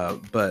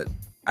 But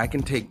I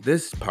can take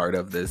this part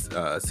of this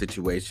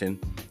situation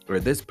or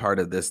this part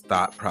of this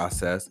thought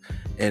process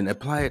and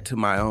apply it to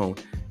my own.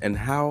 And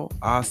how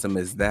awesome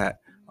is that?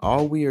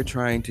 All we are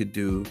trying to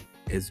do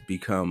is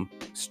become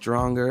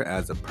stronger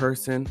as a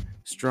person,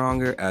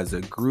 stronger as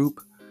a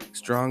group,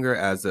 stronger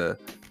as a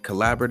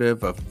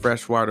collaborative of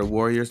freshwater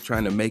warriors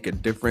trying to make a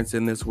difference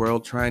in this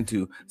world, trying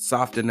to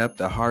soften up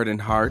the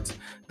hardened hearts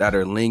that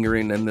are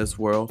lingering in this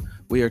world.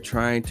 We are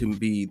trying to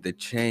be the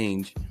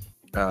change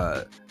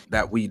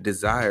that we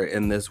desire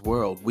in this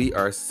world. We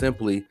are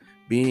simply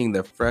being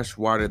the fresh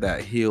water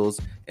that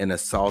heals in a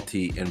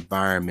salty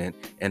environment.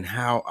 And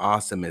how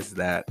awesome is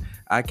that?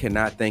 I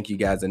cannot thank you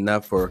guys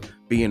enough for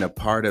being a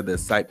part of the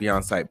Sight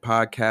Beyond Sight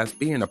podcast,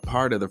 being a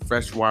part of the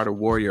Freshwater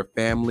Warrior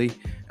family.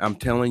 I'm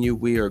telling you,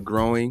 we are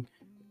growing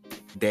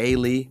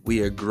daily.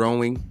 We are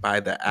growing by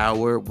the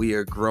hour. We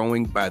are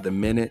growing by the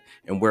minute,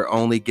 and we're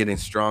only getting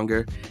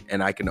stronger.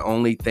 And I can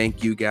only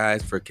thank you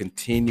guys for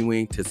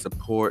continuing to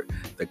support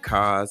the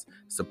cause,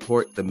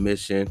 support the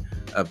mission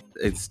of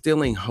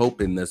instilling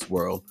hope in this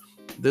world.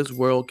 This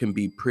world can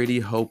be pretty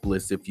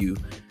hopeless if you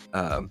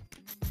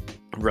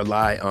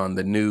rely on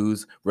the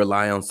news,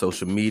 rely on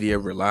social media,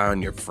 rely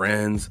on your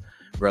friends,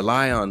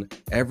 rely on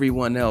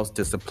everyone else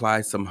to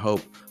supply some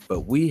hope.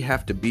 But we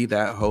have to be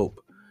that hope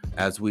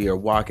as we are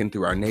walking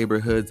through our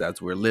neighborhoods,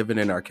 as we're living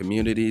in our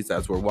communities,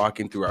 as we're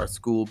walking through our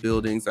school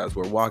buildings, as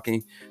we're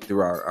walking through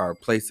our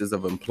places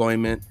of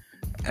employment,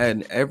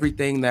 and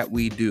everything that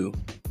we do,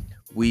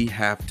 we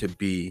have to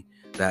be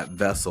that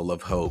vessel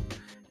of hope.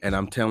 And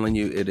I'm telling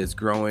you, it is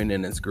growing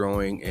and it's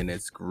growing and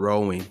it's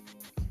growing.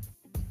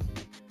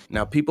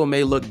 Now, people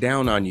may look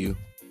down on you.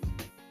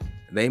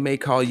 They may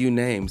call you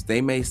names.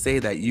 They may say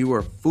that you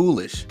are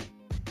foolish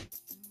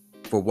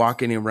for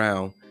walking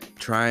around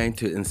trying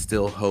to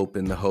instill hope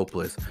in the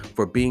hopeless,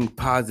 for being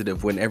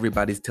positive when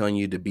everybody's telling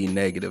you to be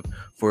negative,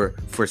 for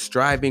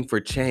striving for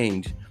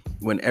change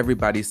when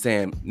everybody's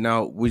saying,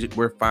 no,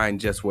 we're fine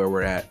just where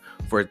we're at,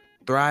 for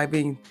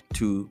thriving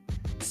to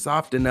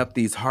soften up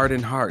these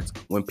hardened hearts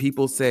when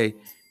people say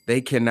they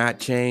cannot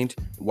change.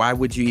 Why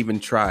would you even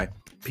try?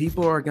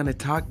 People are going to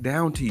talk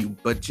down to you,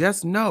 but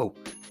just know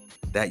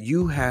that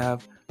you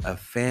have a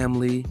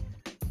family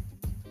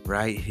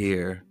right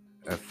here,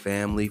 a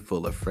family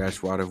full of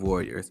freshwater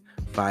warriors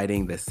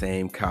fighting the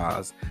same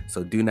cause.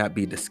 So do not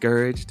be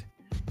discouraged.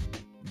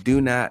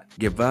 Do not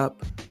give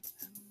up.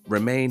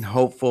 Remain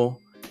hopeful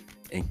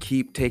and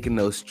keep taking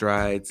those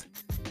strides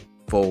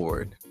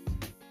forward.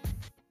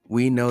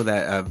 We know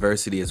that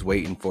adversity is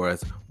waiting for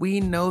us. We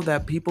know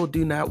that people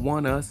do not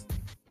want us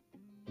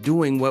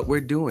doing what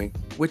we're doing,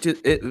 which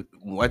is,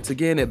 once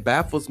again, it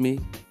baffles me.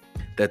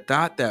 The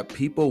thought that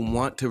people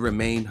want to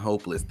remain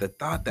hopeless, the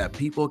thought that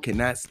people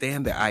cannot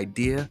stand the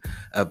idea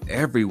of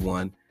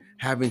everyone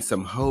having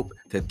some hope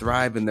to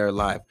thrive in their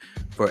life,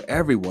 for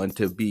everyone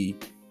to be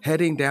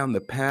heading down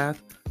the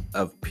path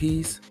of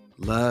peace,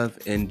 love,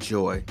 and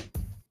joy.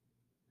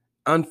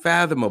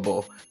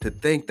 Unfathomable to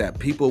think that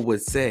people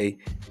would say,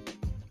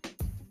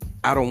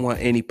 I don't want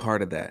any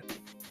part of that.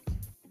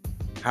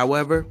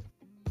 However,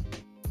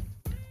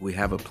 we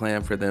have a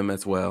plan for them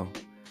as well,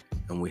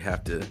 and we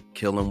have to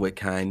kill them with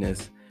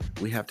kindness.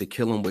 We have to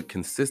kill them with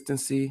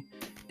consistency,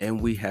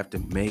 and we have to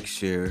make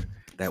sure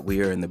that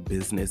we are in the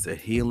business of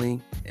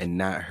healing and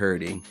not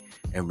hurting.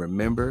 And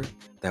remember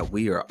that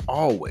we are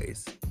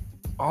always,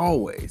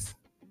 always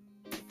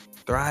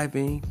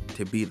thriving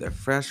to be the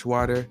fresh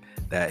water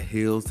that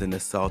heals in a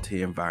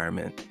salty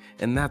environment.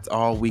 And that's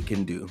all we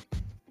can do.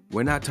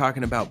 We're not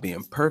talking about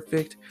being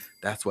perfect.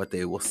 That's what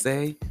they will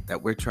say,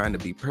 that we're trying to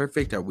be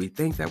perfect, or we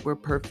think that we're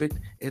perfect.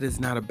 It is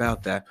not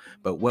about that.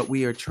 But what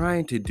we are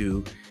trying to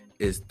do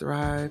is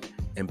thrive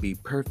and be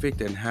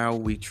perfect in how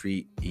we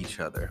treat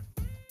each other.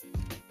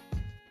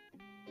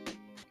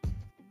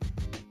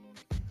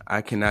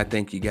 I cannot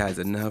thank you guys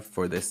enough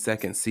for this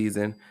second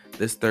season.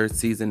 This third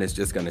season is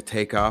just going to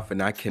take off,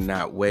 and I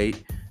cannot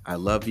wait. I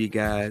love you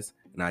guys,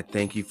 and I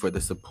thank you for the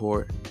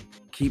support.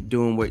 Keep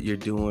doing what you're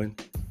doing.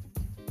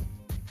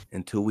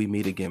 Until we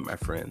meet again, my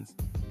friends.